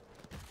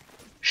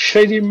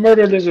 Shady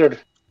murder lizard.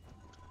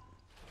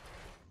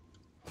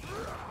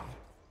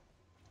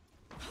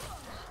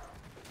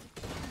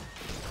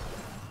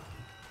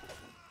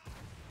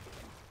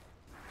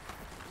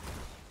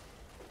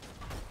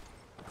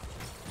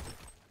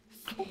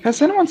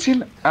 Has anyone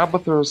seen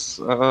Abathur's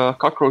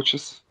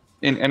cockroaches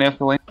in any of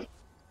the lane?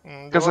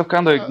 Because I've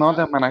kind of ignored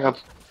them and I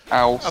got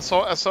owls.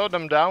 I saw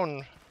them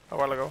down a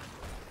while ago.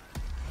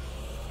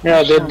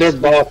 Yeah, they're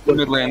bot.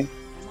 Mid lane.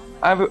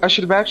 I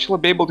should actually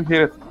be able to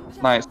hit it.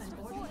 Nice.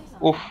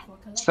 Oof.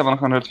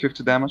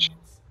 750 damage.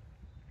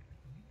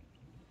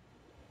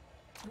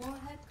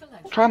 Warhead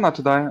collection. Try not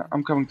to die.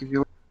 I'm coming to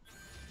heal.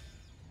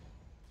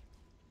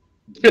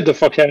 Get the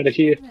fuck out of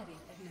here. Ready,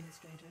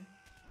 Administrator.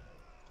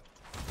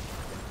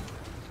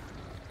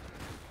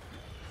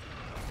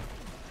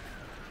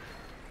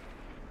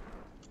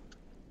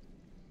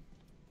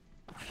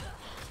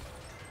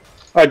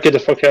 I'd get the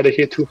fuck out of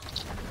here too.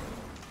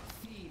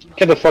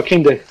 Get the fuck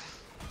in there.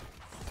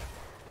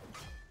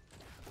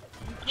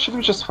 Should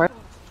we just fight?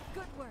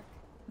 Good work.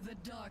 The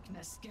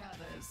darkness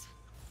gathers.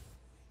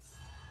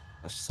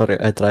 Sorry,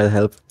 I tried to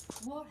help.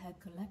 Warhead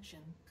collection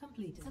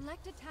completed.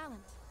 Select a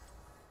talent.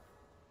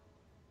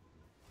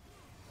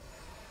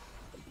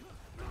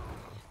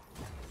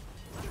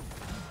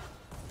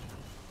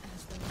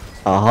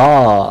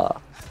 Aha!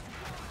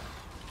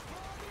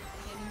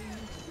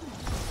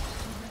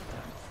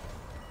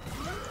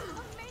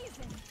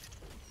 Amazing.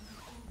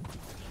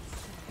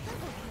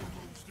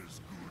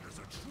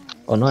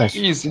 Oh, nice.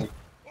 Easy.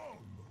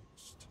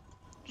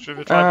 Should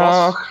we try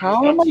boss?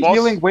 How am I Boss?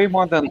 healing way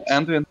more than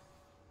Anduin?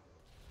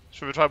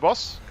 Should we try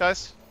boss,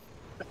 guys?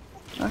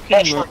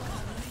 Okay, Sure. look.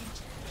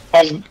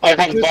 I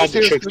have Here's body a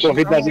serious check, so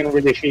he question. doesn't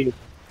really heal.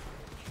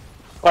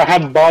 I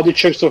have body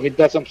check, so he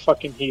doesn't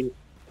fucking heal.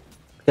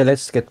 Okay,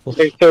 let's get push.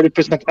 Like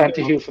 30%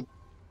 anti-heal for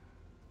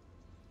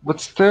But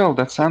still,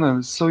 that's Anduin.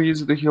 It's so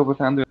easy to heal with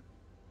Anduin.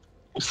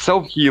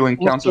 Self-healing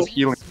counts as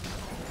healing.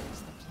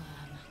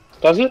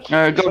 Does it?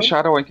 Go Sure.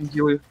 Shadow, I can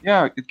heal you.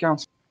 Yeah, it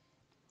counts.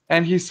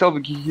 And he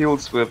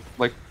self-heals with,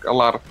 like, a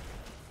lot of...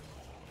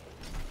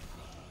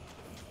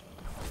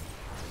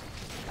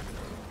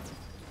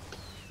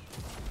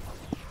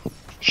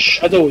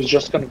 Shadow is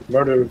just gonna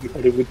murder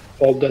everybody with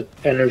all that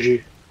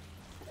energy.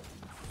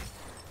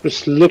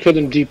 Just look at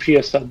him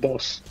DPS that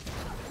boss.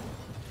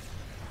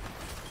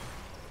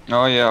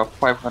 Oh yeah,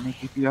 500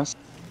 DPS.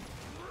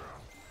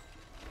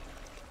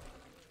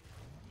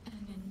 An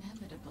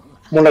inevitable.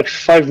 More like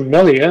 5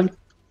 million.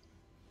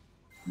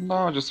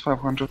 No, just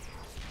 500.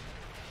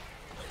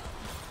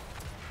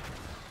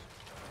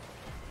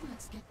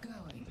 Let's get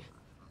going.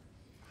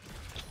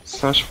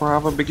 Search for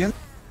Ava begin.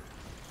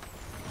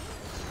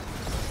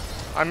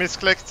 I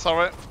misclicked,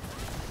 sorry.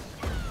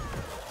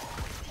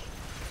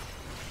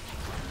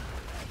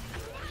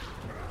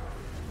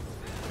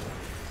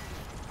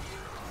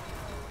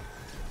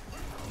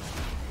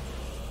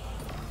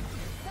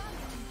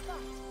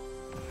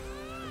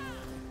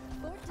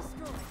 Fort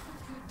destroyed.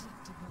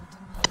 Predictable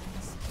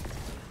demise.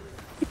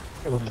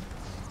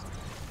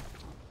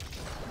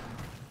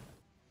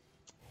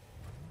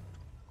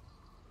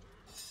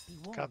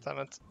 God damn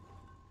it.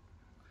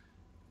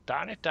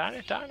 Darn it, darn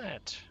it, darn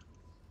it.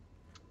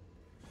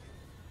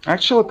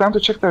 Actually, time to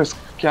check their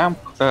camp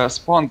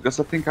spawn, because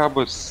I think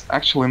Ava is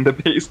actually in the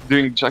base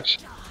doing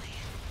ejection.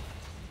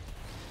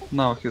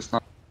 No, he's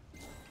not.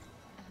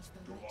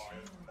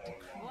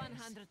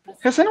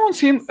 Has anyone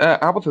seen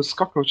Abathur's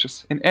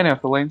cockroaches in any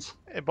of the lanes?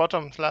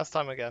 Bottom last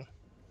time again.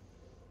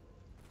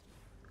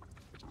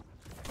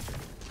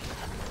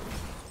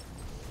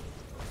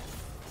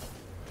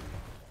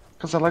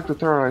 Because I like to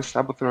terrorize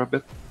Abathur a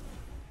bit.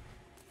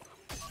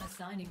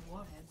 Assigning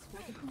warheads for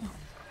deployment.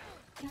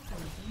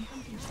 Calculating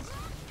completion.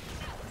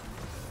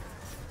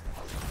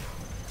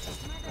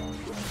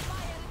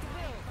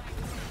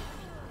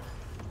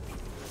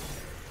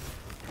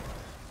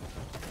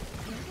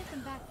 Get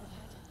them back for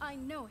that. I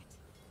know it.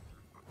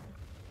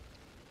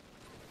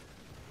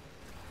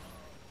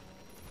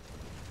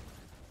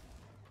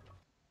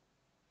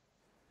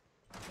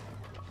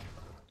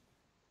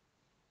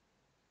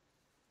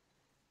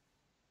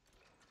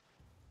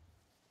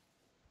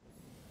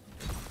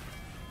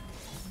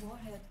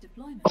 Warhead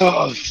deployment.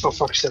 Oh, for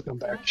fuck's sake, I'm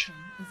back. Action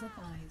is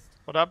advised.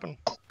 What happened?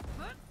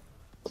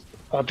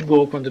 I had to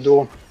go open the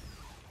door.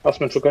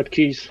 Osman forgot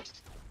keys.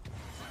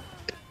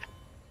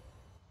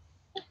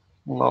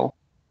 Lol.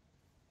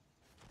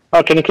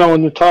 Oh, can you climb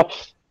on the top?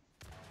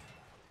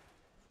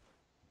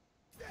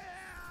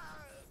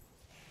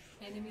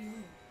 Enemy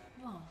move.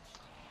 Launch.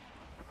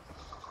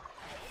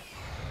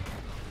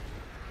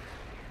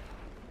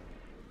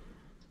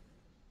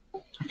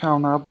 I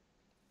found Ab.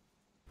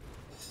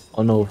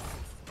 Oh no,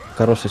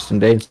 Karos is in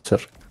danger.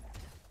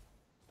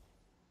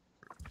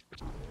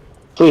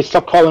 Please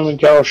stop calling me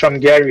Garrosh, I'm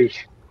Gary.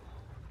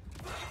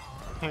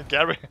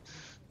 Gary.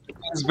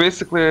 It's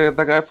basically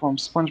the guy from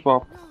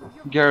SpongeBob.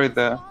 Gary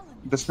the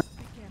snail.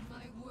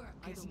 My work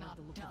is not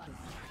done.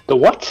 The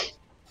what?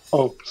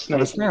 Oh, The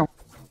snake. snail.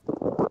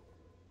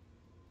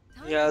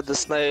 Yeah, the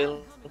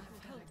snail I've got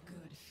a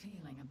good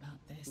feeling about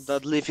this.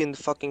 that live in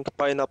fucking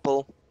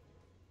pineapple.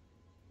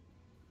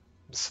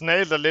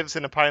 Snail that lives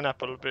in a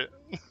pineapple bit.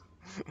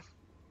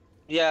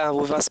 Yeah,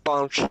 with a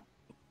sponge.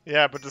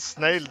 Yeah, but the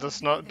snail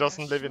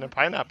doesn't live in a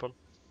pineapple.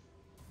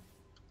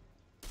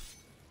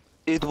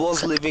 It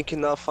was living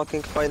in a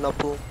fucking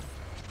pineapple.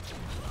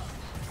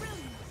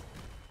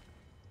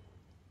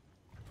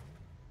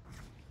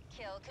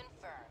 Kill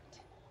confirmed.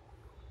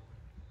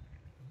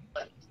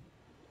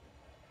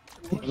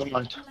 Never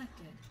mind.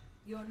 Collected.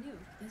 Your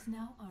nuke is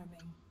now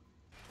arming.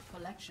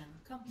 Collection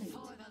complete.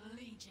 For the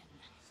Legion.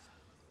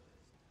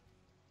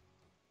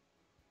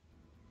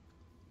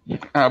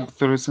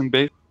 Abathur is in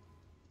base.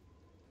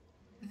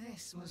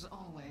 This was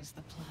always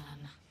the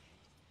plan.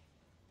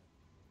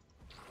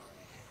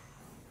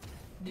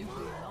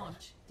 Nuclear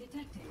launch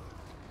detected.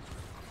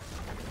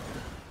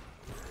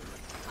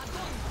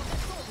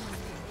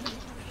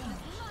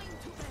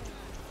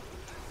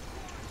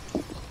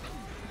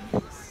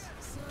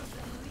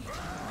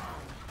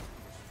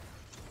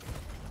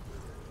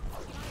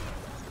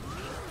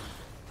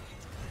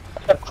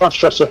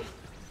 Cross-dresser.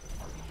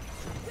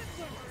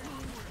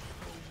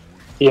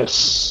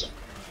 Yes.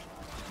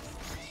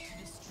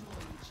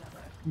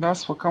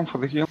 That's what come for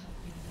the heal.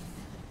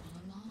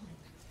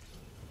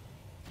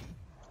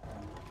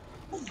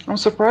 I'm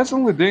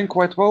surprisingly doing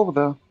quite well with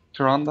the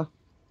Tyrande.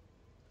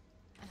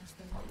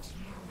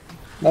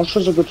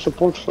 Monster's a good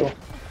support for.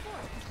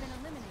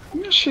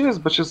 Yeah, she is,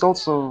 but she's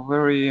also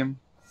very,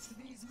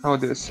 how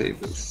do I say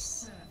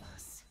this?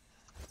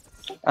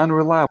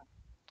 Unreliable.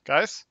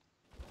 Guys?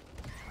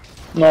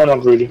 No,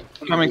 not really.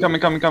 Coming.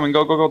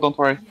 Go, don't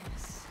worry.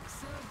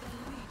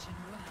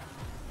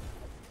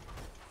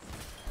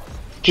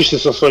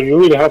 Jesus, so you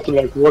really have to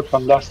like work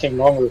on lasting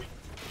longer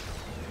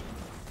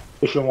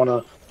if you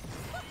wanna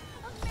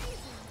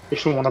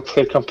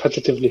play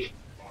competitively.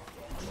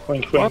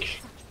 Wink,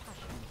 wink.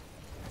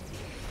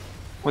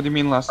 What do you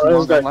mean last Oh,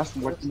 month? okay. Last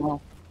like now.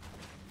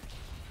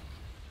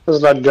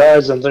 There's like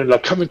guys and they're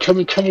like coming.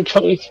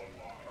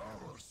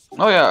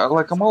 Oh yeah,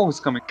 like I'm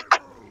always coming.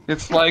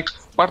 It's like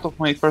part of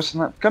my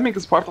personality. Coming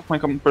is part of my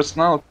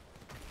personality.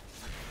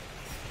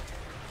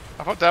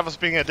 I thought that was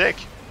being a dick.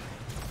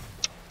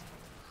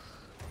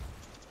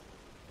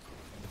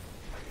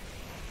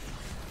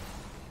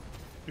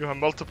 You have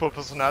multiple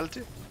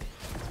personality?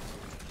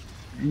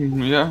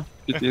 Yeah,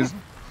 it is.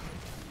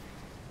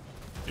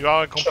 You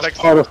are a complex.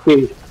 Part of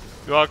the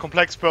You are a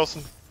complex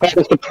person.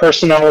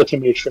 personality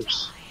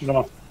matrix, you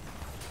know.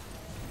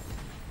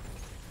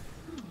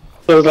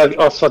 There's like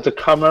us at the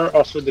comer,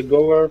 us with the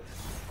goer.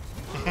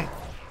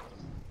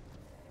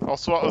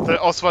 Oswald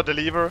the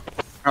lever.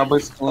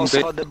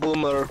 Also the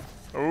boomer.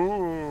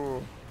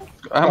 Ooh.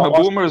 I'm a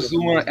boomer,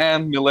 zoomer,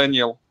 and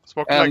millennial.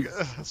 Spoke And-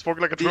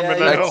 like a true Yeah,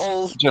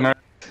 millennial.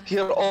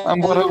 you're all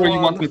I'm whatever you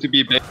one. want me to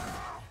be, babe.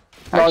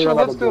 No, Actually, you're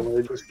not let's a do.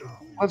 boomer.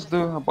 Let's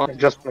do about.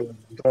 Just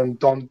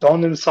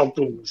don't insult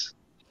boomers.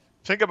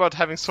 Think about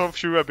having so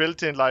few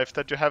ability in life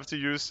that you have to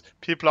use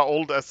people are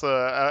old as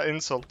a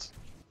insult.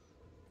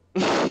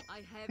 I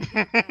have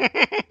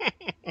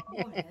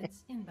warheads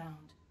inbound.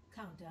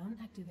 Countdown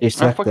activated.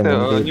 Distract Fuck them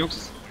the and do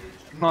nukes.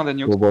 No, the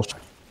nukes. boss.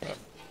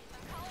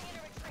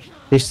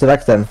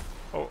 Distract them.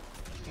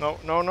 No.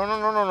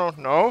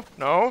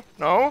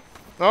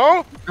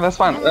 That's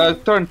fine.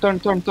 Turn.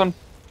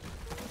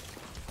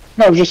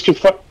 No, just keep.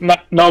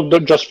 No,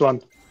 don't just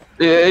run.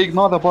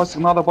 Ignore the boss.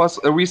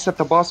 Reset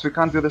the boss. We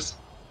can't do this.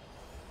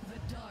 The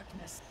darkness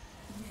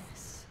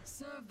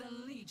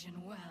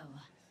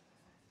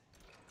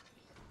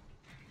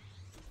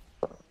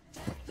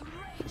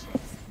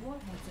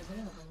Warheads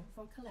available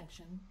for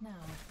collection now.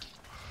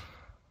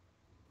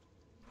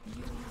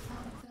 You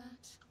thought of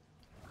that?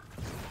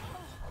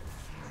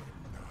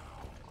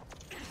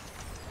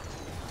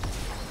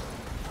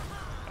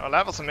 Oh,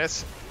 that was a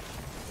miss.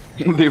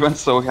 They went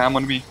so ham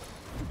on me.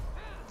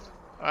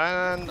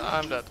 And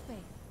I'm dead.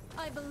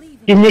 I believe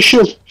in Give me a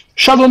shield.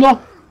 Shadow,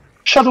 no.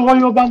 Shadow, why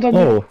you abandoned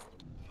me? Oh.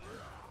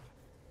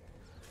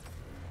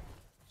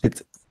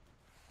 It's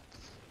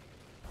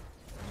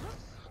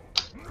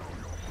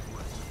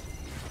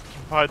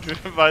Why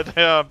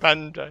they are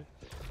abandoned?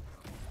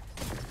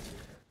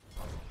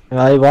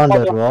 I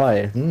wonder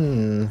why.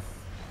 Hmm.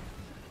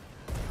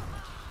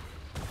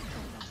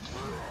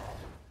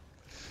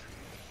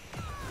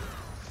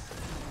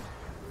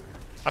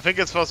 I think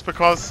it was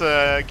because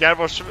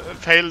Garbosh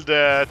failed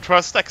the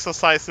trust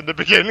exercise in the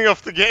beginning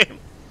of the game.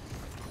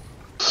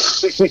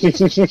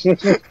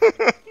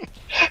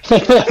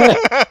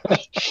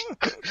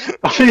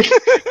 I mean,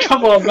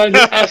 come on, man, you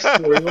asked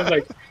for it. I was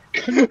like,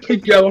 can you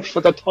pick Garrosh for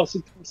the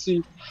tossy?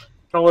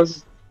 I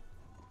was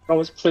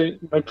playing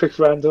my quick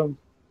random.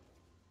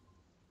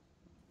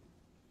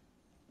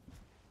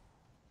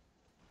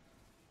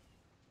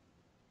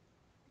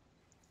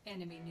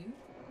 Enemy nuke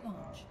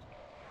launched.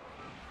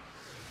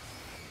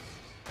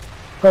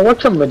 Now, why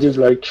can Medivh,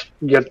 like,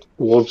 get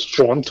wolves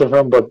drawn to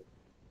him, but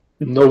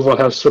Nova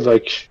has to,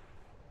 like,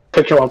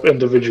 pick him up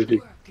individually?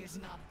 Work is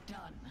not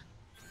done.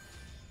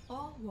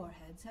 All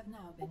warheads have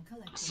now been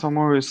collected.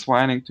 Someone is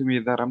whining to me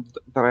that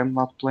I'm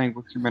not playing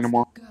with him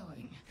anymore.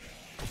 Going.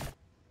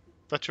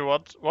 That you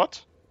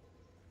what?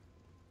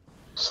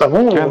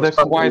 Someone Yeah, was that's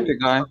talking- white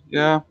guy.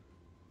 Yeah.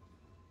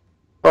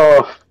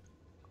 Oh.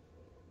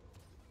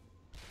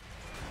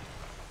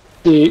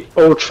 The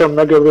ultra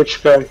mega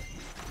rich guy.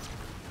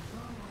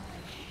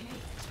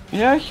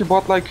 Yeah, he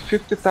bought like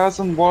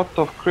 50,000 worth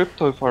of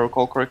crypto, if I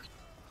recall correctly.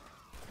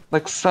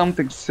 Like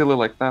something silly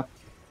like that.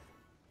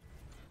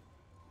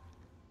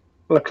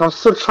 Like, I'm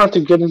still trying to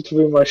get him to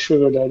be my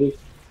sugar daddy.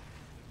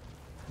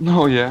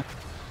 No, yeah.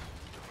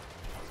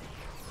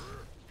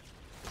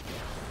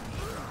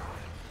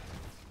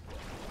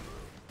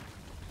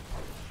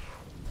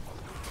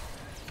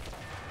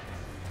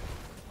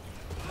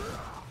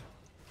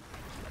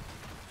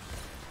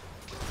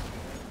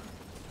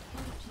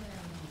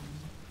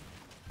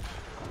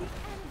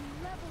 enemy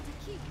leveled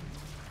a key.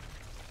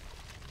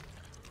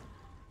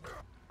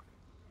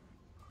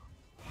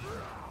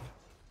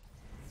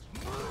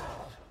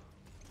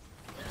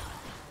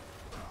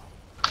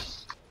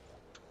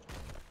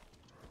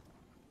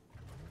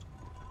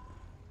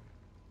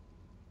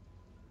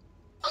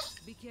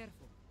 Be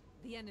careful.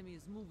 The enemy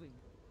is moving.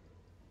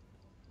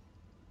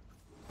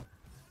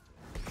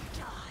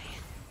 Die.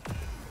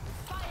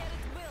 Fire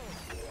at will.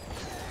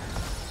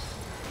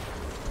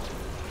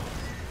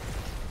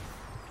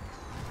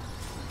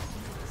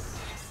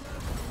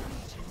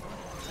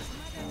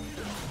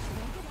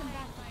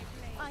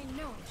 I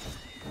know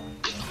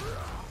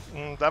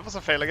it. That was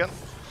a fail again.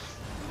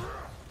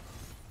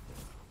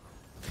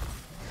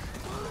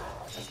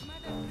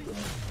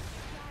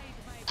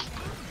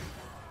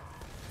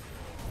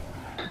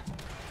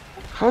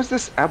 How is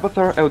this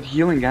Avatar out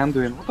healing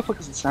Anduin? What the fuck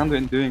is this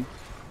Anduin doing?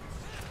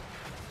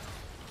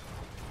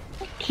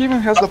 He even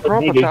has the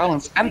proper needed.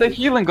 talents and the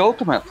healing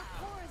ultimate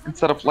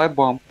instead of light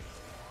bomb.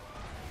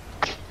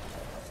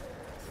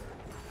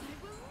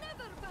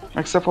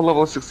 Except for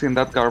level 16,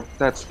 that's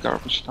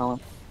garbage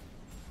talent.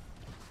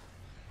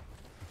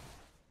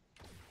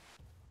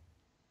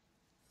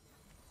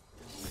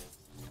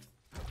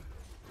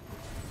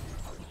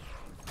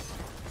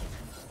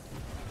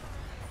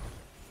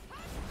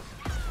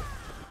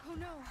 Oh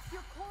no,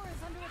 your core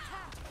is under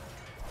attack.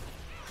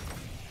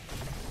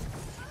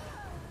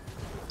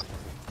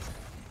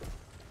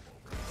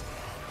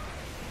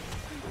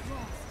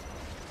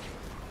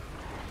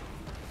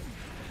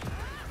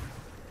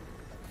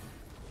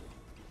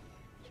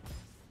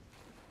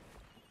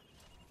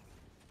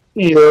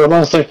 Yeah, I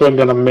don't think we're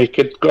gonna make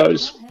it,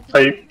 guys.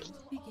 I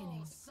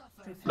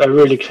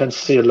really can't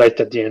see a light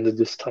at the end of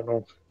this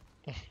tunnel.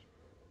 You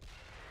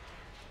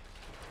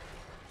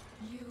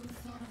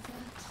thought of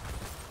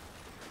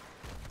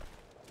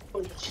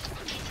that?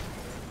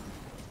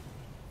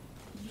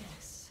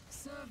 Yes.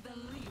 Serve the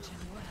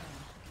Legion well.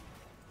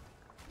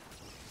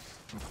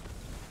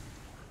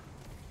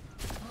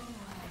 Oh,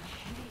 I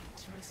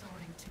hate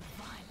resorting to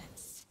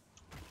violence.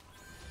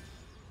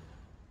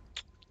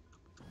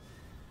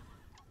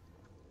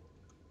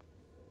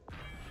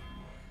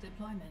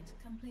 Deployment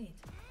complete.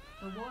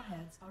 The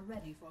warheads are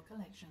ready for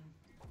collection.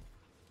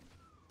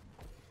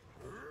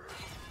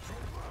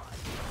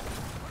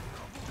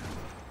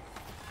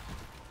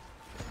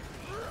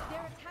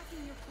 They're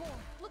attacking your core.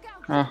 Look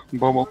out. Ah,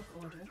 Bobo. Work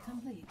order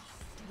complete.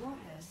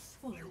 Warheads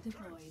fully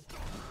deployed.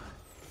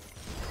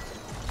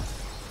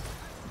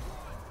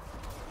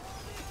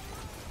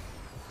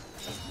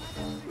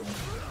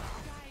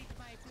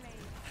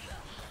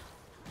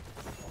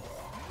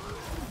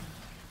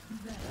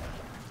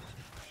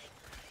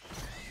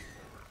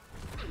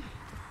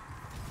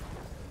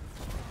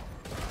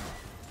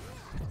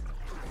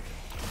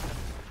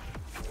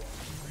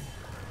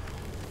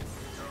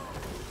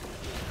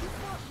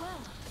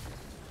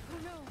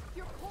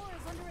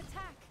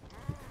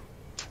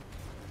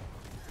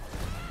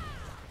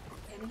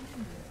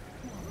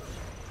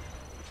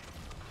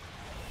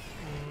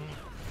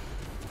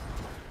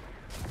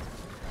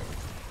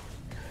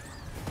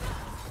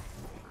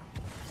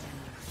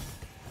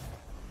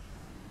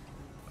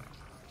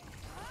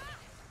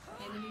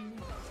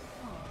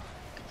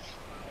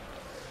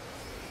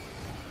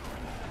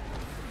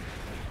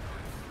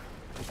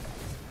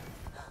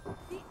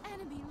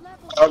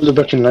 I'll be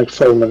back in like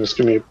 4 minutes.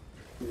 Give me.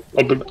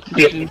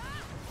 Yeah.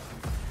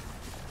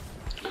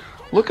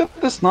 Look at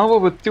this Nova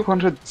with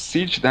 200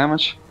 siege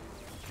damage.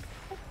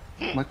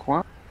 Like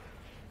what?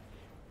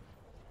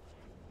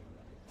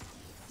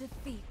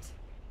 Defeat.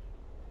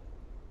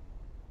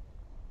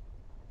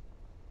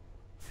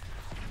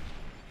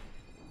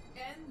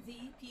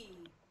 MVP.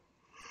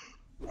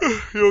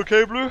 You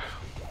okay, Blue?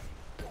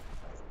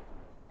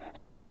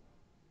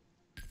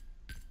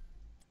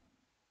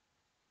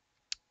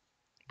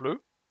 Blue?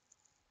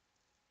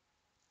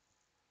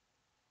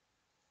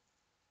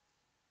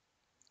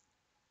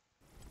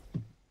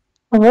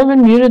 Have I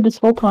been muted this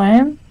whole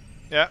time?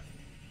 Yeah.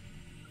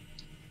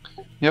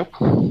 Yep.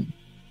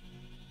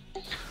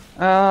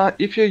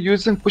 If you're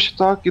using push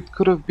talk, it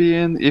could have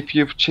been if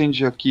you've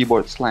changed your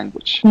keyboard's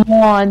language.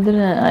 No, I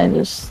didn't. I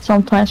just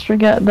sometimes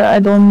forget that I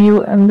don't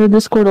mute, and the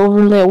Discord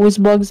overlay always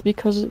bugs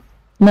because it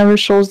never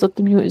shows that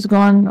the mute is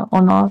gone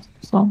or not.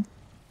 So.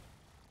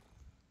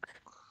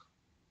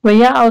 But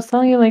yeah, I was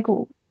telling you, like,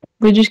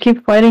 we just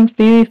keep fighting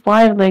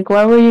 3v5. Like,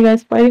 why were you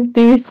guys fighting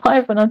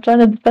 3v5 when I'm trying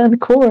to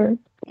defend core?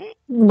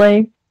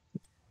 Like,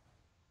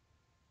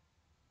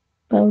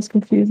 that was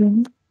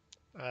confusing.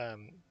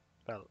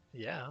 Well,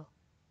 yeah.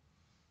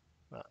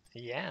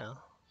 Yeah.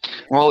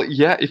 Well,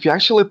 yeah, if you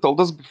actually told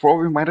us before,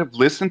 we might have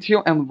listened to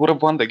you and would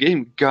have won the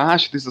game.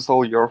 Gosh, this is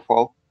all your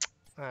fault.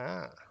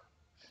 Ah.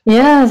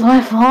 Yeah, it's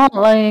my fault.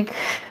 Like,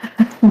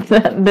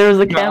 there was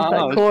a camp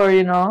at core,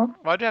 you know?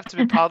 Why do you have to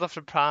be part of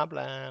the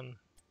problem?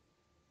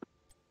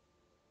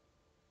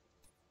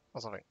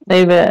 Or something.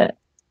 David.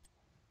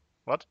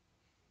 What?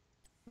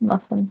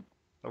 Nothing.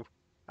 Oh,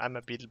 I'm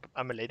a beetle.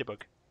 I'm a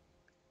ladybug.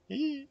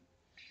 Eee.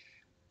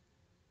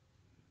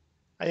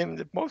 I am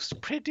the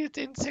most prettiest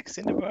insect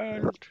in the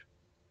world.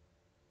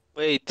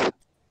 Wait,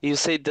 you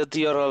say that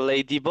you're a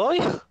lady boy?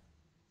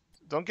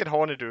 Don't get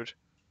horny, dude.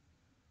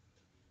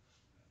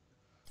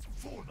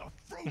 For the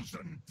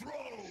frozen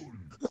throne.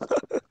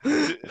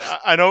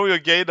 I know your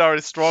gaydar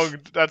is strong.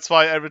 That's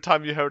why every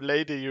time you hear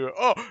lady, you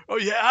oh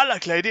yeah, I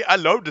like lady. I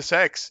love the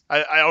sex.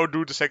 I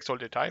do the sex all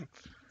the time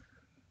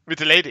with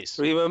the ladies.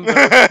 Remember,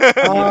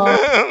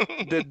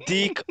 the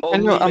dick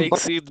only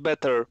makes it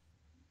better.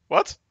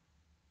 What?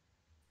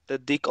 The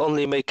dick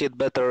only make it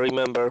better.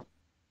 Remember.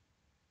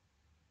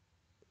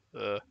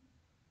 Yeah,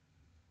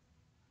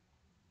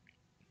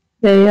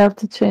 you have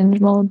to change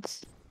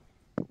modes.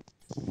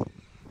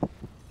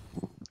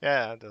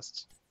 Yeah,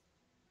 just.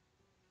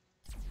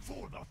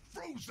 For the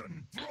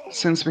frozen throne.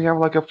 Since we have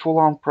like a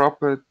full-on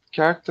proper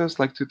characters,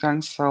 like 2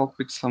 tanks, I'll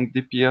pick some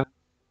DPS.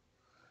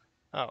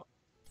 Oh.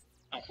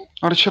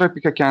 Or should I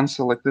pick a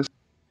cancel like this?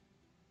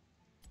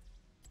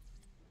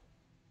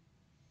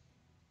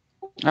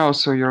 Oh,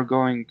 so you're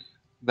going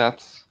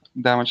that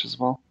damage as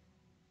well.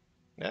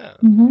 Yeah.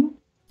 Mm-hmm.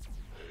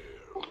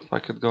 If I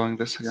could going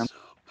this again.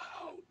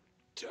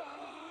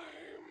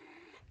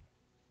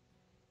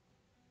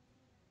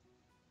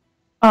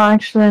 Oh,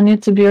 actually, I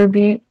need to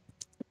BRB.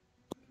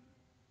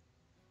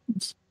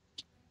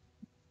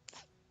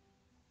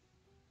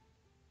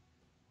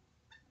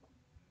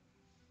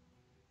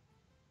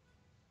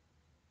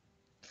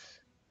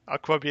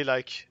 Aqua be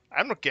like,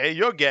 I'm not gay,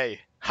 you're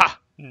gay. Ha!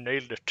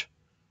 Nailed it.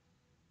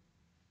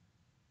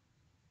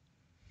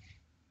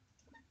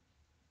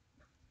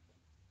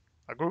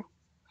 Aku?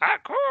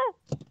 Aku!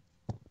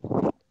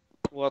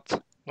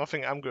 What?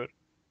 Nothing, I'm good.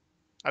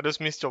 I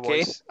just missed your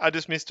voice. I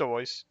just missed your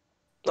voice.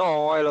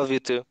 No, I love you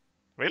too.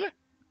 Really?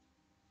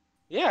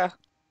 Yeah.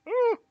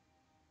 Ooh.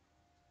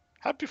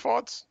 Happy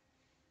thoughts.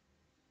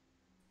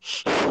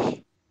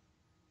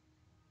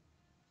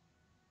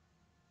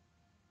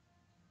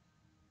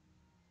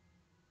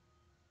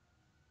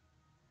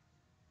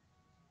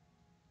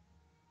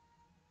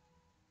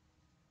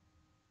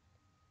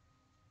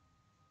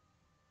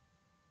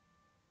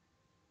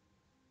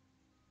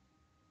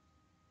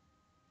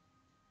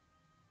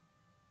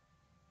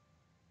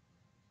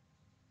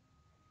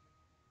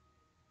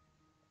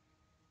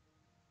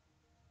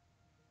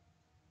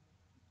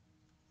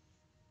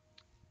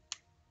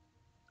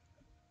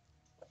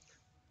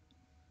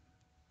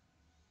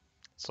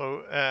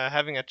 So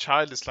having a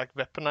child is like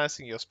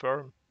weaponizing your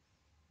sperm.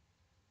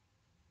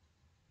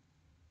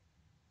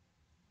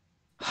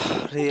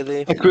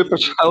 Really? Equip a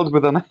child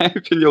with a knife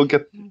and you'll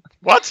get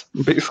what?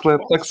 Basically a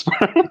thuck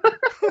sperm.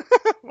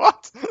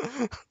 What?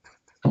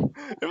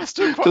 It was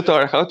too quiet.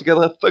 Tutor, how to get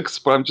a thuck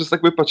sperm? Just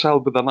equip a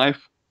child with a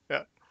knife.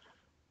 Yeah.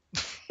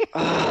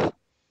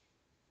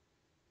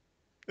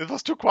 It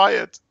was too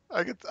quiet.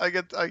 I get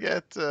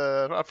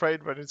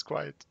afraid when it's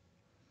quiet.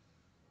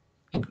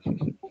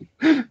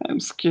 I'm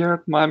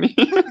scared, mommy.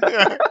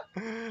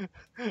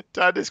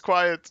 Dad is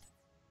quiet.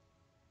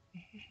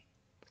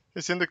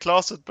 He's in the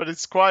closet, but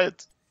it's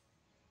quiet.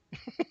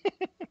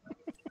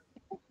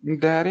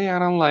 Daddy, I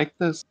don't like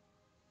this.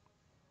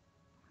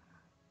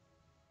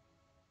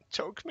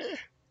 Choke me.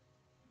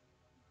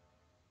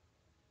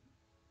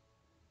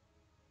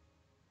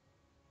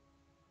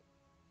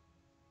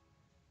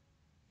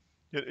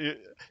 I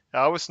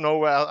always know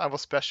where I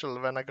was special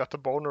when I got a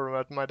boner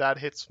when my dad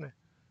hits me.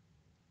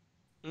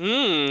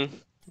 Mmm.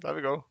 There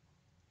we go.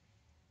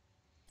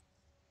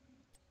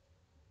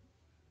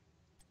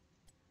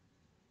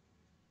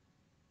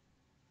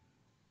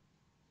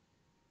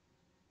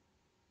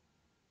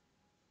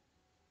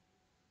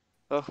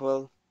 Oh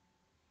well.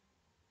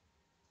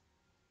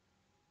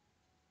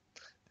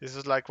 This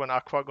is like when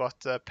Aqua got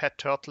a pet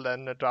turtle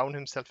and drowned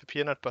himself in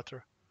peanut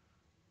butter.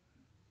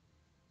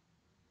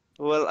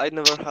 Well, I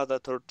never had a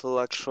turtle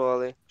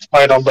actually.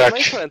 Alright, I'm But back.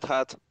 my friend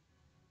had.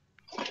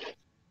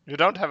 You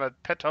don't have a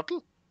pet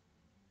turtle?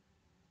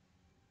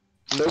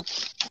 Nope.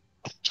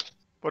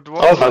 But I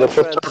what? had a My pet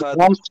friend turtle had.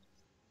 once.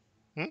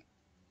 Hmm?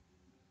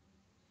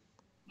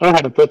 I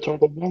had a pet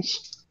turtle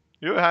once.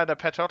 You had a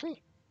pet turtle?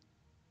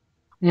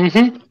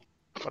 Mm-hmm.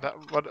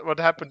 What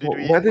happened? Did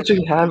you Why eat? did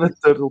you have a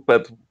turtle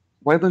pet?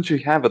 Why don't you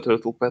have a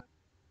turtle pet?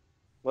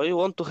 Why you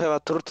want to have a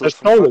turtle I for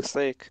stole fuck's it.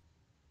 sake?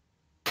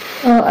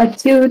 Oh, a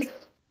cute.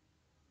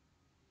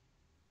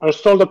 I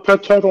stole the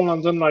pet turtle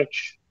and then like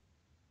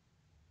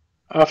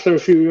after a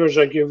few years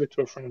I gave it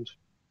to a friend.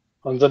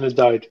 And then it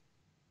died.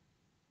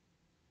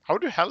 How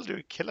the hell do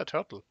you kill a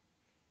turtle?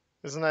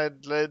 Isn't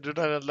that like, do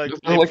they not like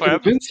They're live like forever?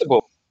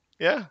 invincible.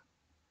 Yeah.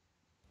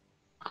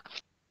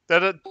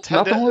 They're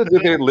Not only do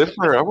they live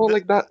forever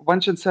like that,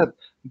 Wanshin said,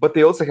 but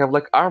they also have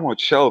like armored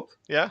shield,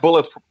 yeah,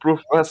 bulletproof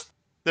vest.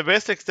 the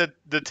basics,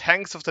 the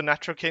tanks of the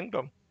natural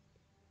kingdom.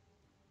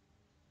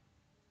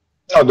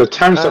 No, the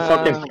tanks are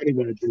fucking honey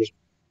badgers.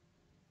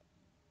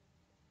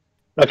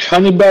 Like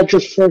honey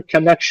badger's fur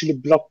can actually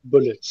block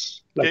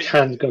bullets, like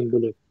handgun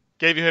bullets.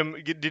 Did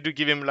you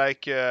give him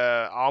like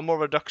armor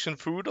reduction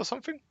food or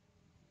something?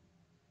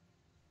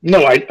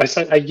 No, I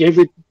said I gave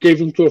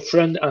him to a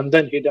friend and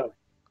then he died.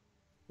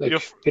 Like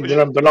he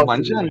didn't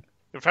belong to me.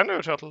 Your friend or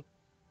your turtle?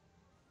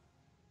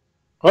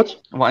 What?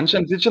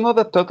 Wanshin, did you know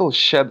that turtles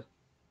shed?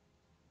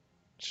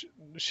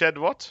 Shed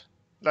what?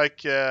 Like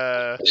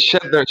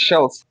Shed their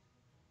shells.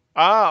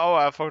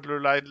 I thought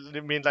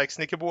you mean like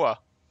Snickerboa.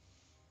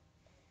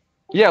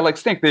 Yeah, like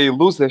snake, they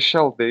lose their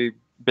shell. They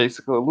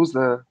basically lose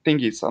the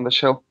thingies on the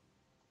shell.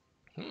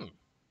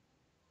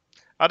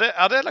 Are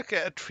there like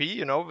a tree,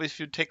 you know, if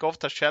you take off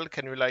the shell,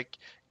 can you like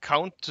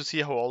count to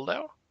see how old they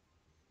are?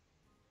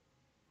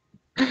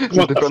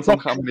 It depends on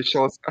how many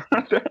shells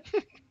are there.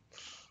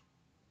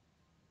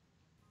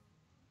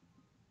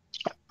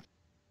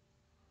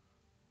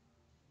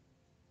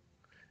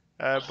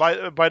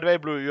 By the way,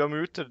 Blue, you are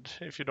muted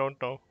if you don't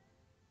know.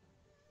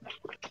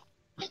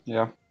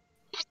 Yeah.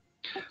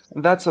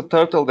 That's a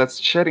turtle that's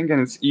shedding,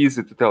 and it's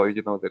easy to tell,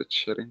 you know, that it's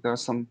shedding. There are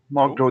some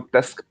more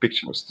grotesque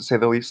pictures, to say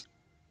the least.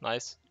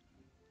 Nice.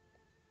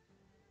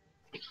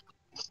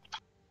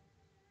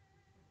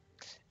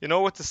 You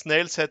know what the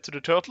snail said to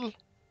the turtle?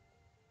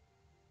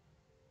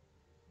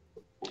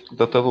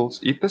 The turtles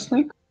eat the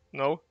snake?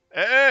 No.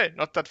 Hey,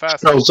 not that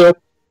fast. No, sir.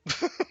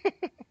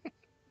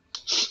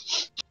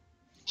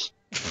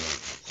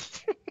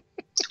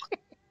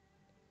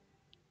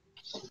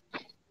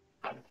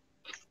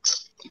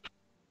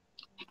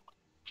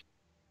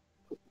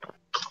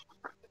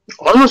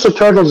 Almost the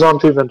turtles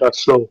aren't even that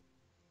slow.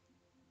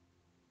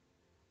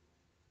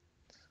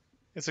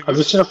 It's a Have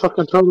you good. seen a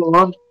fucking turtle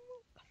run?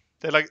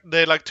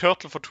 They like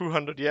turtle for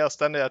 200 years,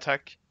 then they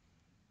attack.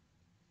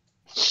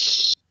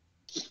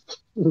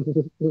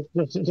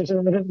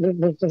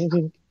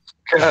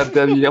 God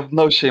damn, you have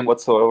no shame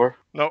whatsoever.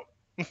 No.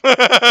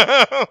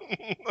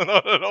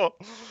 Not at all.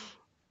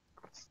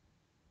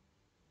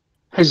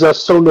 He's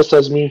as soulless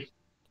as me.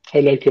 I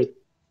like it.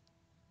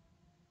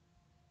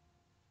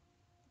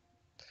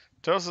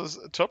 Turtles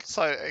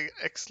are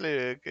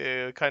actually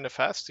kind of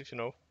fast, if you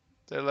know.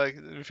 They're like,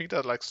 you think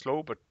they're like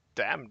slow, but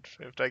damned,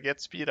 if they get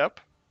speed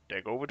up,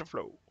 they go with the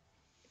flow.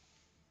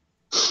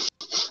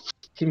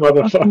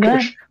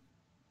 Motherfuckers.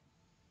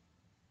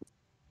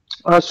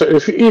 So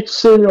if you eat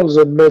cereals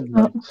at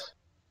midnight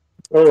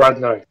or at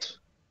night,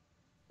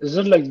 is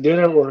it like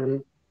dinner or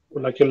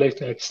like a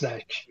late night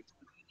snack?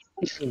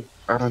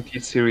 I don't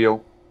eat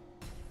cereal.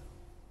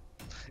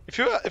 If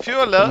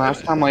you're The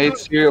last time I ate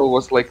cereal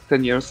was like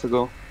 10 years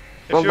ago.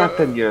 Well, not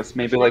 10 years,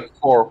 maybe like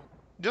 4.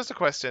 Just a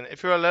question.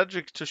 If you're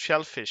allergic to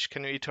shellfish,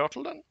 can you eat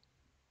turtle then?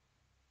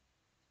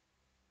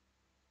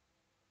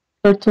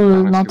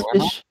 Turtle, not why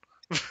not? fish.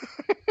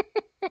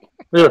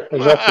 Yeah,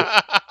 exactly.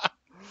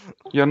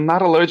 You're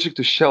not allergic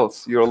to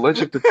shells. You're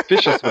allergic to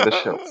fishes with the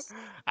shells.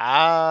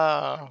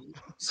 Ah.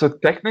 So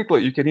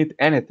technically, you can eat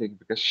anything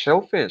because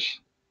shellfish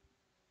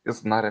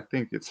is not a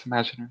thing. It's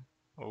imaginary.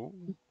 Oh.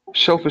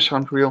 Shellfish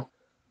aren't real.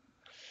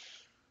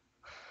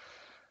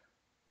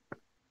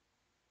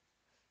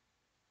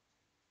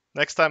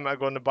 Next time I'm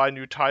gonna buy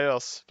new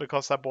tires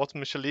because I bought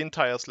Michelin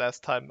tires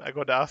last time. I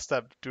gotta ask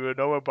them, do you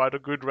know about a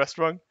good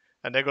restaurant?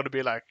 And they're gonna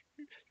be like,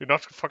 you're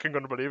not fucking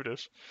gonna believe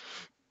this.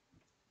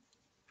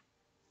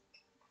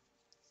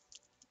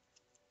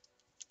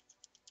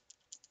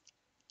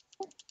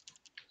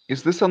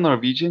 Is this a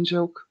Norwegian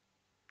joke?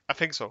 I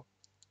think so.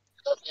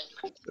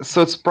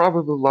 So it's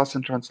probably lost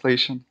in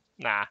translation.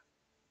 Nah.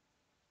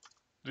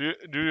 Do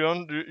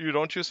you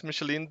don't use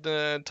Michelin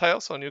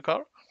tires on your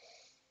car?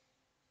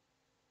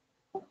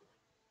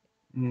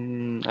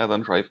 I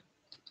don't drive.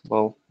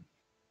 Well.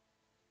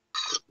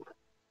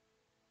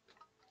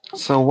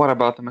 So what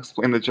about them?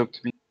 Explain the joke to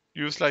me.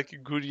 Use like a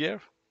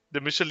Goodyear.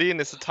 The Michelin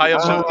is a tire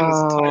brand.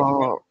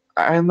 Oh,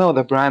 I know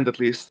the brand at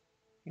least.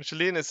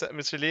 Michelin is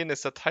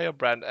a tire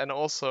brand and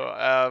also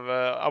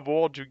an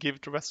award you give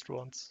to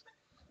restaurants.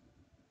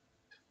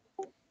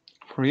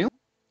 For real?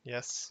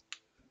 Yes.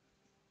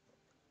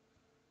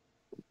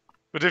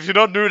 But if you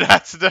don't do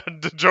that, then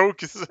the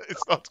joke is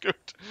not good.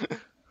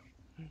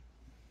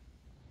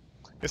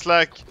 It's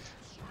like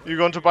you're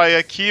going to buy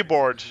a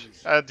keyboard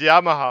at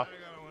Yamaha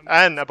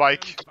and a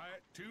bike.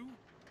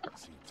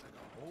 Seems like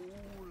a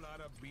whole lot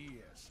of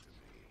BS to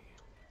me.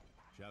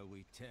 Shall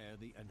we tear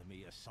the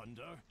enemy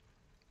asunder?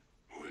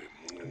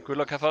 Good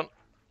luck, have fun.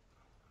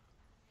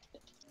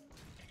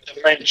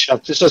 The main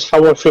chat. This is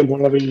how I feel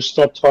whenever you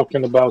start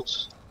talking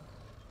about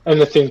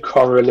anything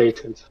car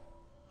related.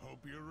 Hope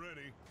you're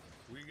ready.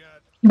 We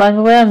got By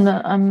the way,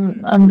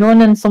 I'm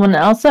joining someone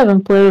else I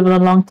haven't played with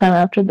in a long time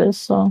after this,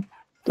 so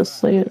just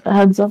so you a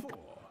heads up.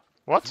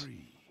 What?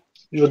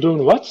 You're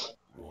doing what?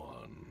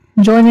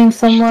 Joining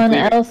someone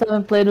else I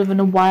haven't played with in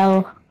a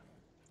while.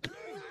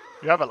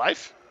 You have a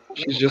life?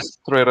 She's just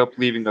straight up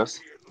leaving us.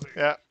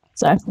 Yeah.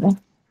 Exactly.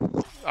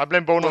 I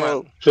blame Bono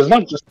Man. She's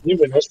not just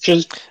leaving us,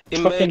 she's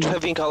Imagine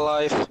having a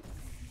life.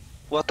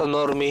 What a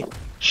normie.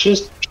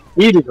 she's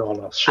leading on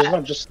us. She's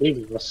not just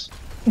leaving us.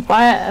 If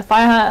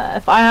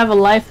I have a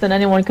life, then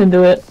anyone can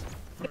do it.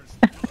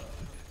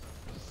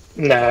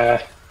 Nah.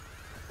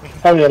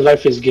 Having a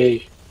life is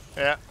gay.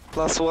 Yeah.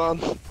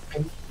 +1.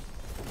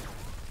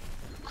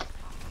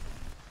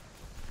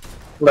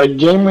 Like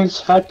gaming's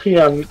happy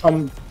and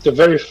I'm the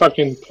very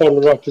fucking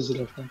polar opposite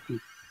of happy.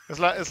 It's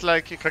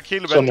like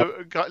Kakil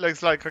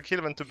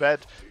So went to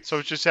bed,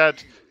 so she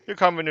said, "You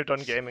come when you're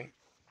done gaming."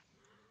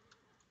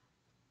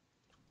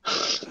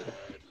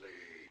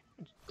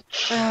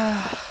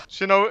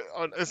 You know,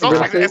 it's not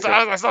like it's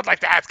not like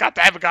that. God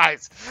damn it,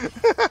 guys.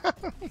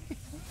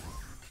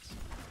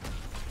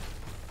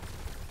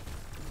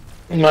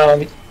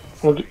 Man,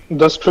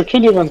 does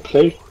Krakil even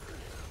play?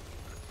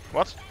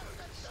 What?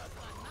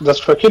 Does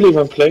Krakil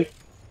even play?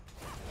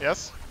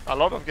 Yes, a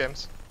lot of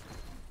games,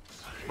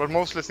 but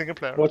mostly single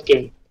player. What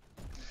game?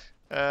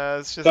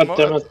 She's God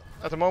damn it.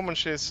 at the moment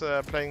she's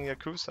playing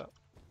Yakuza.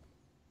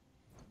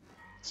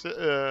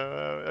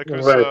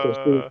 Yakuza,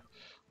 Right,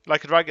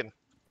 like a dragon.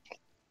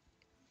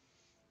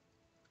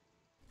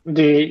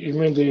 You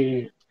mean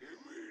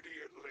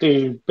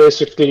the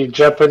basically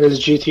Japanese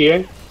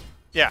GTA?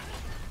 Yeah.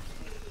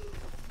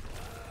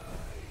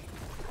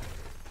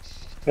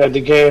 Yeah,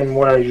 the game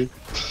where you,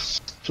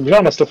 to be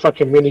honest, the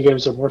fucking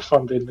minigames are more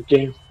fun than the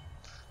game.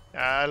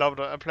 Yeah, I love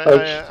it. Like-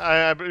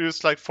 I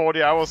used like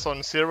 40 hours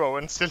on Zero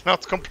and still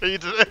not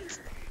completed it.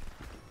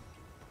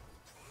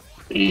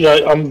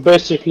 Yeah, I'm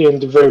basically in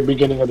the very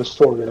beginning of the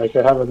story. Like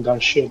I haven't done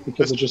shit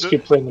because I just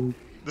keep playing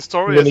The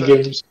story mini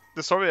games.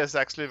 The story is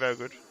actually very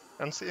good.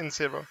 And in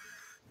Zero.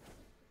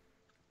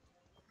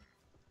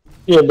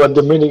 Yeah, but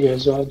the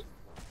minigames are.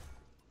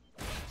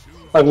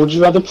 Like, would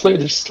you rather play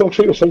the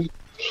story or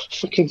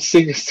fucking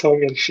sing a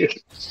song and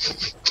shit?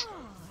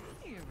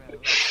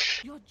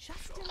 You're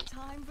just in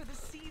time for the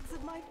seeds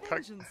of my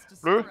vengeance to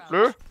Blue, sprout.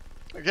 blue,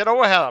 get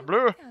over here,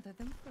 blue, Gather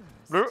them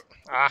first. blue.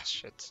 Ah,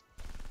 shit.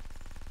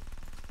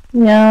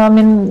 Yeah, I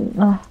mean,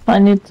 I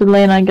need to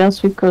lane, I guess,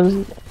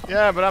 because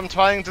Yeah, but I'm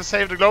trying to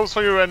save the globes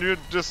for you, and you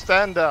just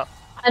stand there.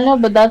 I know,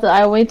 but that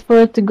I wait for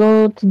it to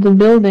go to the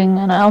building,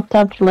 and I'll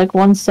tap to like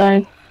one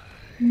side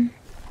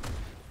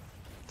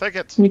Take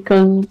it.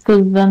 because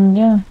then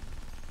yeah.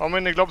 How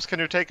many globes can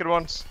you take at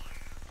once?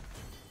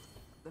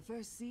 The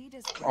first seed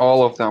is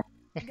All of them.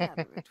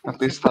 gather it.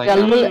 At least I,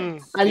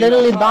 like. I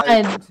literally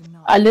died.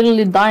 I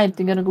literally died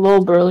to get a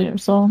globe earlier,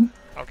 so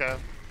Okay.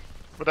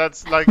 But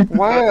that's like...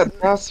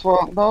 What? That's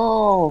what.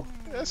 No.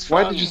 It's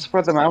Why fun. did you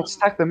spread them out?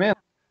 Stack them in.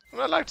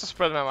 I like to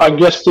spread them I out.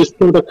 guess this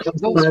sort of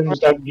confirms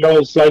that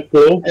girls like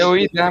globes.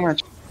 AoE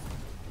damage.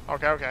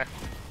 Okay, okay.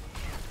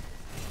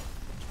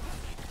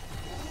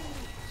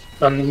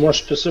 And more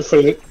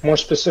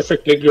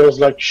specifically, girls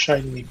like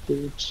shiny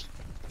boobs,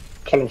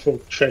 colorful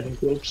shiny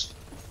boobs.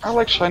 I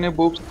like shiny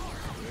boobs.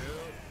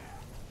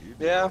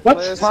 Yeah, What?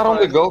 that's Not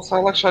only fine. girls, I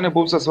like shiny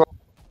boobs as well.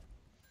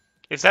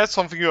 Is that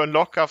something you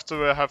unlock after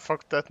you have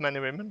fucked that many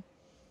women?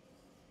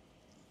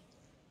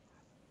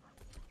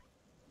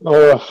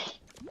 Oh,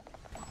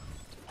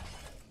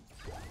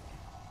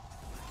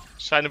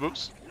 Shiny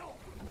boobs?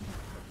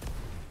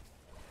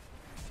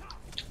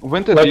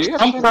 Winter, like do you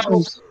have shiny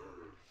boobs?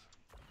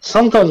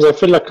 sometimes I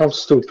feel like I'm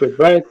stupid,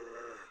 right?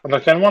 And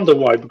like I wonder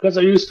why, because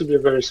I used to be a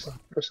very smart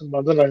person,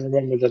 but then I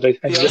remember that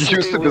I You just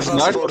used to be with us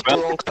smart, for man.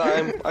 too long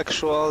time,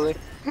 actually.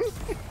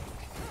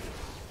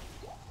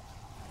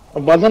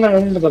 But then I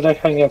remember that I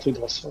hang out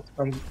with us,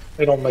 and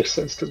it don't make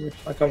sense to me.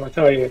 Like I'm like,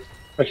 oh yeah,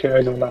 okay,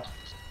 I know now.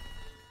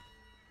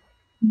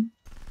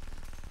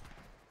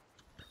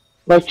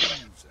 Like,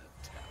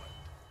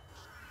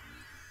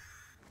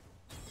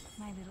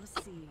 My little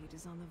seed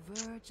is on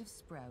the verge of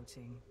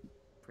sprouting.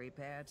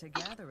 Prepare to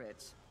gather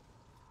it.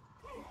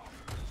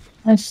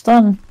 I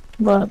stun,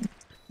 but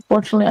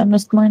fortunately I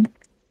missed mine.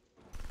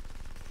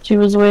 She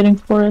was waiting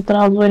for it, and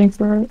I was waiting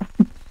for her.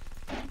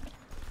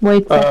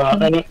 Wait.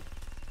 And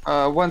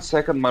 1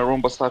 second, my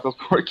Roomba started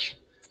working.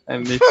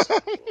 And it's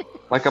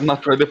like I'm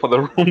not ready for the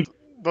room.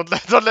 Don't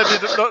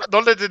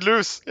let it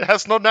loose. It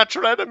has no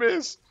natural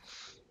enemies.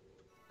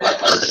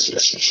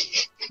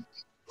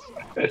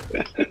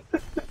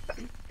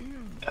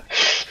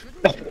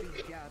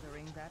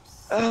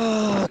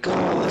 Oh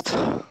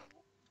god.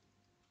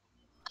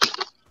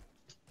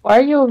 Why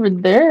are you over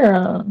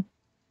there,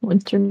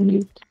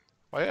 Wintermute?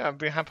 Why am I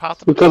behind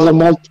part of because I'm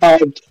all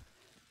tired.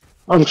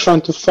 I'm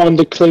trying to find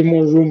the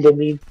Claymore Roomba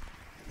meme.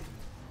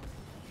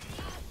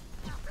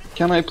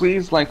 Can I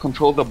please like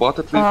control the bot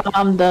at least?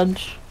 I'm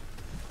dead.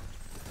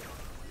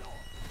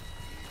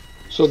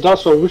 So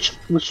that's all. Which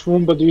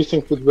Roomba do you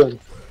think would win?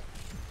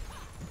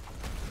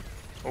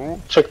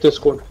 Oh. Check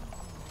Discord.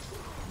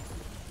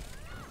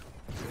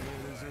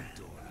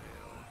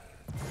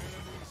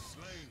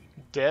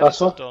 Dead That's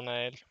all?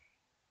 Donald.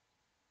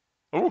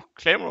 Oh,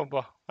 Claim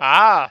Roomba.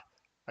 Ah,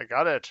 I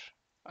got it.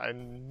 I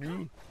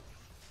knew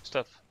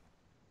stuff.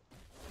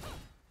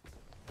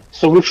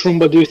 So which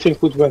Roomba do you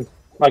think would win?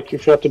 Like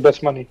if you had to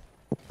bet money.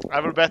 I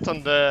will bet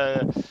on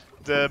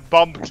the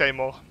bomb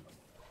Claymore.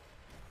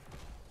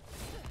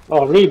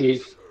 Oh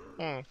really?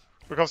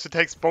 Because it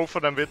takes both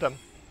of them with them.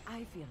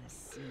 I feel a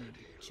seed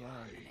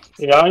germinate.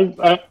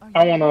 Yeah,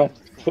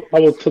 I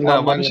will put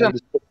my money on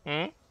this.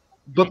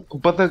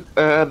 But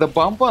the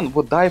bomb one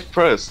would die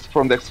first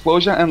from the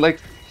explosion, and like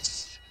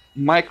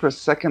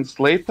microseconds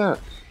later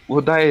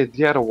would die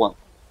the other one.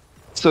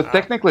 So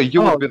technically,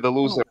 you would be the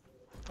loser.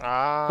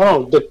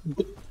 Oh,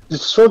 the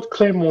sword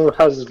Claymore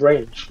has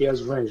range. He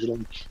has range.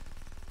 Like,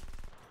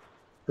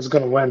 he's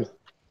gonna win.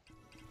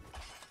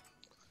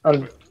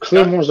 And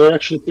Claymores are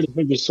actually pretty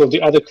heavy, so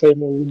the other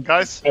Claymore...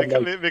 Guys,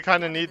 we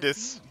kind of need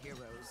this.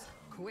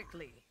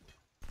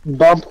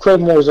 Bomb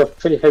Claymores are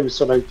pretty heavy,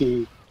 so like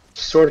the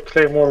sword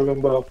Claymore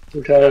Roomba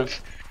would have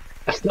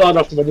a lot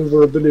of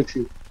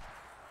maneuverability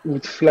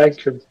with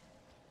flanking.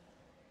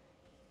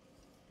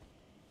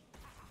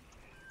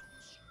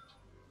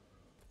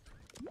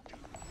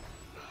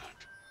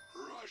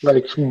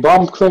 Like,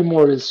 Bomb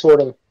Claymore is sort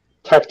of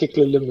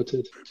tactically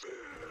limited.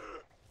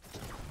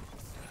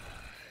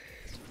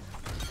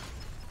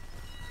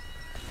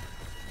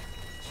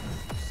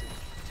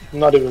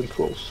 Not even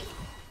close.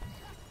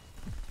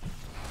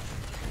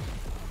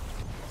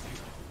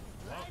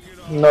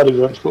 Not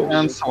even close.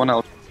 And someone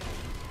else.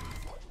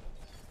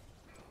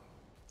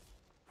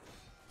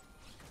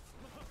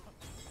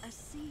 A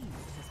seed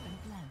has been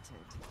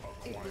planted.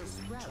 It will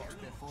sprout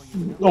before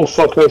you Oh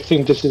fuck, I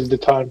think this is the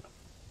time.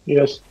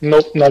 Yes,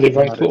 nope, not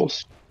even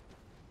close.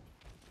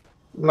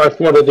 Like,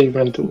 what are they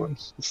even doing?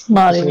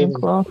 Not even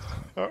close.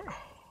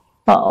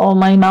 Uh-oh,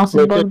 my mouse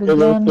is bugged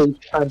again.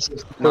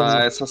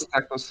 Nice, let's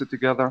stack those two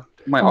together.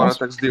 My auto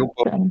attacks deal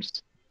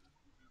both.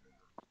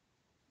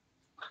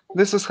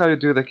 This is how you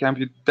do the camp,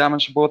 you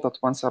damage both at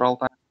once at all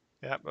times.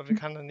 Yeah, but we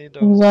kinda need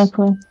those.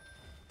 Exactly.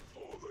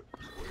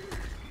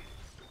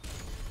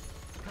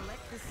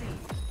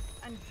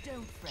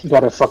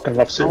 Gotta fucking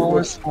love Silver.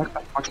 Always stack the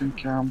fucking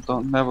camp,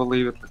 don't never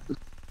leave it like this.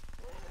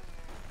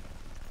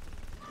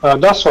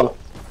 That's all.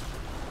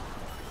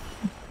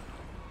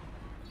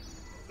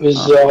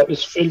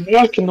 Is filming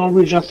like a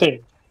Norwegian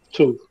thing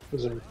too?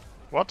 Is it?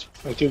 What?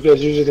 Like you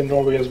guys use it in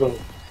Norway as well?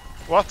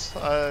 What?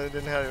 I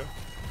didn't hear you.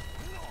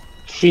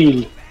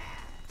 Feel.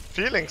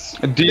 Feelings?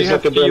 Do you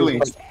have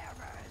feelings?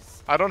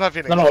 I don't have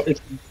feelings. No,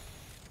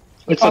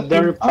 it's a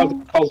very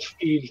product called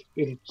Feel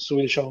in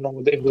Swedish. I don't know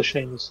what the English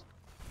name is.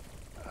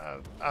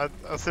 I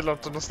still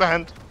don't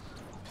understand.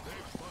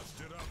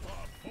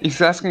 He's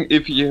asking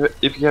if you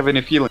have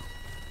any feelings.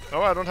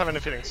 No, I don't have any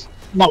feelings.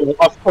 No,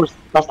 of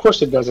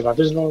course it doesn't.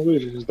 There's no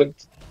reasons, but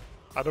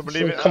I don't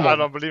believe I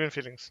don't believe in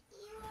feelings.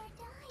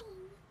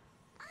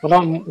 What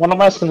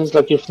I'm asking is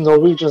like if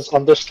Norwegians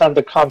understand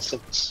the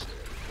concepts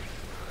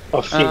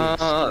of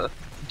feelings.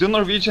 Do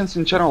Norwegians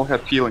in general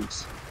have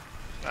feelings?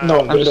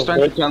 No, I'm they just don't.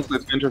 trying to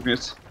translate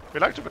interviews.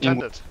 We like to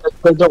pretend it.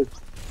 They don't.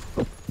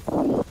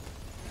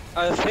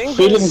 I think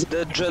Feelings-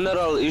 that's the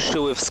general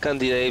issue with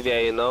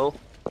Scandinavia, you know?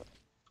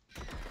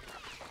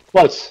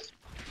 What?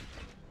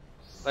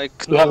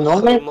 Like, You have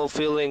Norway? no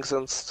feelings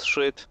and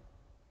shit.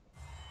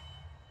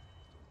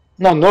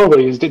 No,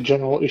 Norway is the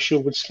general issue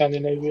with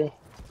Scandinavia.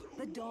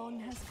 The dawn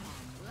has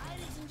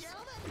come.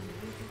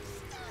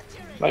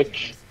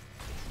 Like,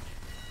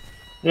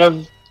 we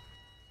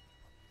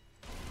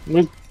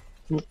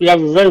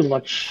have very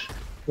much,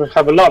 we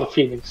have a lot of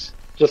feelings,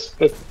 just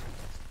that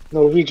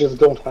Norwegians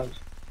don't have.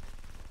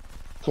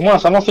 To be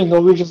honest, I don't think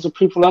Norwegians are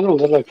people at all.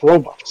 They're like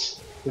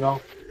robots, you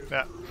know.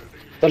 Yeah.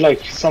 They're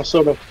like some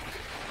sort of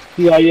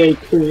CIA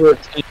covert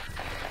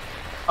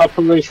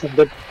operation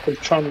that they're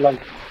trying to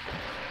like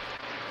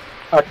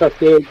act like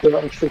they're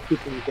actual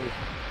people.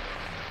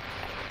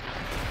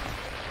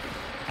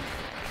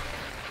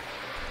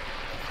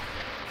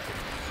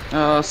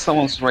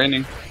 Someone's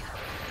raining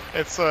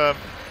It's in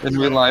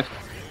real life.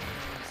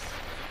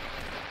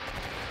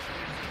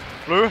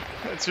 Blue,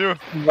 it's you.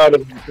 Not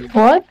even.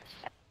 What?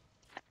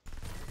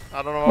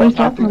 I don't know What are you what I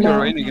talking think you're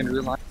about? raining in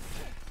real life.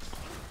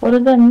 What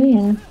does that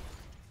mean?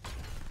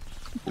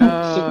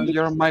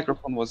 Your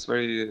microphone was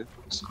very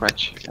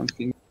scratchy, I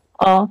think.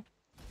 Oh,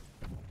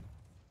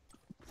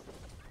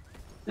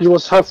 He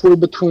was halfway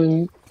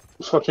between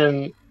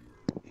fucking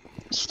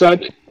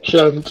stack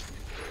and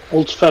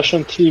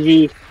old-fashioned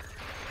TV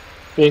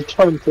being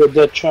turned into a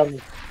dead channel.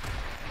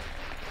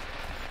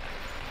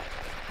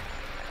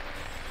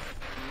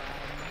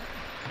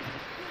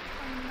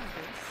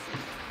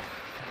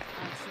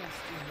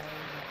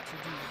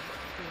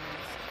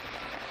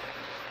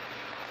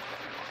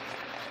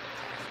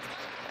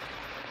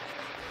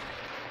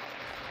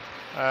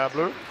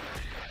 Blue,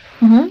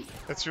 mhm.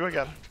 it's you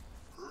again.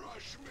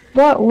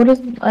 What? What is?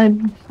 I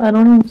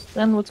don't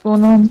understand what's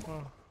going on.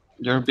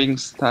 You're being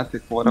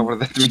static, whatever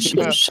that means.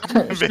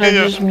 Should I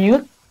just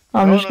mute?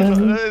 I'm No, just no,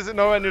 gonna no, mute.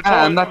 no, when you Ah,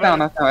 talk, not now,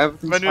 not now.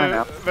 Everything's when fine you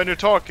now. when you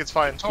talk, it's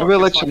fine. I will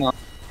let you know.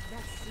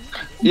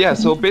 Yeah,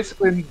 so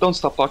basically, don't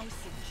stop talking.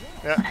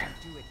 Yeah.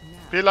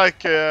 Be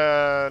like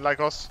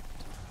us.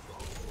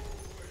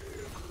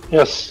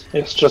 Yes,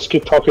 just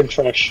keep talking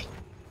trash.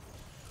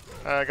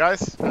 Guys.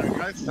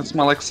 That's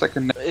my like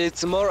second name.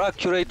 It's more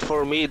accurate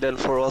for me than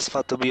for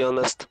Osfa, to be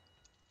honest.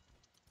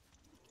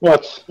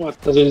 What?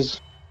 That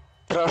is...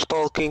 Trash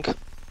talking.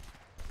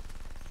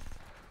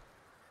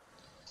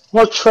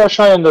 Not trash,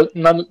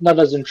 not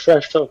as in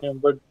trash talking,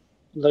 but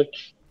like...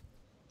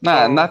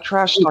 Nah, not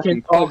trash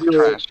talking, talk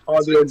trash.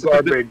 Audio It's a bit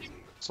garbage.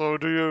 So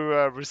do you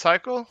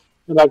recycle?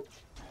 Like,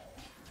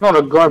 not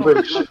a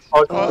garbage,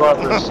 audio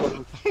garbage.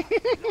 So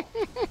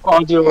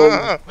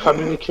audio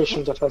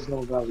communication that has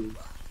no value.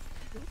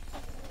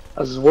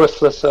 As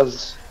worthless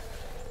as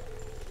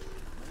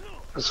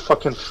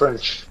fucking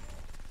French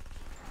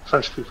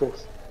people.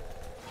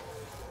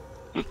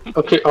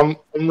 Okay, I'm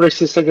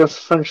racist against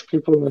French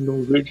people and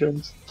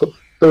Norwegians. So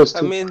those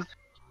two.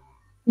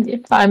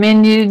 I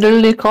mean, you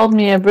literally called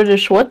me a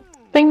British what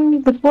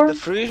thing before?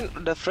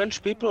 The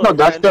French people No, are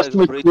that's kind just of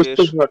me British.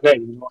 twisting your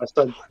name. You know, I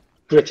said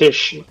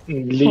British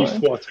leaf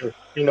water.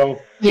 You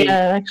know,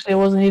 Yeah, actually, it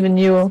wasn't even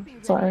you.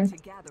 Sorry.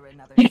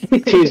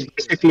 it is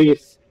basically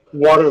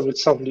water with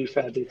some leaf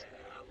added.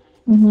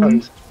 Mhm.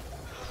 And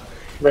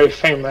very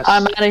famous.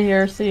 I'm out of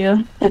here. See ya.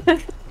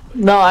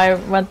 No, I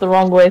went the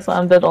wrong way, so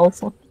I'm dead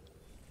also.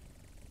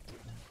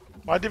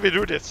 Why did we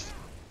do this?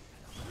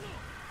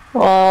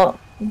 Well,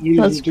 You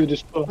that's do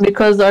this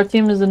because our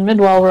team is in mid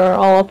while we're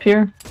all up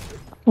here.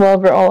 Well,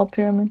 we're all up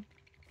here, I mean.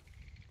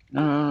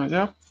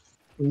 Yeah.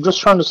 I'm just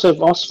trying to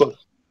save Oswald.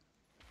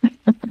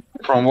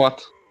 From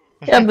what?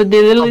 Yeah, but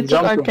they literally I'm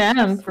took our jumping.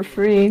 cam for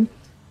free.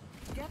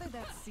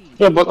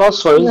 Yeah, but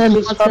also Yeah,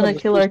 that's gonna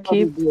kill our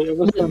keep.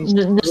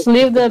 Just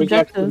leave the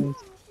objective.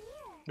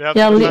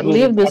 Yeah,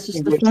 leave this.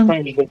 It's the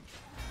fun.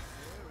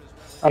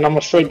 And I'm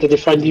afraid that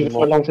if I leave it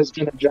alone, he's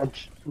gonna jump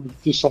and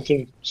do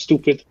something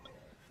stupid.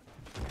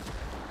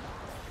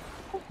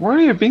 Why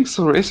are you being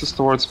so racist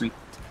towards me?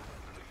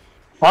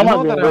 I'm You not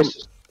know being that I'm-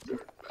 racist.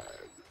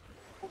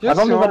 Yes,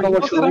 don't you even are. know You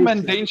what know you're that I'm racist.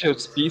 endangered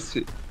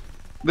species.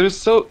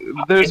 There's very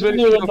don't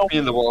few even of know- me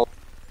in the world.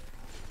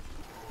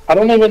 I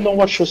don't even know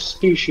what your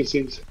species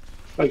is.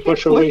 Like,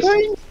 what your race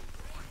is.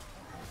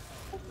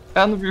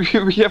 And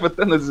we have a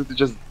tendency to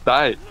just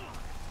die.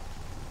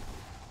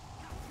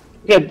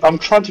 Yeah, I'm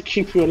trying to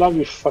keep you alive,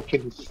 you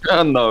fucking...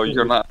 No,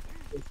 you're not.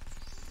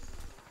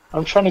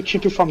 I'm trying to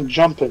keep you from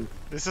jumping.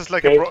 This is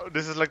like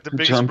this is like the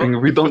biggest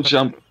Jumping, we don't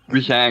jump,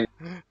 we hang.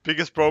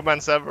 biggest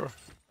bromance ever.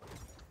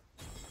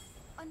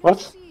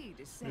 What?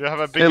 You have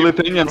a big Hey,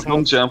 Lithuanians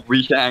don't jump,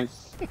 we hang.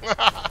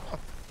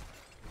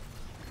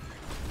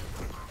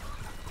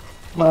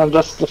 Man,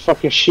 that's the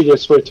fucking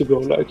shittiest way to go,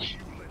 like...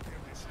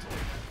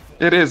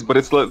 It is, but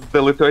it's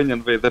the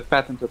Lithuanian way, the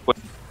patented way.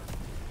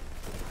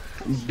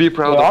 Be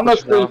proud Yeah, of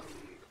what you have.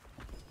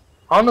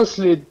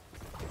 honestly,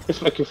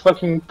 if like a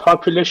fucking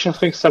population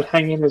thinks that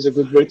hanging is a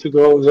good way to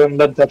go, then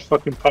let that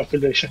fucking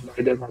population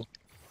die.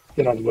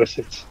 They're not worth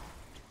it.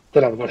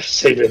 They're not worth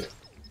saving.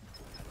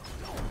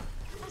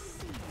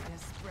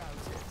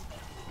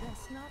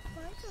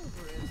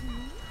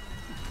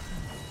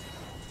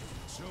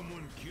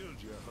 Someone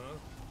killed you, huh?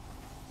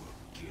 Well,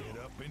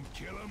 get up and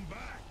kill him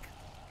back.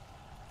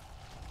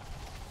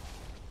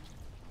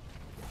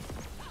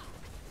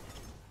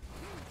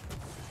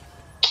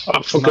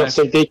 Oh, for God's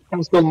sake, they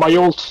cancelled my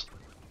ult.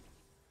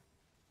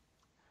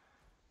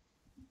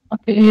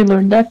 Okay,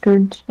 healer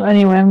Deckard.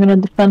 Anyway, I'm gonna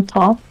defend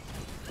top.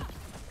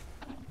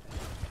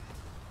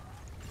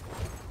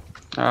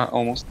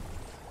 Almost.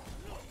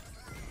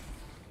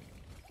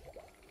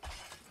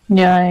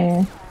 Yeah,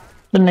 I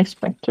didn't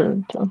expect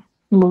her to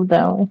move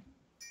that way.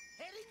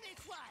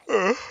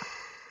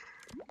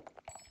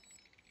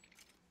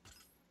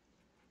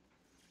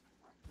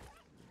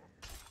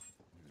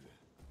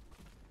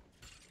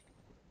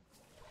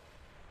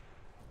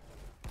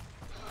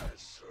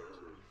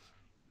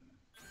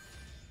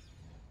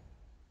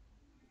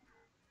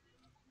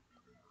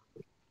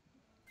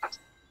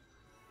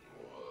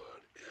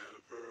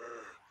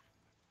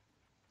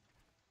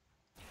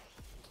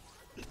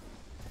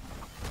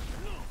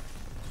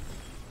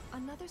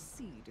 Another Another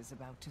seed is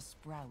about to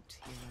sprout,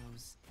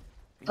 heroes.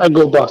 I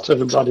go back to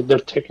everybody. They're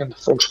taking the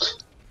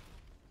first.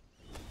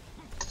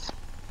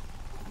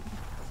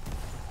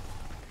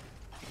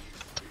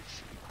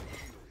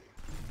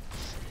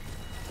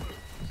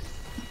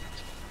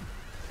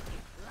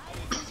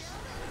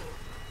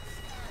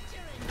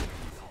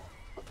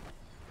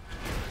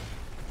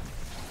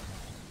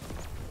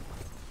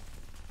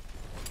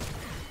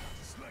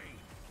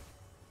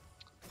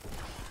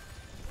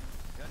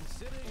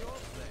 Consider your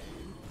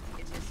fate.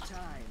 It is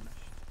time.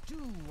 Do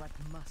what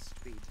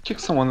must be. Kick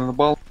someone in the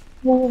ball.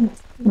 No,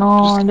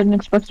 I didn't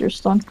expect your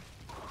stun.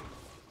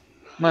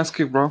 Nice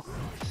kick, bro.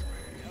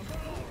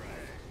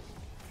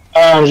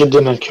 You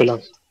didn't kill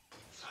him.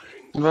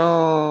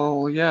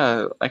 Well,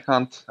 yeah, I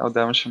can't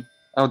outdamage him.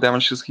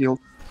 Outdamage his heal.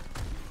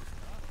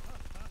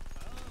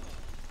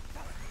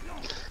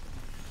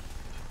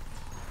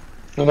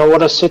 You know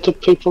what I say to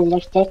people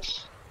like that?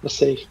 I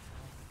say,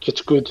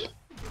 get good.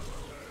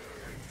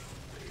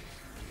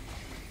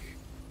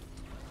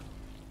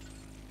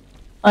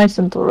 Nice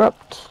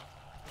interrupt.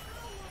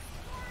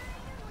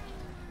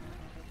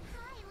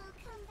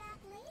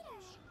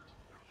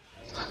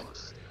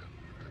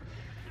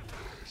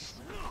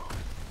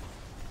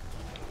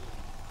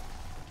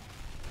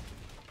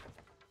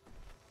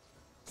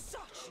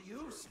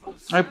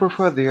 I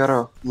prefer the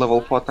other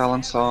level 4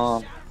 talents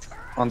on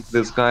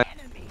this guy.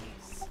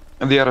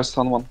 And the other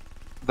stun one.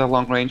 The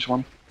long range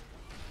one.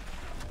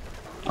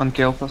 On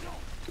Kael'thas.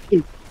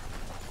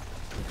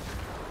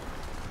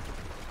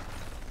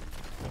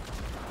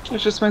 It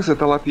just makes it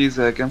a lot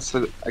easier against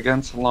a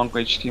long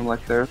range team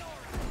like theirs.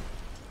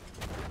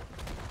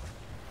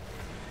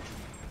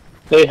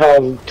 They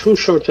have two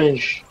short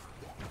range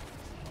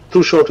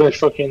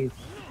fucking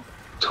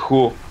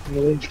Who?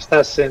 range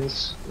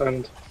assassins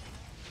and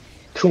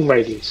two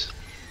melees.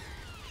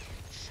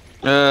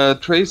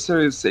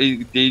 Tracer is a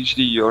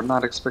DHD, you're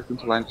not expecting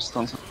to land your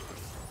stuns.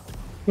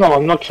 No,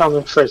 I'm not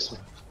counting Tracer.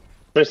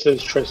 Tracer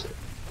is Tracer.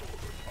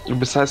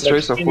 Besides Like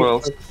Tracer, who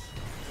else?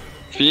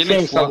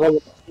 Phoenix? have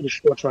all the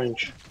short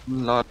range.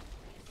 Lot.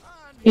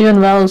 Even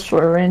Val's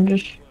short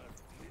ranges.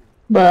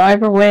 But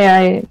either way,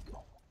 I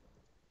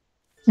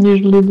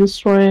usually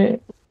destroy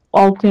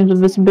all teams with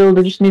this build.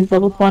 I just need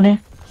level 20.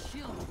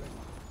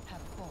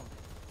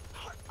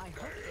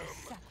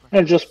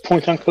 And just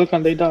point and click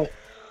and they die.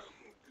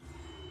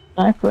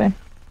 Exactly.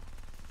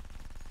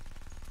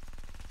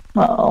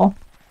 Uh-oh.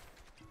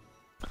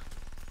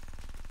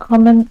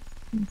 Coming.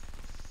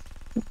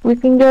 We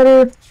can get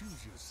her.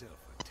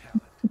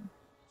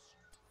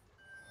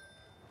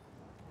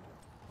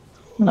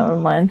 Never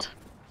mind.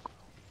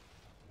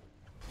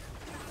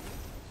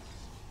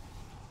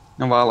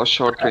 While a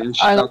short range.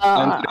 I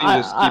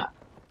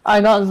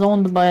got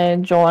zoned by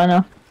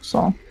Joanna,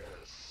 so.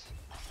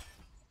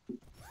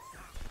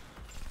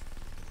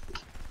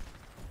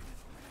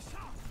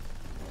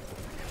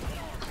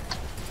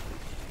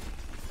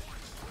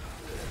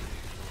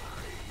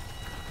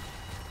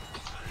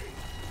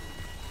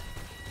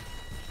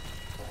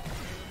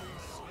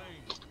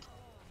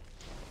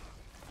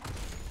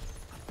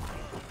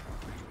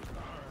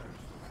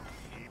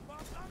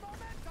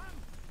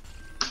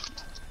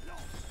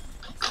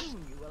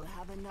 Soon you will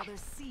have another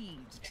seed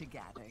to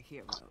gather,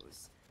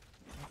 heroes.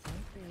 I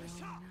think they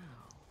are now.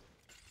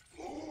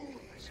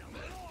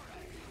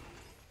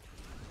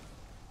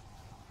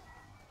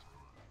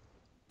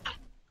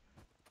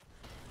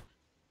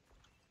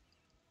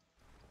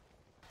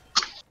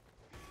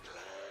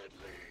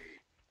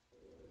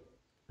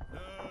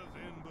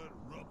 Nothing but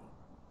rubble.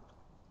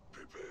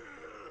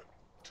 Prepare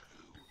to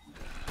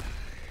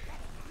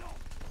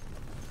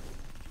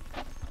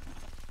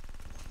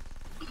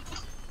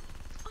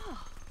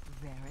Ah,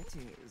 there it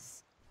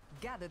is.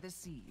 Gather the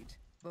seed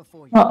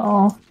before you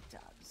Uh-oh.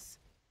 does.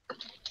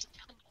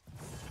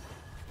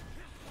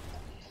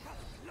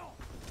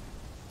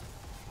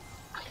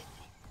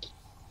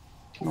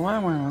 Why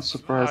am I not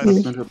surprised?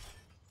 Nice. That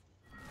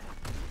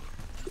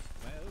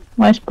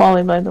Nice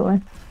poly, by the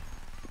way.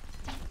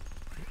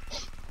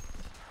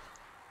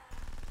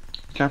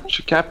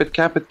 Capture, cap it,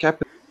 cap it,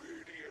 cap it.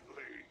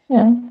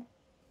 Yeah.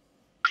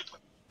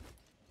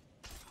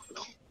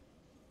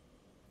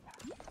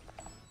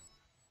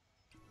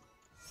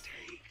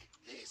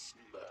 this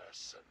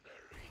mercenary.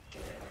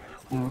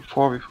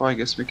 4v4, I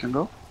guess we can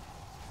go.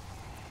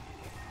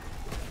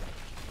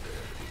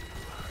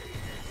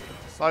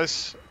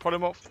 Nice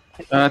polymorph.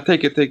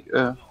 Take it,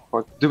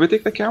 what? Do we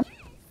take the camp?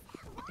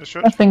 You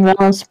should. I think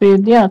Val's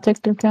speed. Yeah,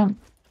 take the count.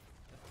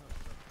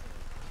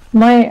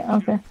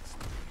 Okay.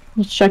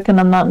 Just checking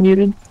I'm not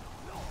muted.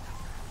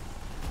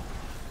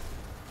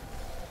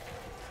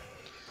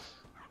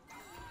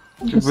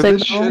 With Just take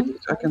this the shit, one.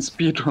 I can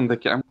speedrun the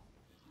camp.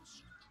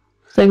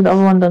 Take the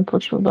other one, then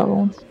push with the other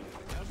one.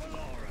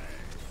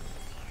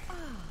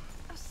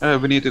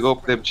 We need to go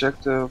up the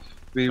objective.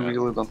 We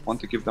really don't want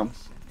to give them.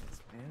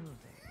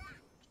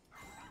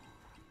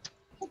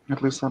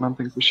 At least I don't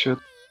think we should.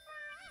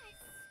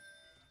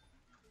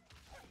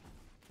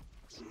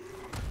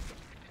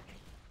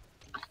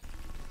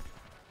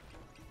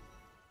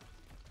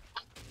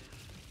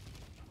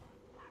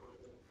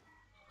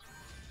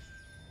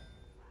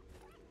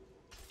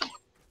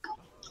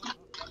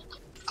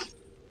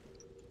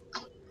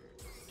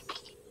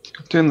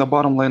 Two in the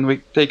bottom lane, we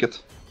take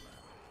it.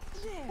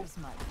 There's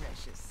my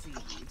precious seed.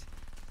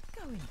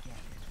 Go and get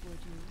it, would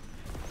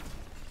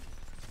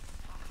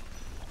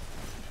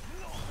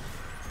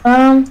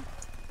you?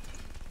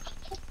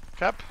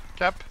 Cap,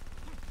 cap.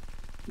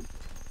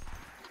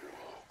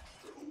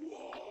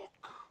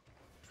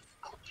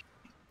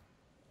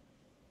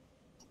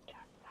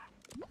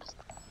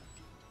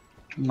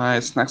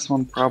 Nice, next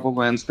one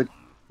probably ends the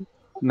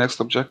next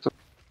objective.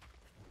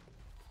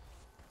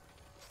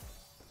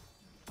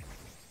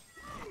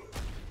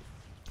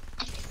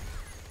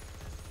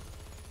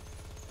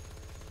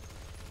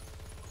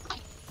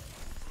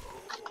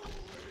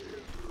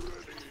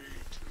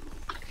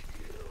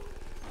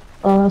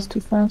 Oh, that's too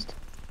fast.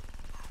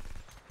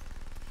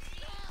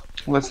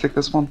 Let's take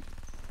this one.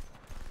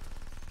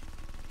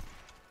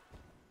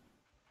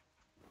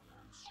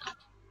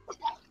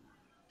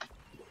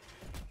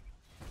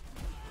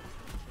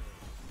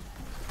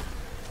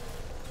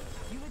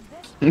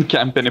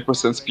 Camp any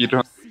percent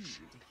speedrun.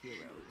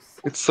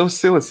 It's so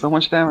silly, so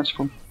much damage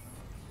from.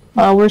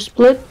 We're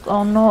split.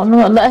 Oh no,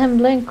 no, let him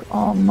blink.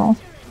 Oh no.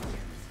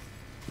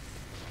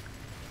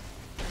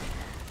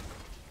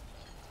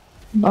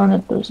 Darn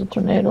it, there's a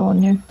tornado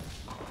on you.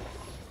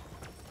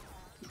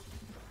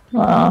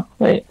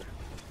 Wait.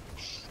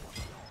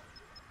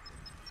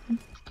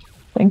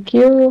 Thank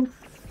you.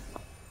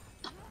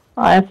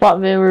 I thought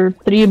they were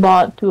 3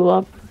 bot, 2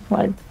 up.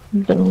 I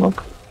didn't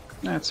look.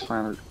 That's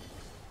fine.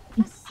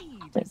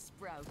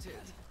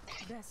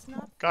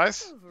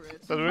 Guys,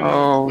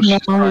 oh no,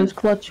 shit. it was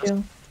clutch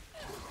you.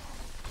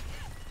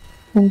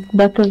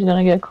 Becca's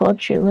gonna get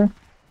clutch healer.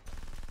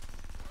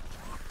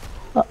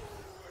 Oh.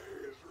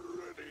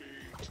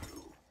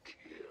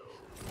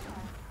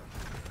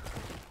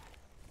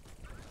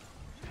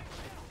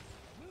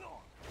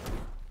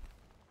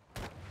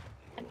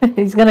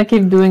 He's gonna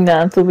keep doing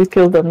that until we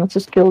kill them. Let's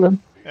just kill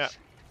them. Yeah.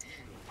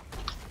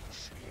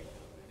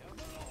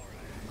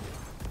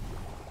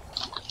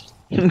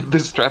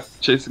 This trap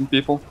chasing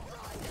people.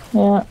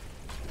 Yeah.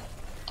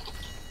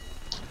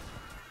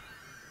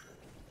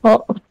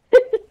 Oh.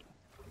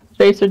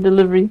 Tracer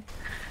delivery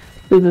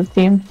to the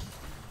team.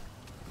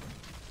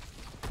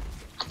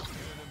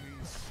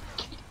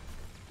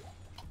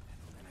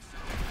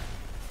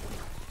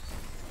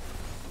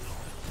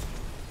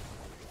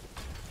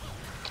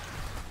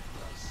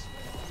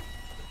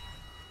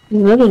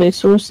 Literally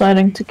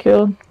suiciding to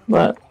kill,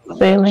 but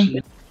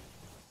failing.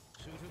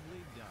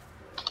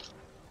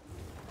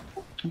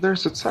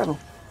 There's a saddle.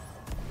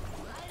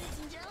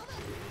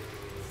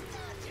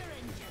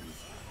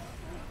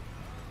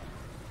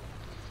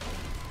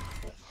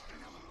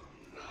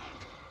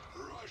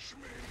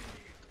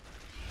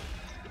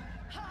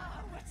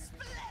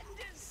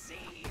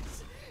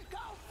 Seeds, go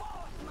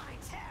forth, my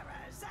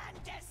terrors, and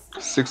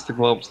destroy. 60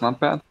 globes, not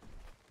bad.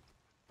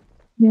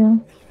 Yeah.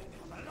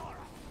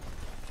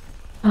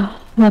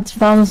 That's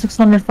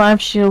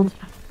 1605 shield.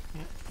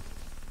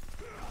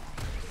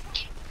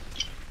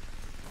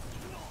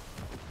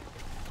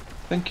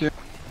 Thank you.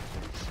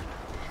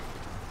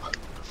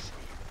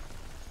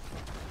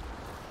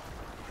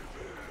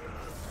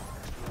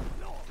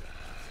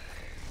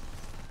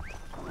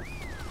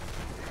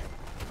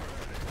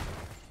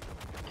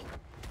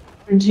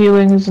 His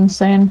healing is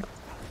insane.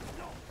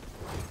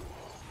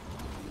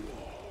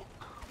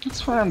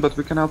 It's fine, but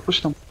we can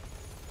outpush them.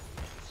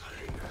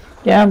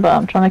 Yeah, but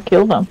I'm trying to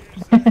kill them.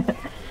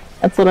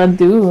 That's what I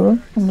do.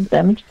 I'm a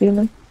damage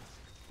dealer.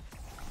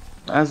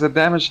 As a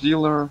damage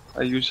dealer,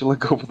 I usually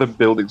go for the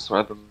buildings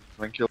rather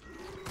than kill.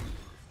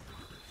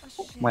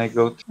 My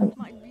goat.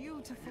 My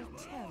beautiful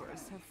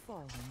terrors have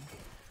fallen.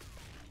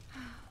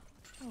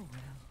 Oh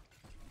well.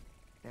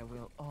 There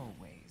will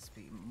always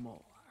be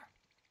more.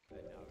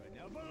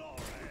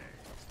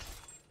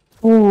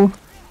 Ooh.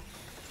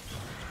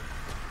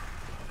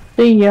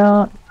 See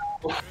ya.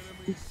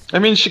 I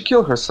mean, she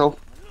killed herself.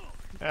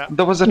 Yeah.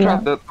 That was a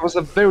trap. That was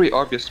a very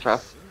obvious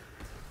trap.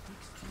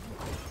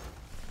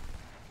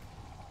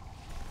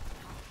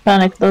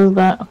 Panic does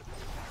that.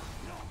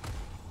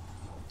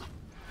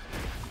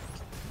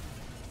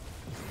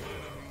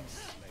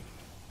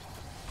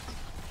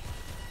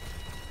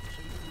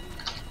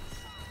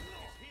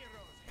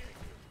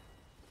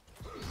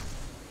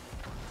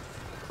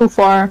 Too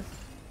far.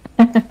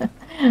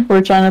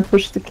 We're trying to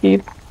push the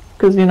keep,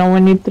 because you know we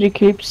need 3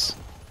 keeps.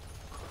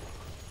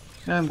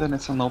 And then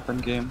it's an open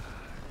game.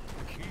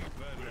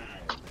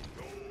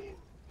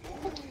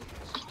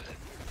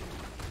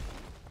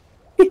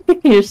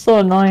 You're so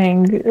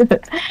annoying.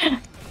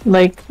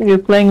 Like you're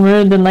playing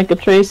Muradin like a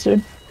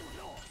tracer.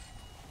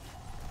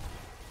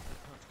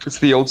 It's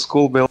the old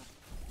school build.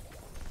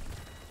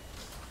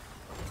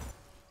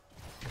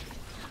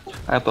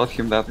 I taught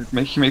him that.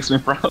 He makes me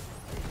proud.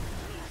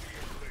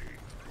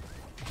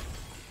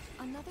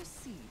 Another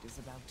seed is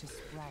about to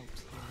sprout,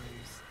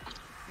 heroes.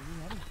 Be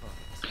ready for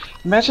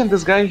it. Imagine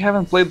this guy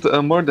haven't played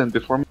Muradin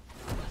before.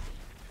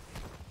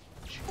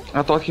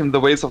 I taught him the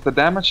ways of the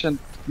damage, and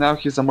now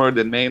he's a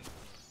Muradin main.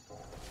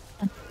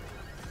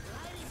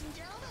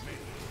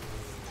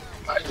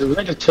 I'd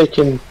already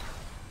taken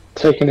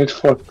it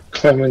for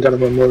I'm gonna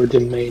be more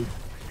than main.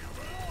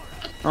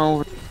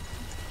 Oh,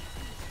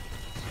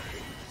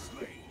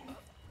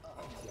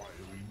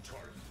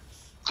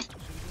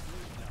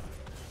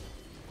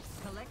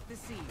 Collect the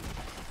seed,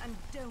 and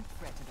don't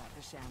fret about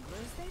the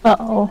shamblers. They Uh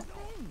don't oh.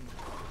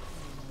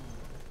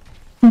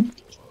 do a thing.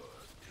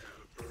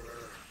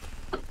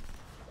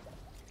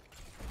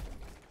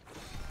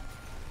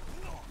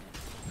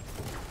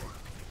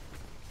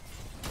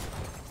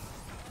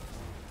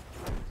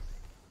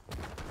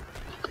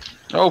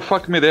 oh,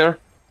 fuck me there.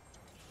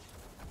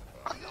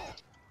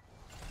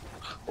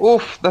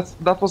 Oof,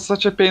 that was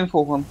such a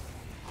painful one.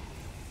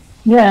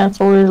 Yeah, it's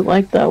always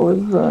like that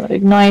with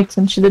Ignite,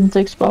 and she didn't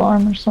take spell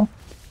armor, so.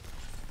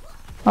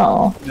 Uh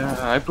oh. Yeah,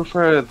 I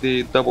prefer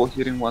the double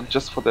hitting one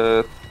just for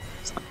the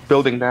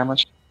building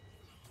damage.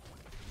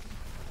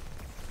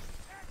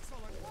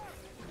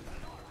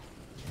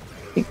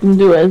 You can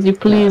do as you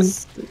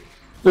please.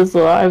 This is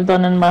what I've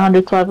done in my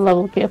 112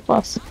 level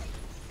KFOS.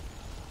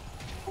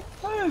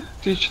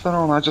 Teach their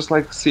own. I just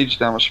like siege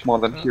damage more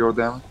than hero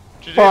damage.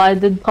 Well, I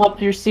did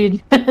pop your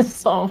seed,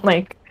 so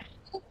like.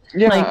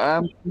 Yeah, Like-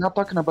 I'm not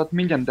talking about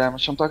minion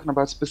damage. I'm talking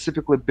about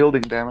specifically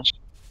building damage.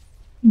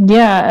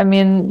 Yeah, I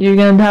mean, you're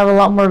gonna have a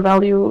lot more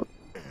value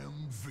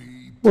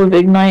with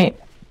Ignite.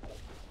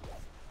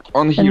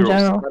 On In heroes,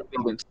 general. not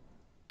buildings.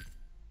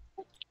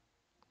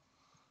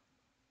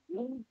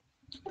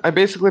 I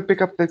basically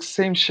pick up the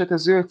same shit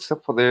as you,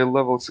 except for the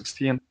level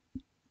 16.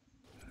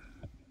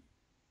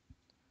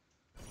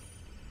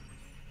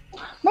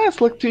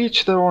 Nice, like to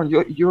each their own.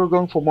 You're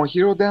going for more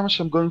hero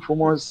damage, I'm going for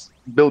more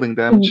building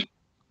damage.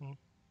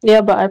 Yeah,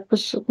 but I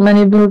push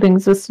many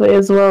buildings this way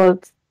as well.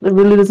 It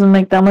really doesn't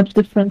make that much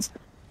difference.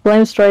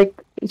 Flame Strike,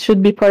 it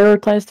should be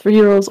prioritized for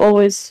heroes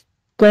always.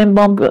 Flame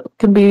Bomb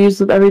can be used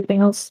with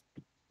everything else.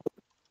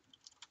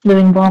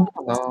 Living Bomb.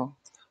 No.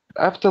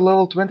 After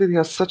level 20, it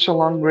has such a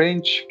long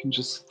range, you can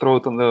just throw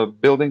it on the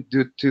building,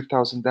 do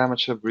 2000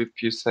 damage every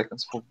few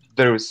seconds for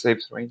very safe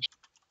range.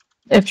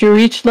 If you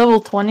reach level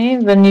 20,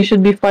 then you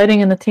should be fighting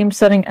in a team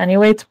setting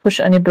anyway to push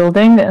any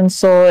building, and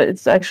so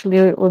it's actually,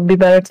 it would be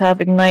better to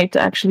have Ignite to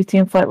actually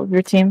team fight with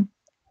your team.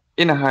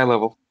 In a high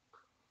level.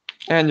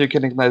 And you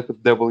can ignite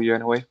with W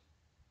anyway.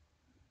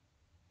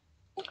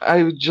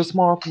 I just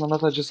more often than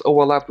not, I just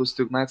overlap those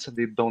two ignites and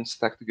they don't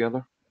stack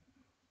together.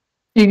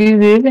 Do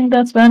you think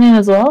that's banning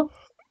as well?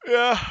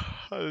 Yeah.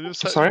 You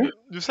said, Sorry?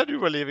 You said you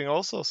were leaving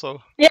also,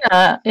 so.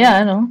 Yeah,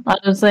 I know. I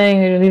was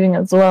saying you're leaving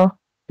as well.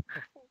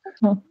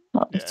 Oh,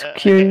 I'm just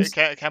curious.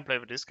 I can't play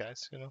with these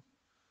guys, you know.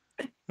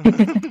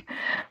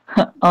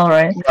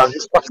 Alright. Yeah,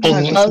 this Yeah,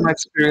 fucking just my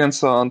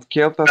experience on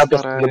Keltas that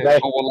the I guy.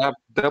 overlap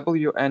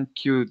W and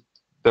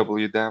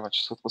QW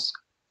damage, so it was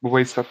a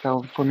waste of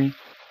talent for me.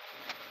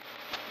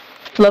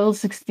 Level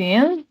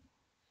 16?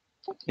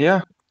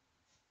 Yeah.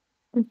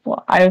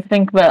 Well, I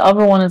think the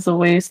other one is a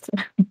waste.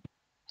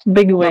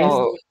 Big waste.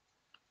 No,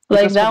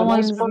 like because for that the most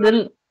one's part-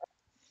 little.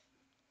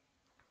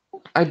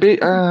 I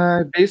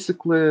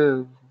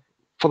basically,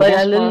 for the Like, I most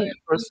part, literally-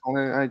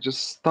 personally, I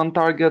just stun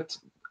target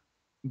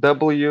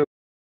W